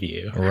app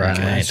review.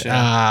 Right.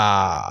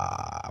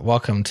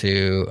 Welcome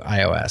to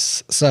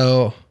iOS.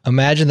 So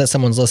imagine that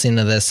someone's listening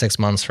to this 6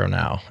 months from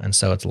now, and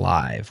so it's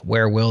live.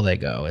 Where will they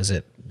go? Is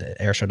it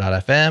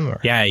airshow.fm?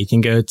 Or? Yeah, you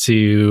can go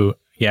to,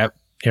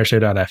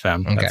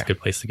 airshow.fm. Okay. That's a good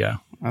place to go.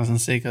 I was going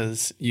to say,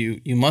 because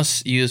you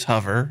must use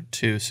Hover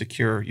to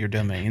secure your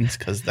domains,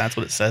 because that's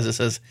what it says. It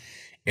says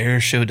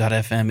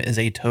airshow.fm is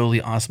a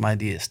totally awesome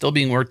idea. Still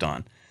being worked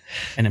on.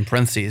 And in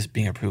parentheses,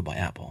 being approved by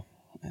Apple.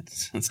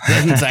 It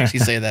doesn't actually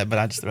say that, but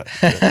I just threw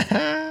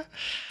it.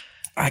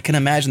 I can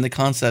imagine the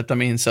concept. I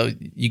mean, so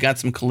you got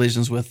some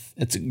collisions with,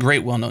 it's a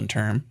great well-known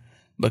term,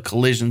 but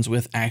collisions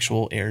with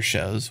actual air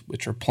shows,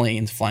 which are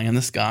planes flying in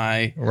the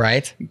sky.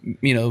 Right.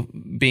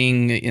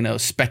 Being,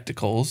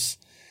 spectacles.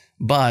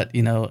 But,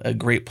 a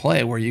great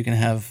play where you can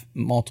have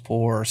multiple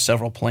or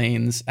several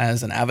planes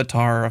as an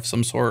avatar of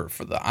some sort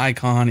for the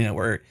icon,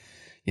 where,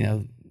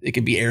 it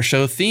could be air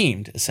show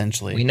themed,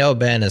 essentially. We know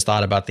Ben has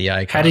thought about the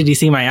icon. How did you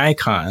see my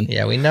icon?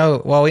 Yeah, we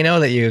know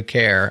that you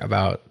care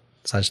about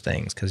such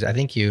things because I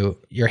think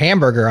your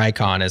hamburger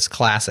icon is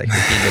classic. The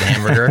Feedbin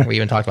hamburger. We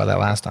even talked about that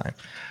last time.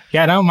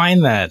 Yeah, I don't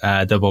mind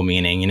that double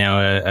meaning.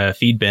 A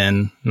feed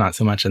bin, not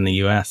so much in the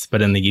US,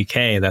 but in the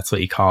UK, that's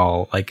what you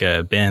call like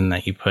a bin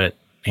that you put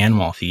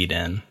animal feed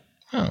in.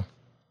 Oh.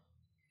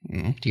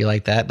 Do you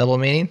like that double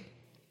meaning?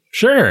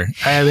 Sure.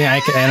 I mean,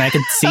 I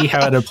could see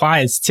how it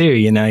applies too.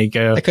 You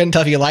go. I couldn't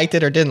tell if you liked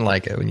it or didn't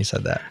like it when you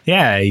said that.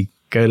 Yeah, you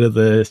go to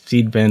the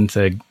feed bin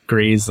to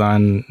graze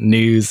on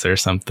news or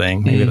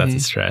something. Maybe that's a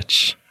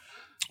stretch.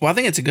 Well, I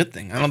think it's a good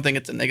thing. I don't think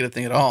it's a negative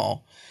thing at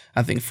all.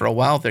 I think for a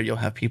while there, you'll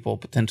have people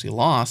potentially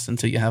lost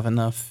until you have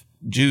enough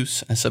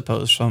juice, I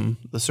suppose, from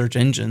the search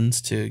engines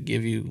to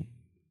give you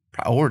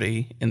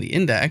priority in the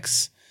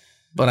index.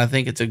 But I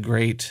think it's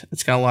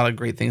got a lot of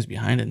great things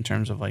behind it in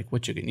terms of like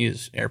what you can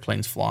use.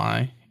 Airplanes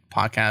fly,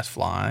 podcasts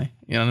fly,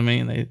 you know what I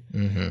mean?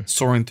 They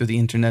soaring through the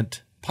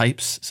internet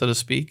pipes, so to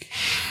speak,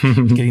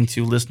 getting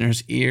to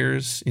listeners'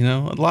 ears, a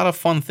lot of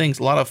fun things,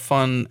 a lot of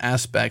fun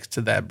aspects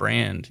to that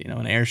brand,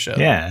 an air show,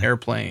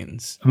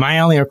 airplanes. My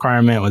only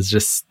requirement was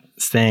just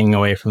staying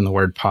away from the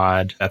word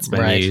pod. That's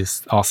been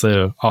used.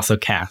 Also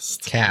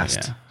cast.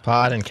 Cast. Yeah.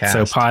 Pod and cast.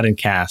 So pod and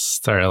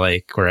cast are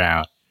like, we're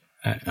out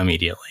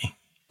immediately.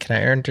 Can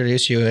I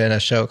introduce you in a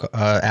show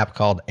app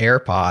called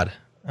AirPod?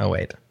 Oh,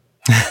 wait.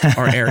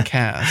 Or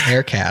Aircast.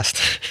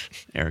 Aircast.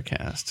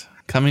 Aircast.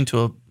 Coming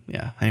to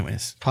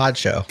anyways. Pod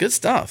show. Good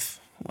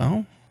stuff.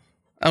 Well,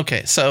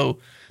 okay. So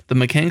the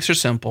mechanics are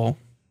simple.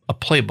 A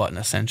play button,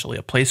 essentially.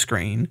 A play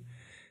screen.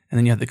 And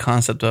then you have the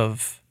concept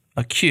of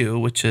a queue,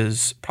 which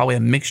is probably a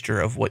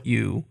mixture of what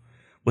you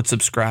would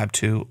subscribe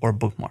to or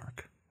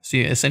bookmark. So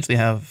you essentially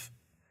have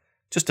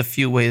just a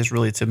few ways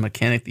really to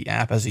mechanic the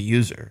app as a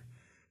user,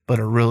 but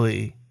a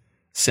really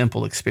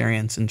simple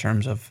experience in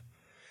terms of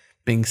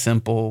being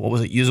simple. What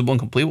was it? Usable and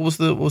complete. What was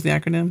the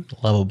acronym?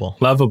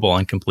 Lovable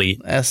And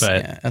complete.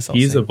 SLC.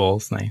 Usable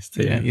is nice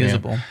too. Yeah,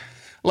 usable.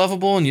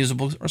 Lovable and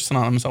usable are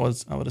synonymous,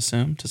 I would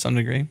assume, to some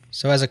degree.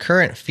 So as a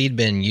current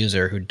Feedbin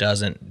user who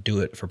doesn't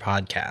do it for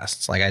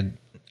podcasts, like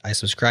I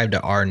subscribe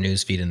to our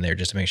newsfeed in there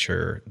just to make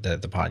sure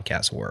that the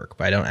podcasts work,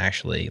 but I don't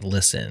actually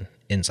listen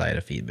inside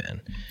of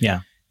Feedbin. Yeah.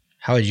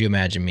 How would you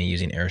imagine me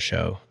using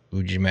Airshow?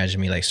 Would you imagine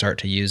me like start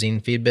to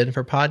using Feedbin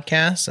for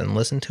podcasts and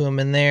listen to them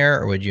in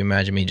there? Or would you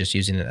imagine me just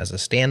using it as a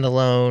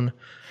standalone?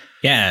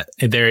 Yeah,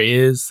 there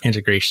is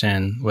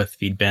integration with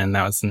Feedbin.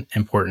 That was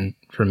important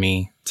for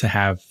me to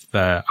have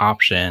the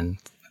option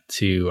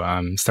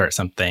to start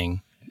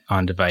something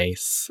on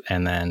device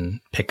and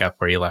then pick up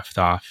where you left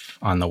off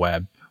on the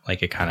web.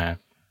 Like it kind of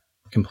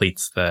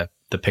completes the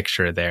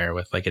picture there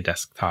with like a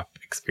desktop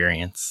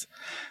experience.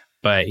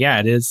 But yeah,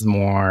 it is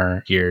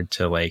more geared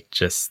to like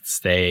just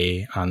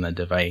stay on the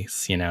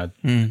device.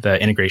 The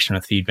integration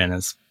with Feedbin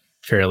is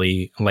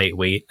fairly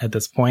lightweight at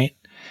this point.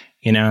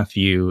 If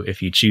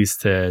you choose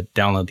to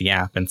download the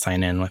app and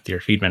sign in with your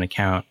Feedbin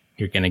account,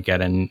 you're going to get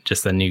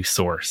just a new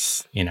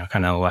source,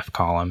 kind of the left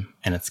column,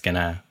 and it's going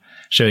to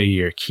show you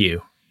your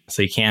queue.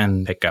 So you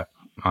can pick up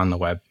on the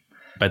web.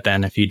 But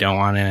then if you don't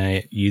want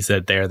to use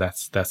it there,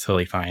 that's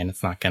totally fine.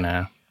 It's not going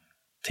to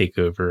take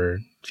over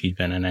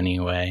Feedbin in any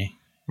way.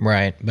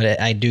 Right.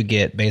 But I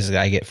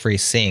get free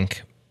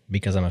sync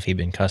because I'm a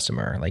Feedbin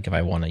customer. Like if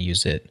I want to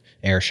use it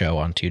Airshow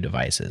on 2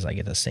 devices, I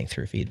get to sync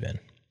through Feedbin.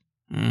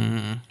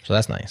 So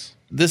that's nice.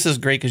 This is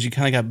great because you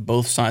kind of got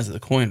both sides of the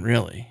coin,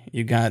 really.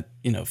 You got,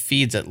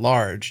 feeds at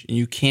large.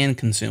 You can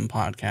consume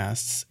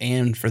podcasts.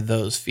 And for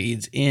those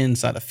feeds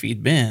inside a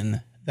feed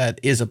bin that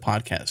is a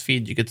podcast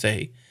feed, you could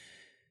say,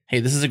 hey,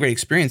 this is a great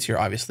experience here,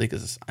 obviously,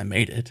 because I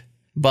made it.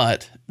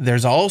 But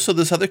there's also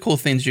this other cool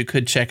things you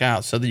could check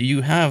out so that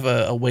you have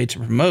a way to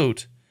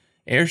promote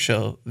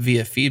Airshow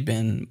via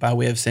Feedbin by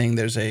way of saying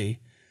there's a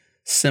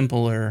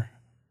simpler,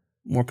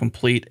 more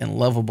complete and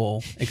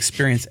lovable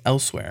experience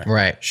elsewhere.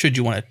 Right. Should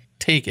you want to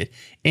take it.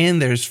 And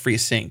there's free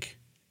sync.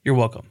 You're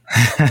welcome.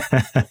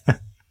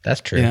 That's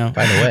true.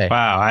 By the way.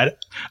 Wow.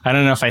 I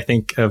don't know if I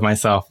think of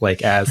myself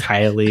like as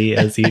highly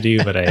as you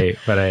do, but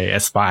I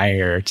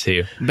aspire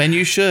to. Ben,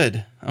 you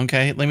should.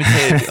 Okay. Let me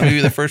tell you, let me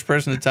be the first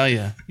person to tell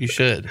you. You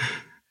should.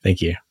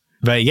 Thank you.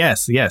 But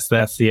yes,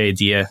 that's the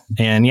idea.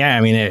 And yeah,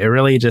 I mean, it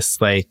really just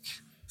like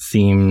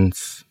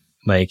seems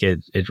like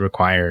it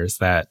requires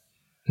that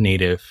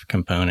native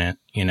component.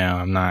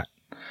 I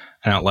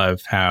don't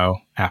love how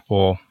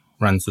Apple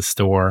runs the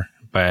store,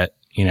 but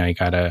you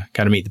gotta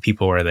meet the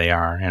people where they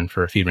are. And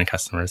for Feedbin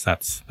customers,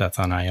 that's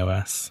on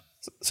iOS.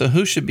 So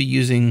who should be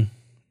using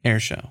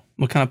Airshow?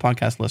 What kind of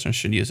podcast listeners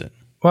should use it?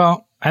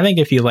 Well, I think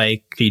if you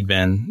like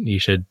Feedbin, you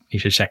should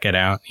check it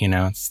out.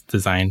 It's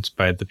designed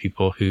by the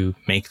people who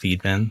make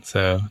Feedbin.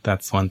 So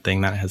that's one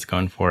thing that has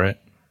going for it.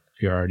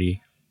 If you're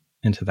already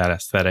into that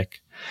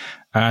aesthetic.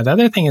 The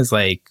other thing is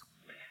like,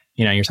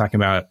 you're talking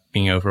about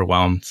being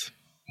overwhelmed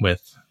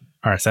with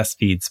RSS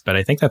feeds, but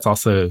I think that's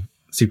also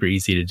super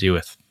easy to do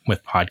with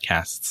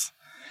podcasts.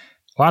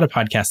 A lot of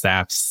podcast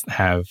apps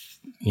have,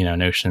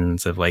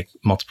 notions of like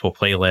multiple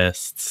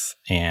playlists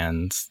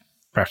and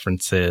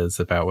preferences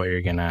about what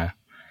you're going to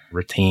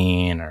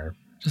retain, or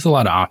just a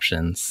lot of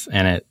options.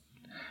 And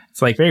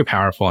it's like very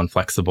powerful and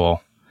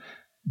flexible,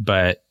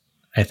 but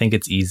I think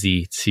it's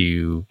easy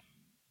to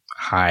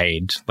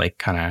hide like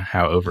kind of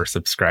how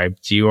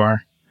oversubscribed you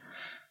are.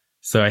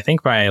 So I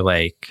think by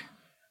like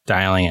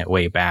dialing it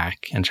way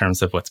back in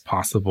terms of what's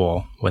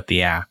possible with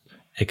the app,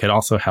 it could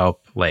also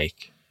help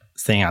like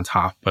staying on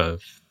top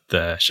of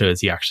the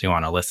shows you actually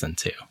want to listen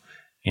to.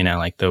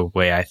 Like the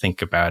way I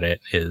think about it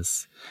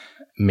is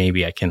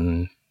maybe I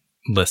can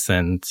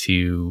listen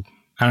to,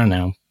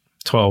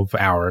 12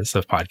 hours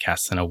of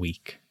podcasts in a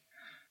week.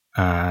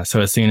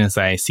 So as soon as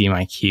I see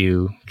my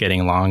queue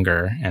getting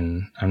longer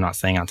and I'm not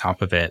staying on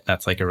top of it,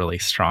 that's like a really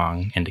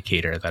strong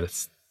indicator that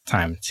it's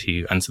time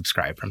to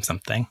unsubscribe from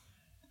something.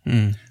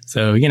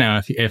 So,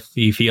 if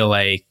you feel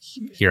like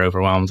you're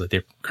overwhelmed with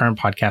your current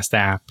podcast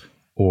app,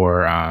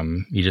 or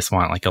you just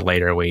want like a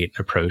lighter weight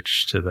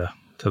approach to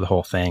the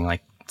whole thing,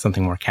 like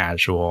something more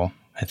casual,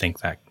 I think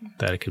that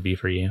it could be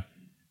for you.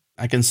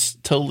 I can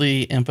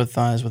totally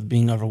empathize with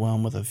being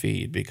overwhelmed with a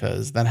feed,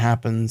 because that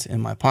happens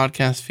in my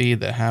podcast feed,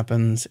 that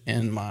happens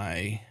in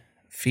my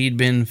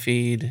Feedbin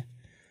feed,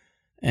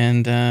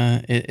 and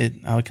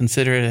I would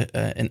consider it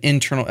an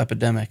internal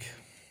epidemic,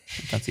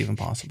 if that's even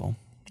possible.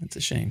 It's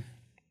a shame.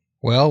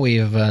 Well,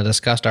 we've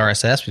discussed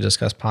RSS. We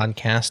discussed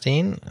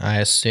podcasting. I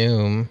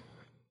assume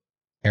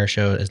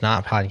Airshow is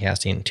not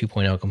podcasting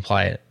 2.0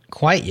 compliant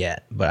quite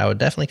yet, but I would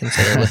definitely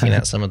consider looking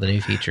at some of the new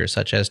features,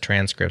 such as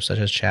transcripts, such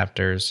as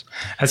chapters.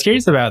 I was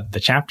curious about the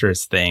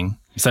chapters thing.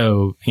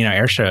 So,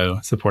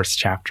 Airshow supports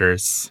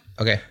chapters.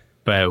 Okay.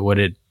 But what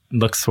it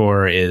looks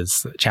for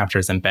is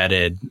chapters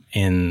embedded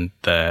in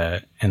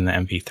the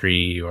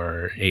MP3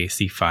 or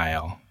AAC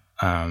file.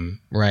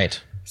 Right.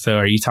 So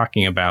are you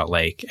talking about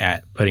like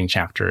putting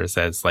chapters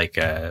as like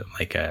a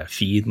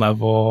feed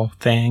level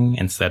thing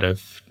instead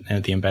of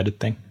the embedded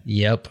thing?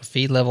 Yep.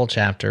 Feed level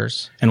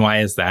chapters. And why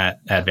is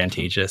that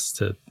advantageous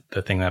to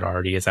the thing that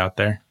already is out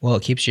there? Well,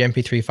 it keeps your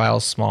MP3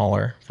 files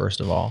smaller, first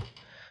of all.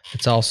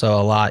 It's also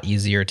a lot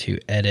easier to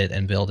edit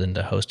and build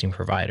into hosting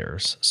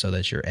providers so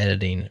that you're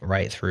editing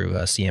right through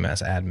a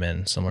CMS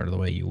admin, similar to the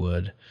way you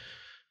would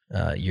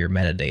your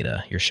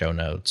metadata, your show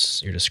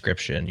notes, your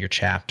description, your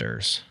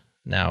chapters.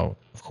 Now,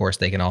 of course,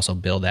 they can also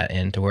build that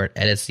into where it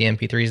edits the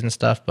MP3s and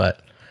stuff,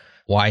 but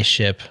why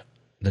ship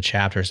the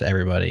chapters to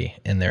everybody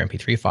in their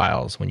MP3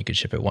 files when you could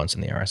ship it once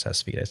in the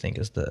RSS feed, I think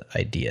is the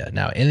idea.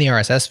 Now, in the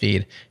RSS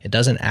feed, it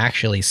doesn't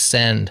actually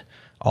send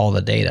all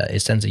the data.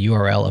 It sends a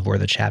URL of where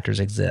the chapters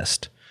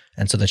exist.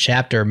 And so the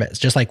chapter,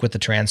 just like with the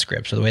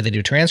transcript, so the way they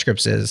do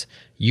transcripts is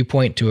you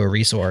point to a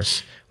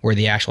resource where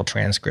the actual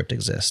transcript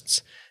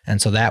exists. And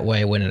so that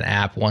way, when an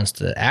app wants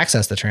to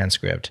access the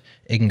transcript,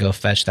 it can go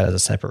fetch that as a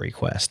separate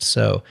request.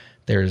 So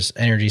there's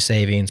energy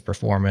savings,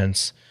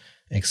 performance,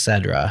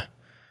 etc.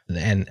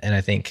 And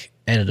I think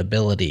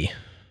editability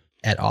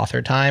at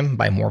author time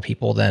by more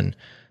people than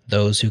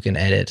those who can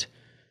edit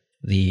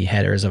the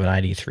headers of an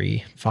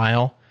ID3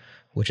 file,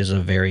 which is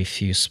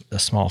a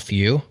small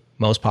few.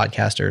 Most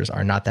podcasters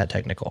are not that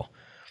technical.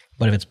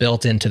 But if it's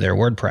built into their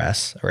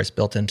WordPress or it's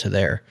built into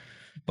their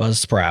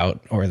Buzzsprout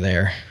or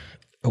their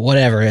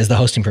whatever is the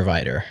hosting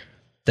provider,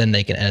 then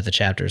they can edit the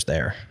chapters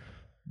there.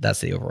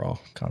 That's the overall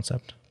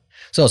concept.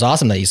 So it's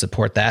awesome that you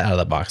support that out of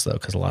the box, though,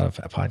 because a lot of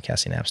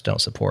podcasting apps don't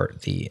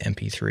support the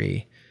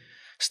MP3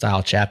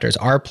 style chapters.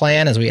 Our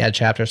plan as we add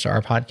chapters to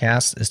our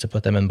podcast is to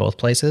put them in both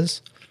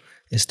places,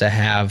 is to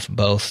have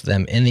both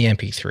them in the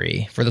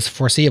MP3 for the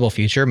foreseeable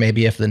future.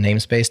 Maybe if the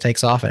namespace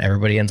takes off and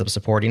everybody ends up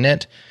supporting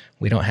it,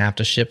 we don't have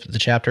to ship the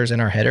chapters in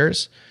our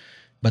headers,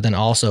 but then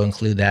also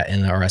include that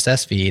in the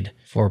RSS feed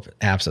for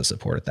apps that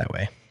support it that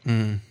way.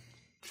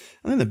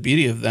 I think the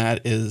beauty of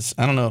that is,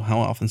 I don't know how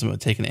often someone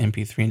would take an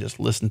MP3 and just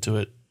listen to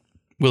it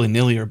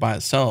willy-nilly or by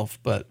itself,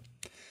 but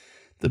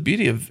the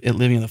beauty of it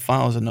living in the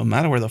file is that no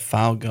matter where the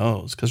file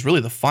goes, because really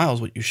the file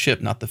is what you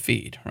ship, not the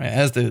feed, right?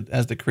 As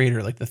the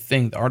creator, like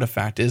the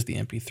artifact is the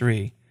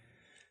MP3.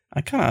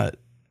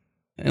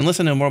 Unless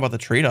I know more about the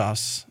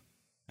trade-offs,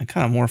 I'm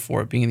kind of more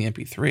for it being in the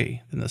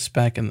MP3 than the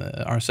spec and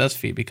the RSS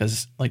feed,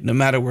 because like no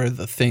matter where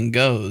the thing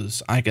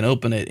goes, I can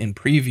open it in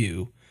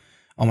preview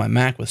on my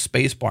Mac with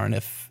spacebar, and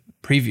if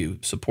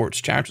preview supports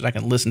chapters, I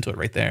can listen to it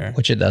right there.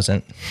 Which it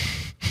doesn't.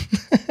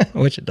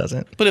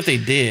 But if they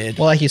did...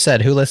 Well, like you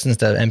said, who listens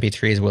to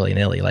MP3s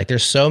willy-nilly? Like,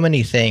 there's so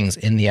many things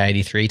in the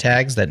ID3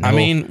 tags that...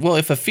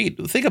 if a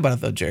feed... Think about it,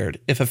 though, Jared.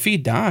 If a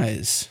feed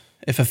dies,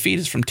 if a feed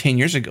is from 10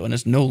 years ago and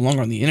it's no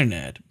longer on the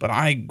internet, but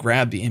I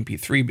grabbed the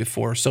MP3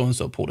 before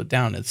so-and-so pulled it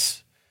down,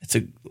 it's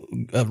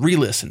a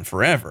re-listen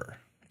forever.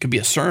 It could be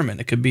a sermon.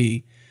 It could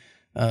be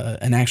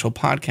an actual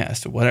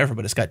podcast or whatever,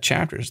 but it's got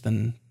chapters,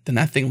 then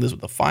that thing lives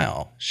with the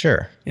file.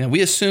 Sure.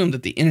 We assume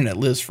that the internet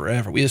lives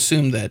forever. We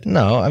assume that...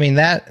 No, I mean,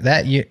 that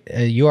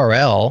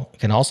URL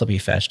can also be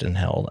fetched and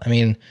held. I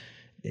mean,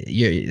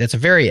 that's a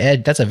very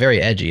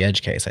edgy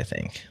edge case, I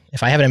think.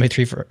 If I have an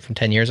MP3 from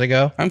 10 years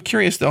ago... I'm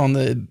curious, though,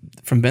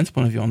 from Ben's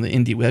point of view, on the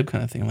indie web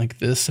kind of thing, like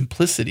the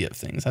simplicity of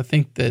things. I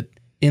think that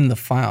in the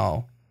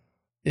file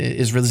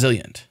is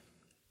resilient.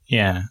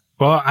 Yeah.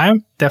 Well,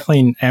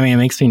 it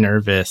makes me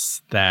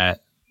nervous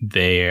that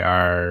they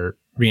are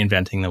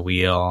reinventing the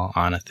wheel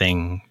on a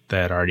thing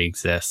that already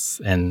exists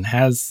and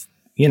has,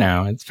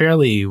 it's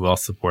fairly well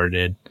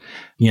supported.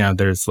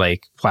 There's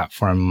like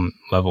platform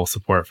level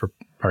support for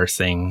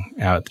parsing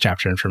out the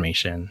chapter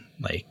information.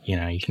 Like,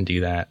 you can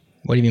do that.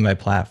 What do you mean by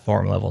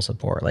platform level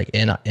support? Like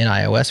in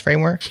iOS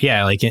framework?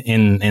 Yeah, like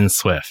in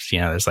Swift,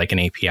 there's like an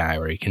API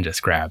where you can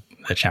just grab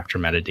the chapter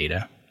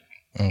metadata.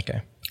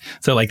 Okay.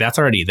 So like that's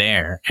already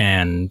there.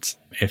 And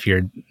if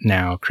you're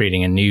now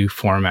creating a new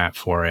format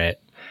for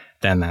it,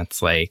 then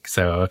that's like,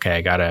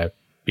 I got to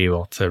be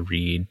able to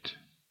read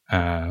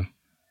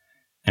MP3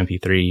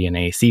 and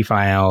AAC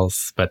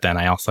files, but then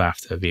I also have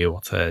to be able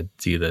to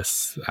do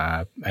this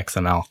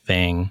XML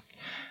thing.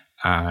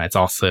 It's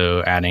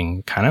also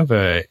adding kind of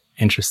a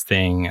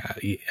interesting,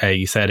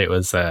 you said it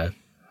was a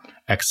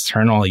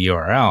external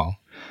URL.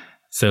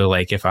 So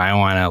like if I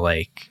want to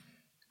like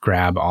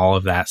grab all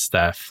of that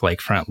stuff,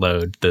 like front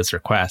load those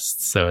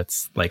requests, so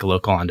it's like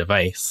local on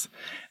device,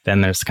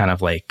 then there's kind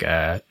of like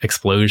a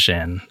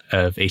explosion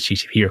of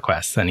HTTP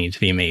requests that need to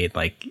be made.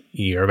 Like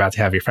you're about to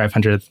have your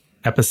 500th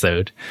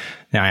episode.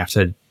 Now I have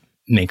to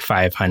make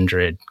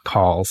 500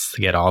 calls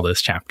to get all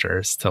those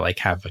chapters to like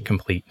have a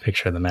complete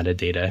picture of the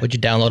metadata. Would you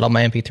download all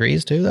my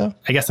MP3s too, though?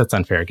 I guess that's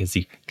unfair because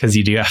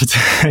you do have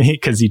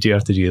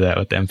to do that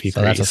with the MP3s.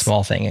 So that's a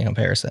small thing in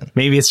comparison.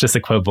 Maybe it's just a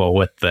quibble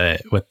with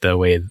the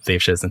way they've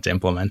chosen to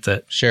implement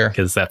it. Sure,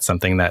 because that's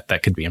something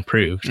that could be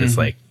improved. Mm-hmm. It's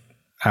like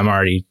I'm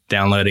already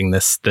downloading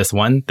this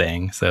one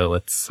thing, so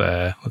let's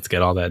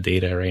get all that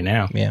data right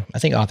now. Yeah, I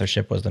think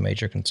authorship was the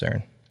major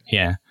concern.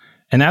 Yeah,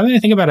 and now that I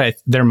think about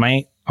it, there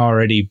might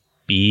already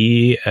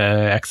be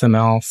a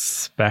XML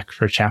spec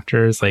for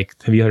chapters. Like,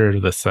 have you heard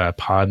of this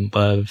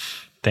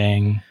Podlove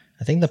thing?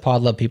 I think the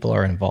Podlove people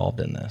are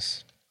involved in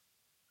this.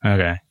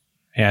 Okay.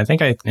 Yeah, I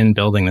think in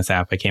building this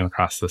app, I came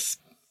across this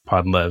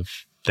Podlove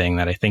thing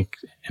that I think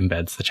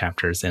embeds the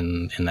chapters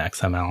in the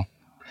XML.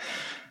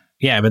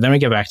 Yeah, but then we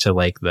get back to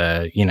like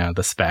the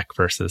spec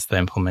versus the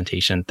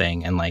implementation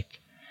thing. And like,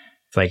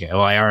 it's like,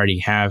 well, I already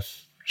have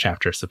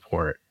chapter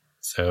support.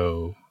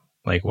 So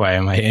like, why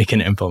am I going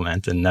to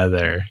implement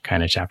another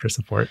kind of chapter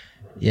support?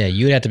 Yeah,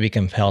 you would have to be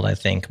compelled, I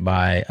think,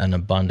 by an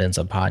abundance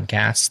of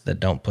podcasts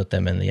that don't put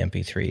them in the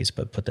MP3s,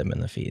 but put them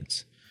in the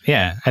feeds.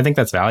 Yeah, I think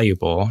that's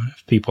valuable.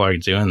 If people are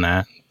doing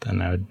that,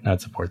 then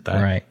I'd support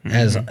that. Right.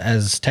 Mm-hmm.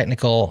 As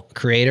technical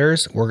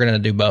creators, we're going to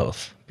do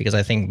both, because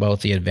I think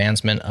both the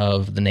advancement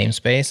of the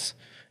namespace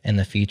and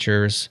the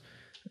features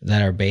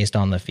that are based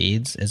on the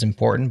feeds is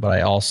important, but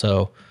I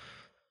also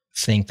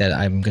think that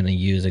I'm going to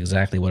use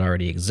exactly what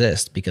already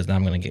exists, because now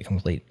I'm going to get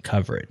complete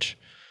coverage.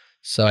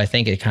 So I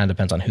think it kind of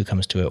depends on who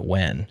comes to it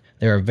when.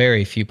 There are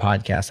very few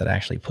podcasts that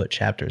actually put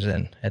chapters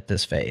in at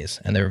this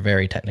phase, and they're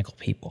very technical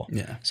people.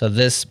 Yeah. So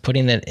this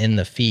putting it in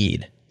the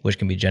feed, which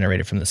can be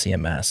generated from the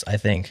CMS, I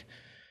think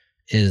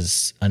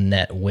is a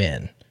net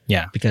win.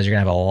 Yeah. Because you're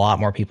going to have a lot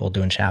more people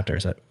doing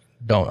chapters that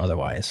don't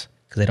otherwise,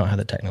 because they don't have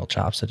the technical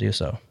chops to do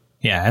so.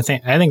 Yeah, I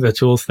think the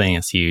tools thing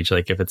is huge.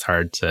 Like if it's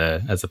hard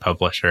to, as a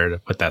publisher, to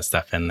put that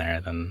stuff in there,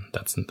 then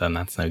that's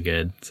no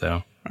good.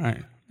 So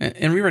right,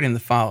 and rewriting the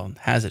file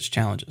has its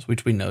challenges,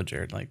 which we know,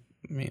 Jared. Like,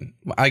 I mean,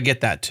 I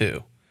get that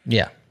too.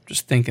 Yeah,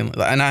 just thinking,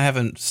 and I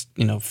haven't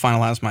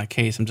finalized my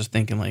case. I'm just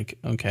thinking like,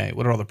 okay,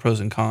 what are all the pros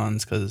and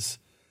cons? Because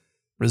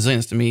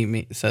resilience to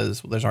me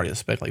says, well, there's already a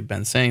spec like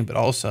Ben's saying, but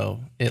also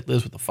it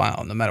lives with the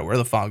file. No matter where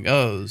the file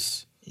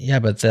goes. Yeah,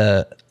 but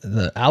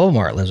the album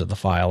art lives with the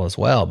file as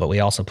well, but we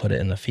also put it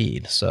in the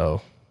feed.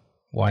 So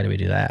why do we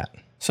do that?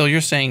 So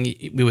you're saying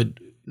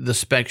the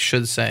spec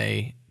should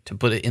say to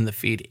put it in the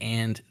feed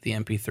and the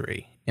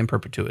MP3 in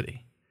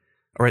perpetuity?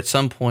 Or at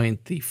some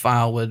point, the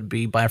file would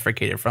be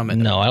bifurcated from it?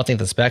 No, I don't think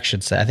the spec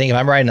should say. I think if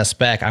I'm writing a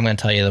spec, I'm going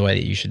to tell you the way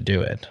that you should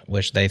do it,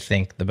 which they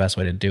think the best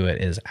way to do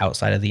it is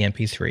outside of the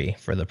MP3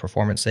 for the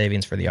performance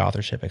savings, for the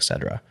authorship,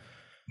 etc.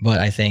 But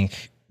I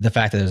think the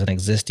fact that there's an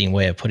existing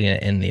way of putting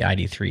it in the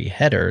ID3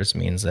 headers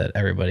means that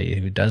everybody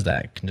who does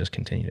that can just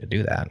continue to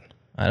do that.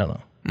 I don't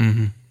know.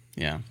 Mm-hmm.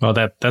 Yeah. Well,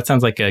 that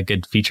sounds like a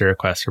good feature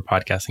request for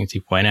podcasting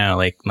 2.0.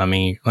 Like, let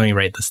me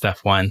write the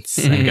stuff once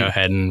and go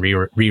ahead and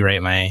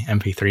rewrite my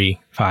MP3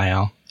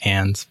 file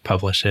and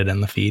publish it in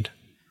the feed.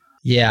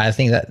 Yeah, I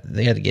think that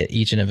they had to get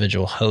each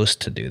individual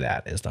host to do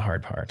that is the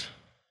hard part.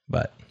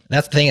 But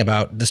that's the thing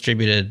about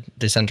distributed,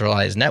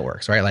 decentralized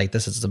networks, right? Like,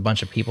 this is a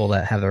bunch of people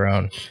that have their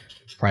own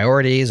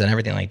priorities and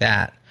everything like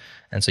that.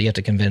 And so you have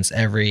to convince your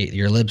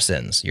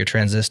libsyns, your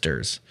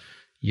transistors,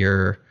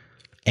 your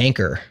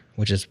Anchor,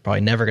 which is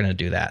probably never going to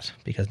do that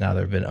because now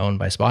they've been owned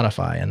by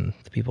Spotify and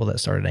the people that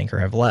started Anchor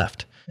have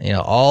left. You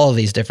know, all of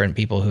these different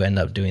people who end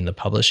up doing the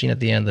publishing at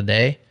the end of the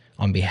day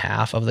on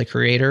behalf of the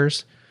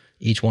creators,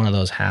 each one of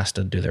those has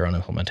to do their own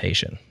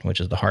implementation,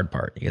 which is the hard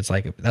part. It's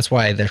like, that's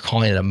why they're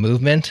calling it a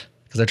movement,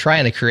 because they're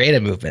trying to create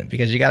a movement,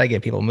 because you got to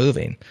get people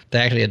moving to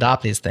actually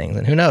adopt these things.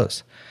 And who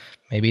knows?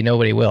 Maybe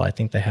nobody will. I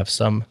think they have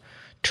some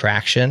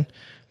traction,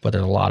 but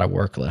there's a lot of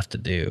work left to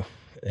do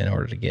in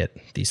order to get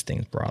these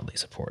things broadly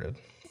supported.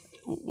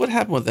 What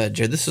happened with that,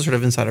 Jared? This is sort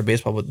of insider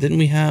baseball, but didn't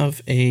we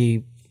have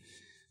an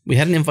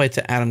invite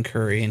to Adam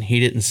Curry and he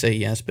didn't say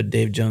yes, but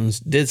Dave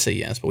Jones did say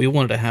yes, but we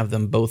wanted to have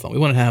them both on. We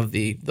wanted to have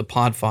the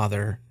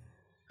Podfather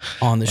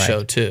on the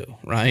show too,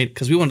 right?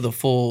 Because we wanted the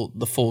full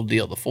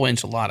deal, the full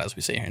enchilada, as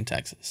we say here in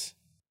Texas.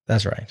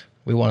 That's right.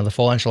 We wanted the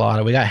full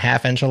enchilada. We got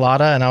half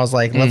enchilada, and I was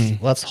like,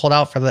 let's hold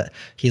out for the.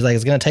 He's like,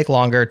 it's going to take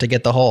longer to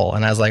get the whole,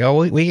 and I was like,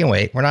 oh, we can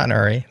wait. We're not in a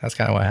hurry. That's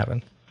kind of what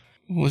happened.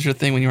 What was your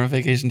thing when you were on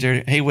vacation,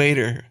 Jared? Hey,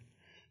 waiter.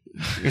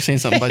 You're saying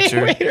something about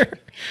your waiter.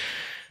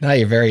 Now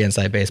you're very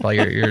inside baseball.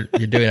 You're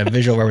doing a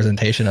visual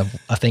representation of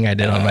a thing I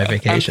did on my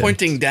vacation. I'm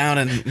pointing down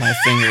in my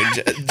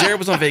finger. Jared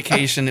was on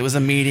vacation. It was a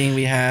meeting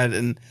we had,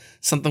 and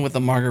something with the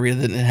margarita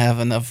that didn't have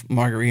enough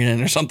margarita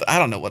in, or something. I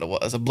don't know what it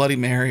was. A Bloody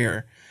Mary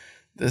or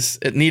this.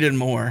 It needed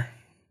more,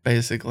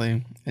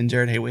 basically. And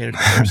Jared hey-waitered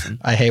the person.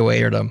 I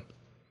hey-waitered him.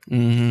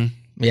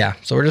 Mm-hmm. Yeah.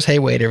 So we're just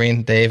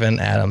hey-waitering Dave and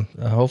Adam.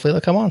 Hopefully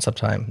they'll come on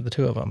sometime, the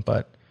two of them.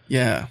 But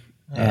yeah.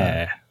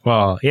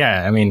 Well,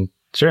 yeah. I mean,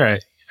 sure.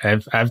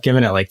 I've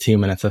given it like 2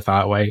 minutes of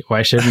thought.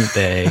 Why shouldn't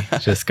they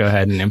just go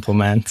ahead and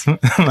implement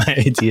my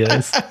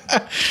ideas?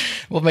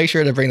 We'll make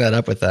sure to bring that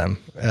up with them.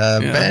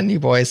 Ben, you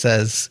boy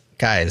says,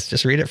 guys,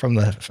 just read it from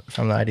the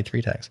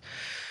ID3 text.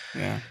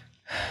 Yeah.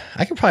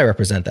 I could probably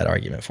represent that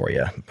argument for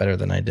you better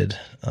than I did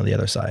on the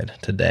other side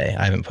today.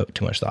 I haven't put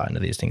too much thought into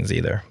these things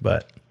either,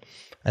 but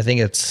I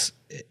think it's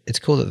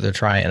cool that they're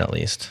trying at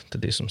least to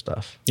do some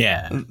stuff.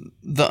 Yeah.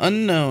 The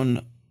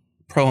unknown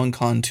pro and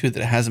con too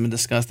that hasn't been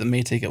discussed that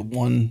may take it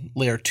one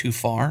layer too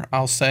far,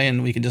 I'll say,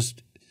 and we can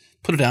just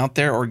put it out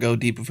there or go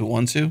deep if we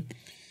want to,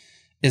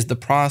 is the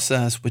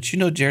process, which you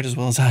know, Jared, as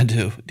well as I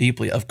do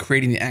deeply, of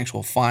creating the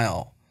actual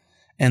file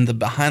and the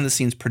behind the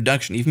scenes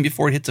production, even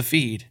before it hits a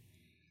feed,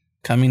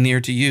 coming near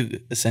to you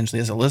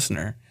essentially as a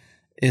listener,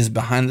 is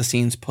behind the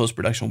scenes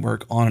post-production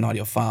work on an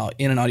audio file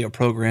in an audio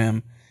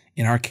program.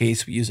 In our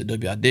case, we use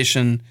Adobe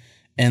Audition,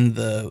 and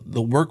the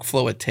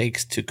workflow it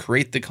takes to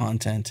create the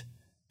content,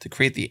 to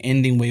create the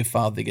ending wave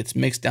file that gets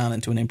mixed down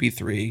into an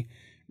MP3,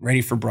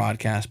 ready for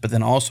broadcast, but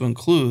then also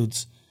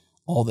includes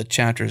all the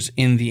chapters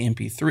in the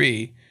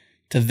MP3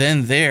 to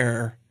then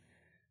there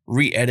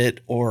re-edit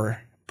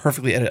or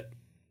perfectly edit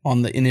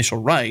on the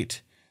initial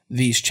write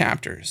these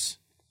chapters.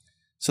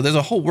 So there's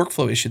a whole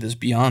workflow issue that's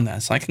beyond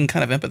that. So I can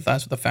kind of empathize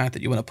with the fact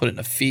that you want to put it in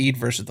a feed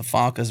versus the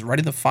file, because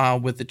writing the file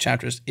with the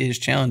chapters is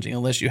challenging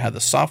unless you have the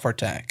software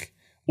tech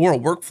or a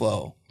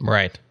workflow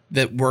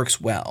that works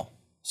well.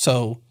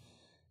 So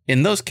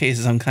in those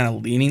cases, I'm kind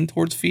of leaning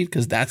towards feed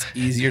because that's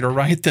easier to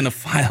write than a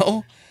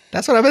file.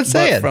 That's what I've been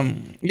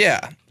saying.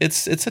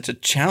 It's such a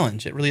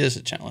challenge. It really is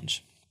a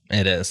challenge.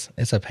 It is.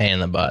 It's a pain in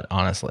the butt,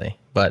 honestly.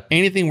 But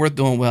anything worth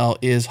doing well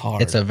is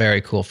hard. It's a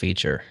very cool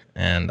feature.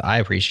 And I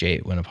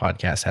appreciate when a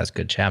podcast has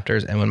good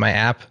chapters. And when my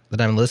app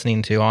that I'm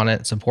listening to on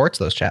it supports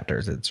those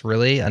chapters, it's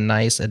really a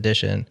nice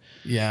addition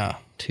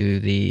to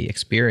the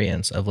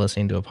experience of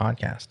listening to a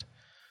podcast.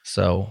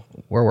 So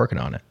we're working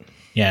on it.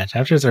 Yeah,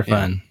 chapters are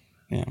fun.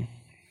 Yeah.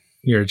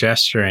 You're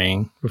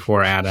gesturing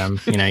before Adam.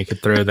 You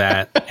could throw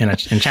that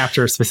in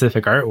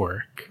chapter-specific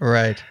artwork.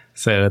 Right.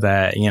 So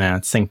that,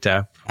 it's synced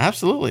up.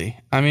 Absolutely.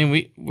 I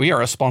mean, we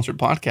are a sponsored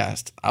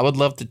podcast. I would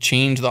love to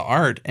change the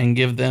art and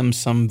give them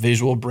some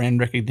visual brand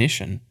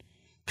recognition,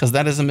 because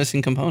that is a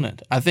missing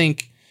component. I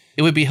think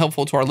it would be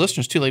helpful to our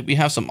listeners too. Like, we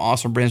have some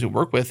awesome brands we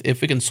work with.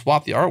 If we can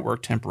swap the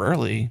artwork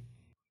temporarily,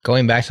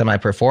 Going back to my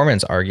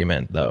performance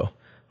argument, though,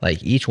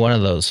 like each one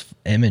of those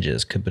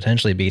images could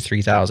potentially be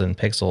 3,000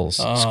 pixels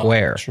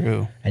square.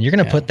 True. And you're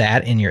going to put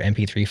that in your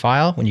MP3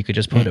 file when you could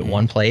just put it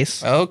one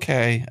place.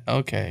 Okay.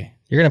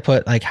 You're going to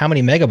put like, how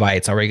many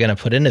megabytes are we going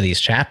to put into these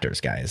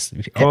chapters, guys?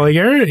 Well,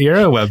 you're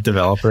a web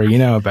developer. You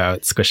know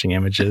about squishing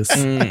images.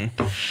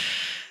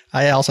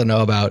 I also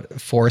know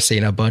about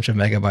forcing a bunch of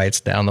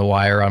megabytes down the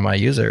wire on my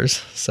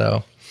users.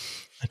 So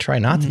I try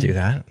not to do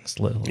that as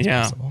little as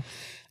possible.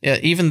 Yeah,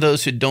 even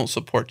those who don't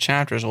support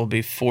chapters will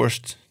be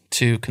forced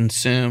to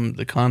consume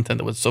the content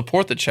that would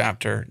support the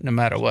chapter no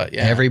matter what.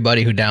 Yeah.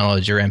 Everybody who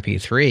downloads your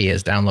MP3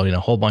 is downloading a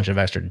whole bunch of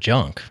extra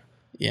junk.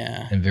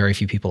 Yeah. And very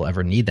few people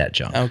ever need that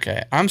junk.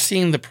 Okay. I'm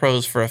seeing the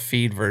pros for a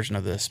feed version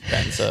of this,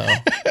 Ben. So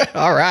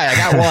all right, I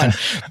got one.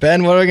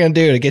 Ben, what are we going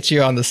to do to get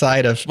you on the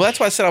side of... Well, that's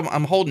why I said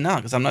I'm holding out,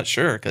 because I'm not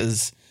sure.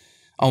 Because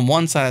on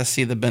one side, I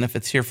see the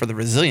benefits here for the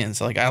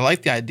resilience. Like, I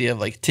like the idea of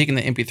like taking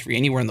the MP3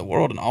 anywhere in the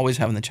world and always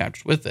having the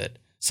chapters with it.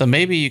 So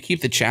maybe you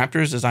keep the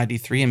chapters as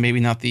ID3 and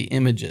maybe not the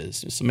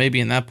images. So maybe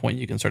in that point,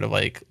 you can sort of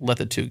like let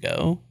the two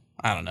go.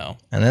 I don't know.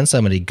 And then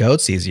somebody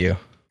goatsies you.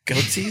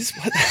 Goatsies?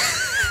 What?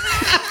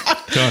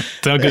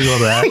 Don't Google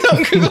that.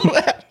 Don't Google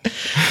that.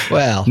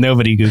 Well,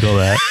 nobody Google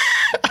that.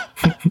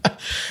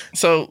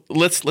 So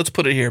let's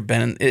put it here,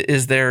 Ben.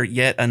 Is there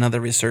yet another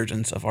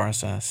resurgence of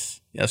RSS?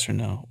 Yes or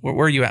no? Where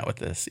are you at with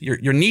this?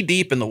 You're knee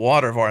deep in the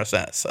water of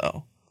RSS,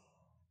 so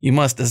you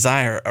must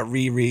desire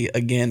a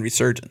again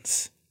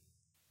resurgence.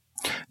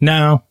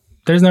 No,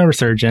 there's no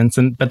resurgence,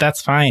 but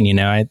that's fine. You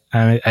know,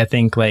 I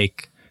think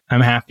like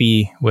I'm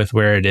happy with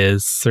where it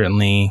is.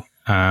 Certainly,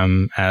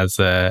 as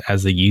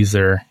a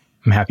user,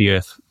 I'm happy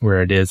with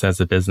where it is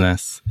as a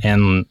business,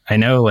 and I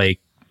know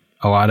like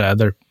a lot of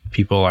other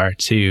people are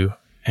too.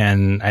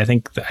 And I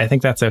think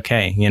that's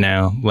okay. You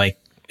know, like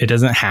it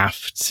doesn't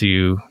have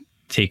to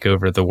take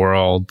over the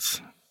world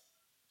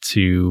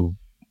to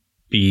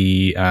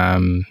be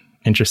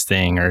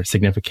interesting or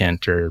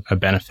significant or a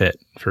benefit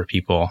for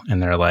people in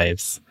their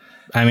lives.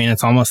 I mean,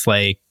 it's almost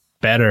like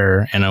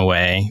better in a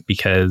way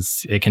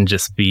because it can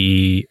just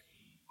be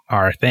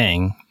our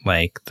thing,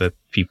 like the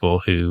people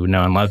who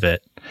know and love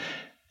it.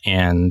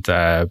 And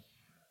I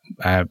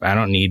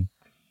don't need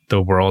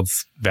the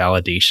world's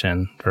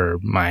validation for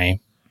my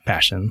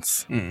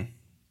passions.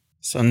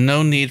 So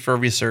no need for a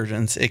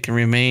resurgence. It can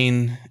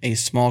remain a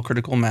small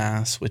critical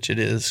mass, which it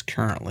is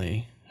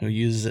currently, who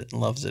uses it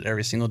and loves it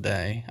every single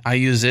day. I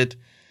use it.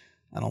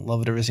 I don't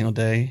love it every single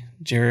day.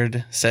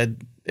 Jared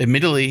said,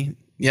 admittedly,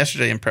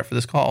 yesterday in prep for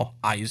this call,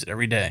 I use it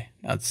every day.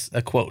 That's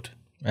a quote.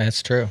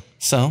 That's true.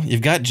 So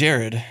you've got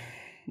Jared.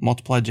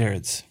 Multiply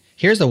Jareds.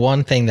 Here's the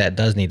one thing that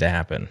does need to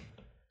happen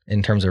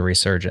in terms of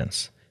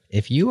resurgence.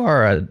 If you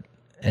are an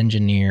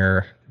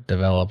engineer,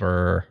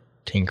 developer,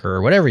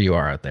 tinkerer, whatever you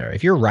are out there,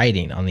 if you're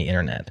writing on the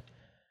internet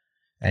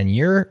and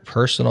your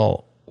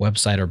personal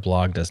website or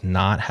blog does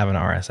not have an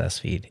RSS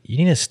feed, you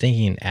need to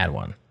stinking add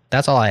one.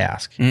 That's all I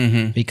ask.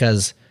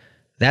 Because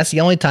that's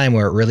the only time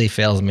where it really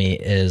fails me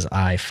is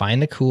I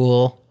find a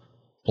cool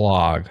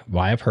blog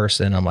by a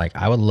person. I'm like,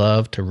 I would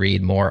love to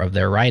read more of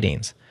their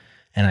writings.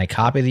 And I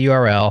copy the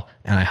URL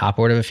and I hop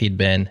over to a feed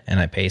bin and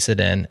I paste it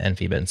in and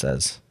feed bin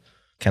says,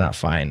 cannot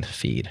find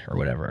feed or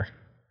whatever.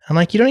 I'm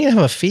like, you don't even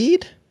have a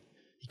feed?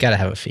 You got to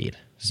have a feed.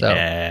 So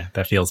yeah,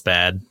 that feels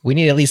bad. We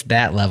need at least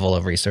that level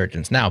of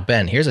resurgence. Now,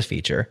 Ben, here's a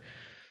feature.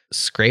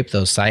 Scrape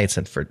those sites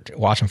and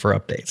watch them for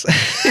updates.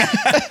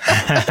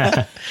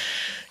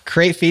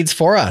 Create feeds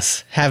for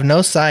us. Have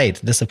no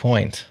site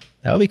disappoint.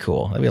 That would be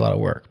cool. That'd be a lot of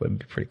work, but it'd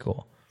be pretty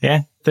cool.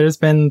 Yeah, there's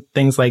been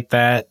things like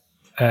that.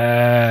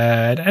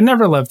 I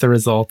never loved the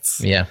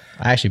results. Yeah,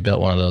 I actually built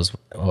one of those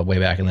way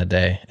back in the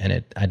day,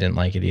 and I didn't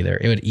like it either.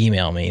 It would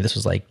email me. This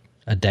was like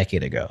a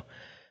decade ago.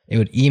 It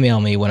would email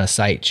me when a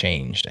site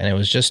changed, and it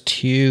was just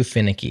too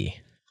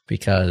finicky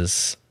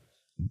because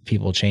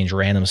people change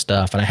random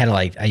stuff. And I had to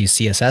I use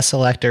CSS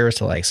selectors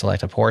to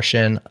select a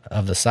portion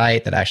of the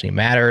site that actually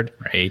mattered.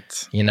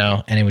 Right. You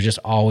know, and it would just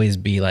always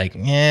be like,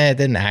 it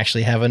didn't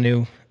actually have a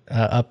new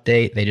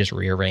update. They just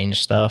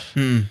rearranged stuff.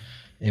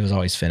 It was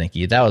always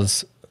finicky. That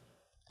was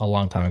a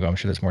long time ago. I'm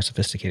sure there's more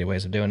sophisticated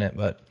ways of doing it,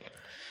 but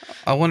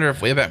I wonder if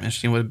Wayback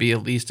Machine would be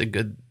at least a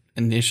good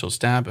initial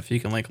step if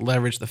you can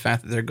leverage the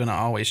fact that they're going to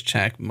always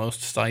check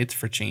most sites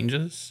for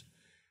changes.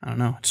 I don't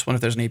know. I just wonder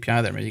if there's an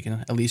API there. Maybe you can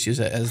at least use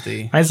it as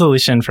the... My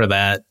solution for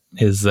that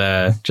is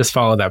just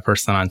follow that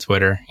person on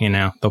Twitter. You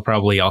know, they'll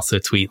probably also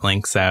tweet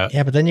links out.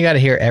 Yeah, but then you got to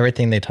hear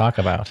everything they talk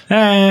about.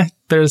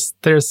 There's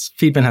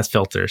Feedbin has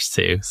filters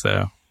too,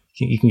 so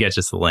you can get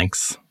just the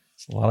links.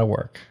 It's a lot of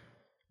work.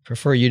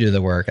 Prefer you do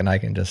the work and I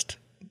can just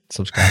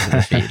subscribe to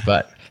the feed.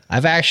 But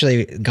I've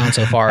actually gone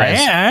so far as...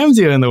 Yeah, I'm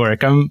doing the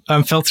work. I'm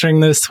filtering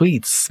those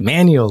tweets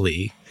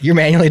manually. You're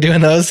manually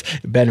doing those?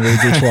 Ben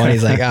reads each one.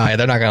 He's like,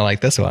 they're not going to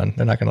like this one.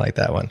 They're not going to like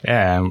that one.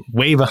 Yeah, I'm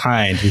way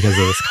behind because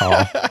of this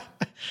call.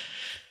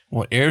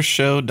 Well,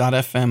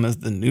 airshow.fm is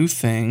the new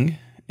thing.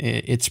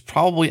 It's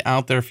probably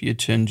out there for you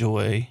to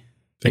enjoy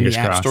in the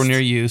App Store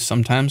near you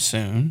sometime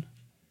soon.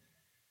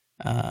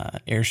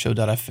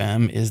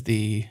 Airshow.fm is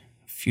the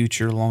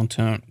future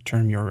long-term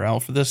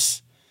URL for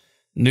this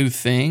new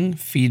thing,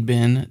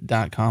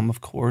 feedbin.com, of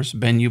course.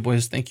 Ben, you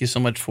boys, thank you so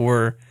much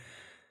for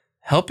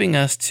helping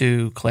us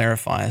to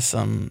clarify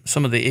some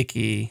of the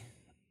icky,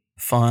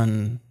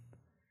 fun,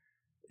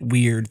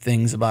 weird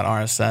things about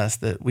RSS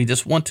that we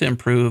just want to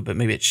improve, but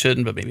maybe it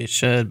shouldn't, but maybe it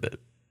should, but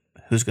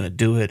who's going to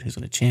do it? Who's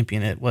going to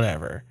champion it?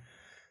 Whatever.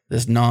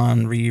 This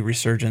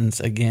non-resurgence,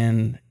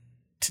 again,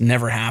 to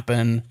never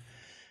happen.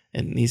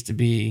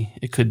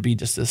 It could be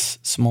just this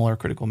smaller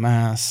critical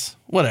mass,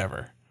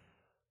 whatever.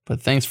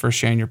 But thanks for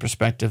sharing your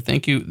perspective.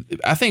 Thank you.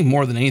 I think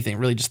more than anything,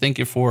 really just thank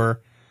you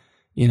for,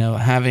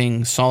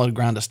 having solid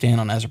ground to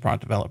stand on as a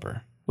product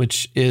developer,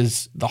 which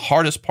is the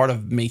hardest part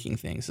of making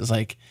things, is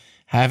like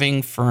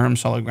having firm,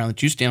 solid ground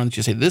that you stand on, that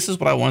you say, this is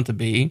what I want it to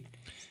be.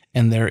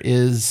 And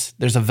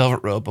there's a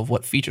velvet rope of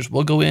what features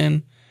will go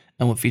in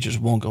and what features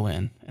won't go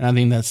in. And I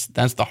think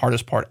that's the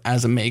hardest part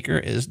as a maker,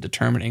 is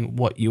determining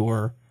what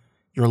your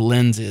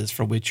lens is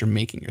for which you're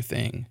making your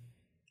thing.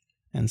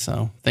 And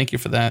so thank you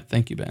for that.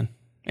 Thank you, Ben.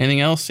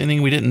 Anything else?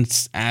 Anything we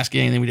didn't ask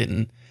you? Anything we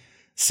didn't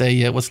say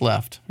yet? What's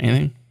left?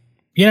 Anything?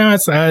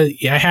 It's I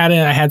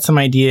had some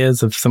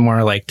ideas of some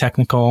more like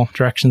technical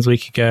directions we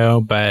could go,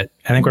 but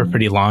I think we're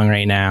pretty long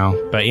right now.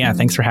 But yeah,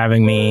 thanks for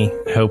having me.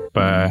 Hope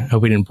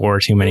we didn't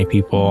bore too many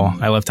people.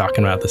 I love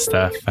talking about this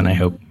stuff, and I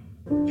hope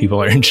people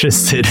are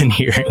interested in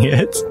hearing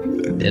it.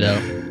 Ditto.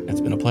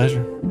 It's been a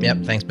pleasure.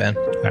 Yep. Thanks, Ben.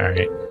 All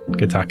right.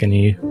 Good talking to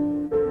you.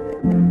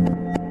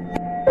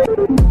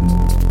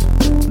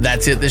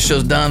 That's it. This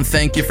show's done.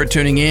 Thank you for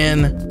tuning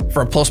in.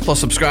 For Plus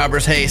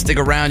subscribers, hey, stick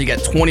around. You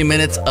got 20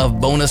 minutes of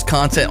bonus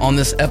content on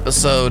this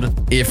episode.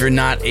 If you're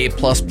not a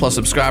Plus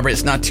subscriber,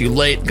 it's not too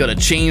late. Go to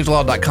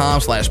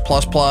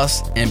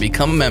changelog.com/plus and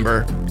become a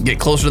member. Get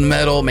closer to the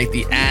metal, make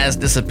the ads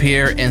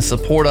disappear, and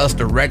support us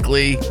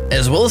directly,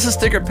 as well as a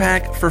sticker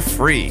pack for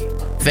free.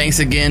 Thanks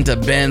again to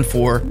Ben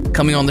for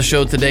coming on the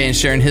show today and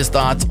sharing his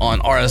thoughts on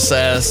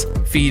RSS,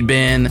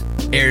 Feedbin,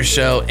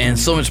 Airshow, and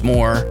so much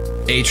more.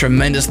 A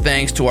tremendous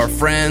thanks to our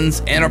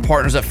friends and our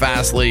partners at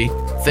Fastly.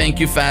 Thank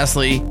you,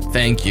 Fastly.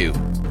 Thank you.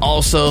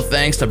 Also,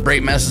 thanks to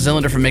Breakmaster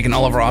Cylinder for making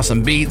all of our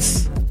awesome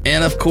beats.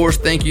 And of course,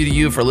 thank you to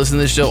you for listening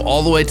to this show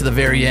all the way to the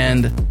very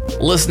end.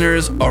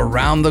 Listeners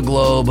around the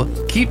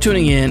globe, keep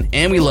tuning in,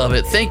 and we love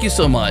it. Thank you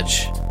so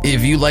much.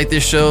 If you like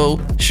this show,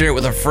 share it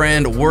with a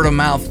friend. Word of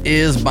mouth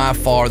is by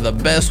far the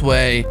best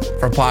way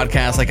for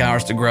podcasts like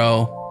ours to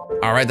grow.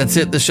 All right, that's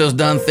it. This show's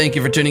done. Thank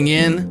you for tuning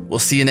in. We'll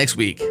see you next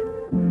week.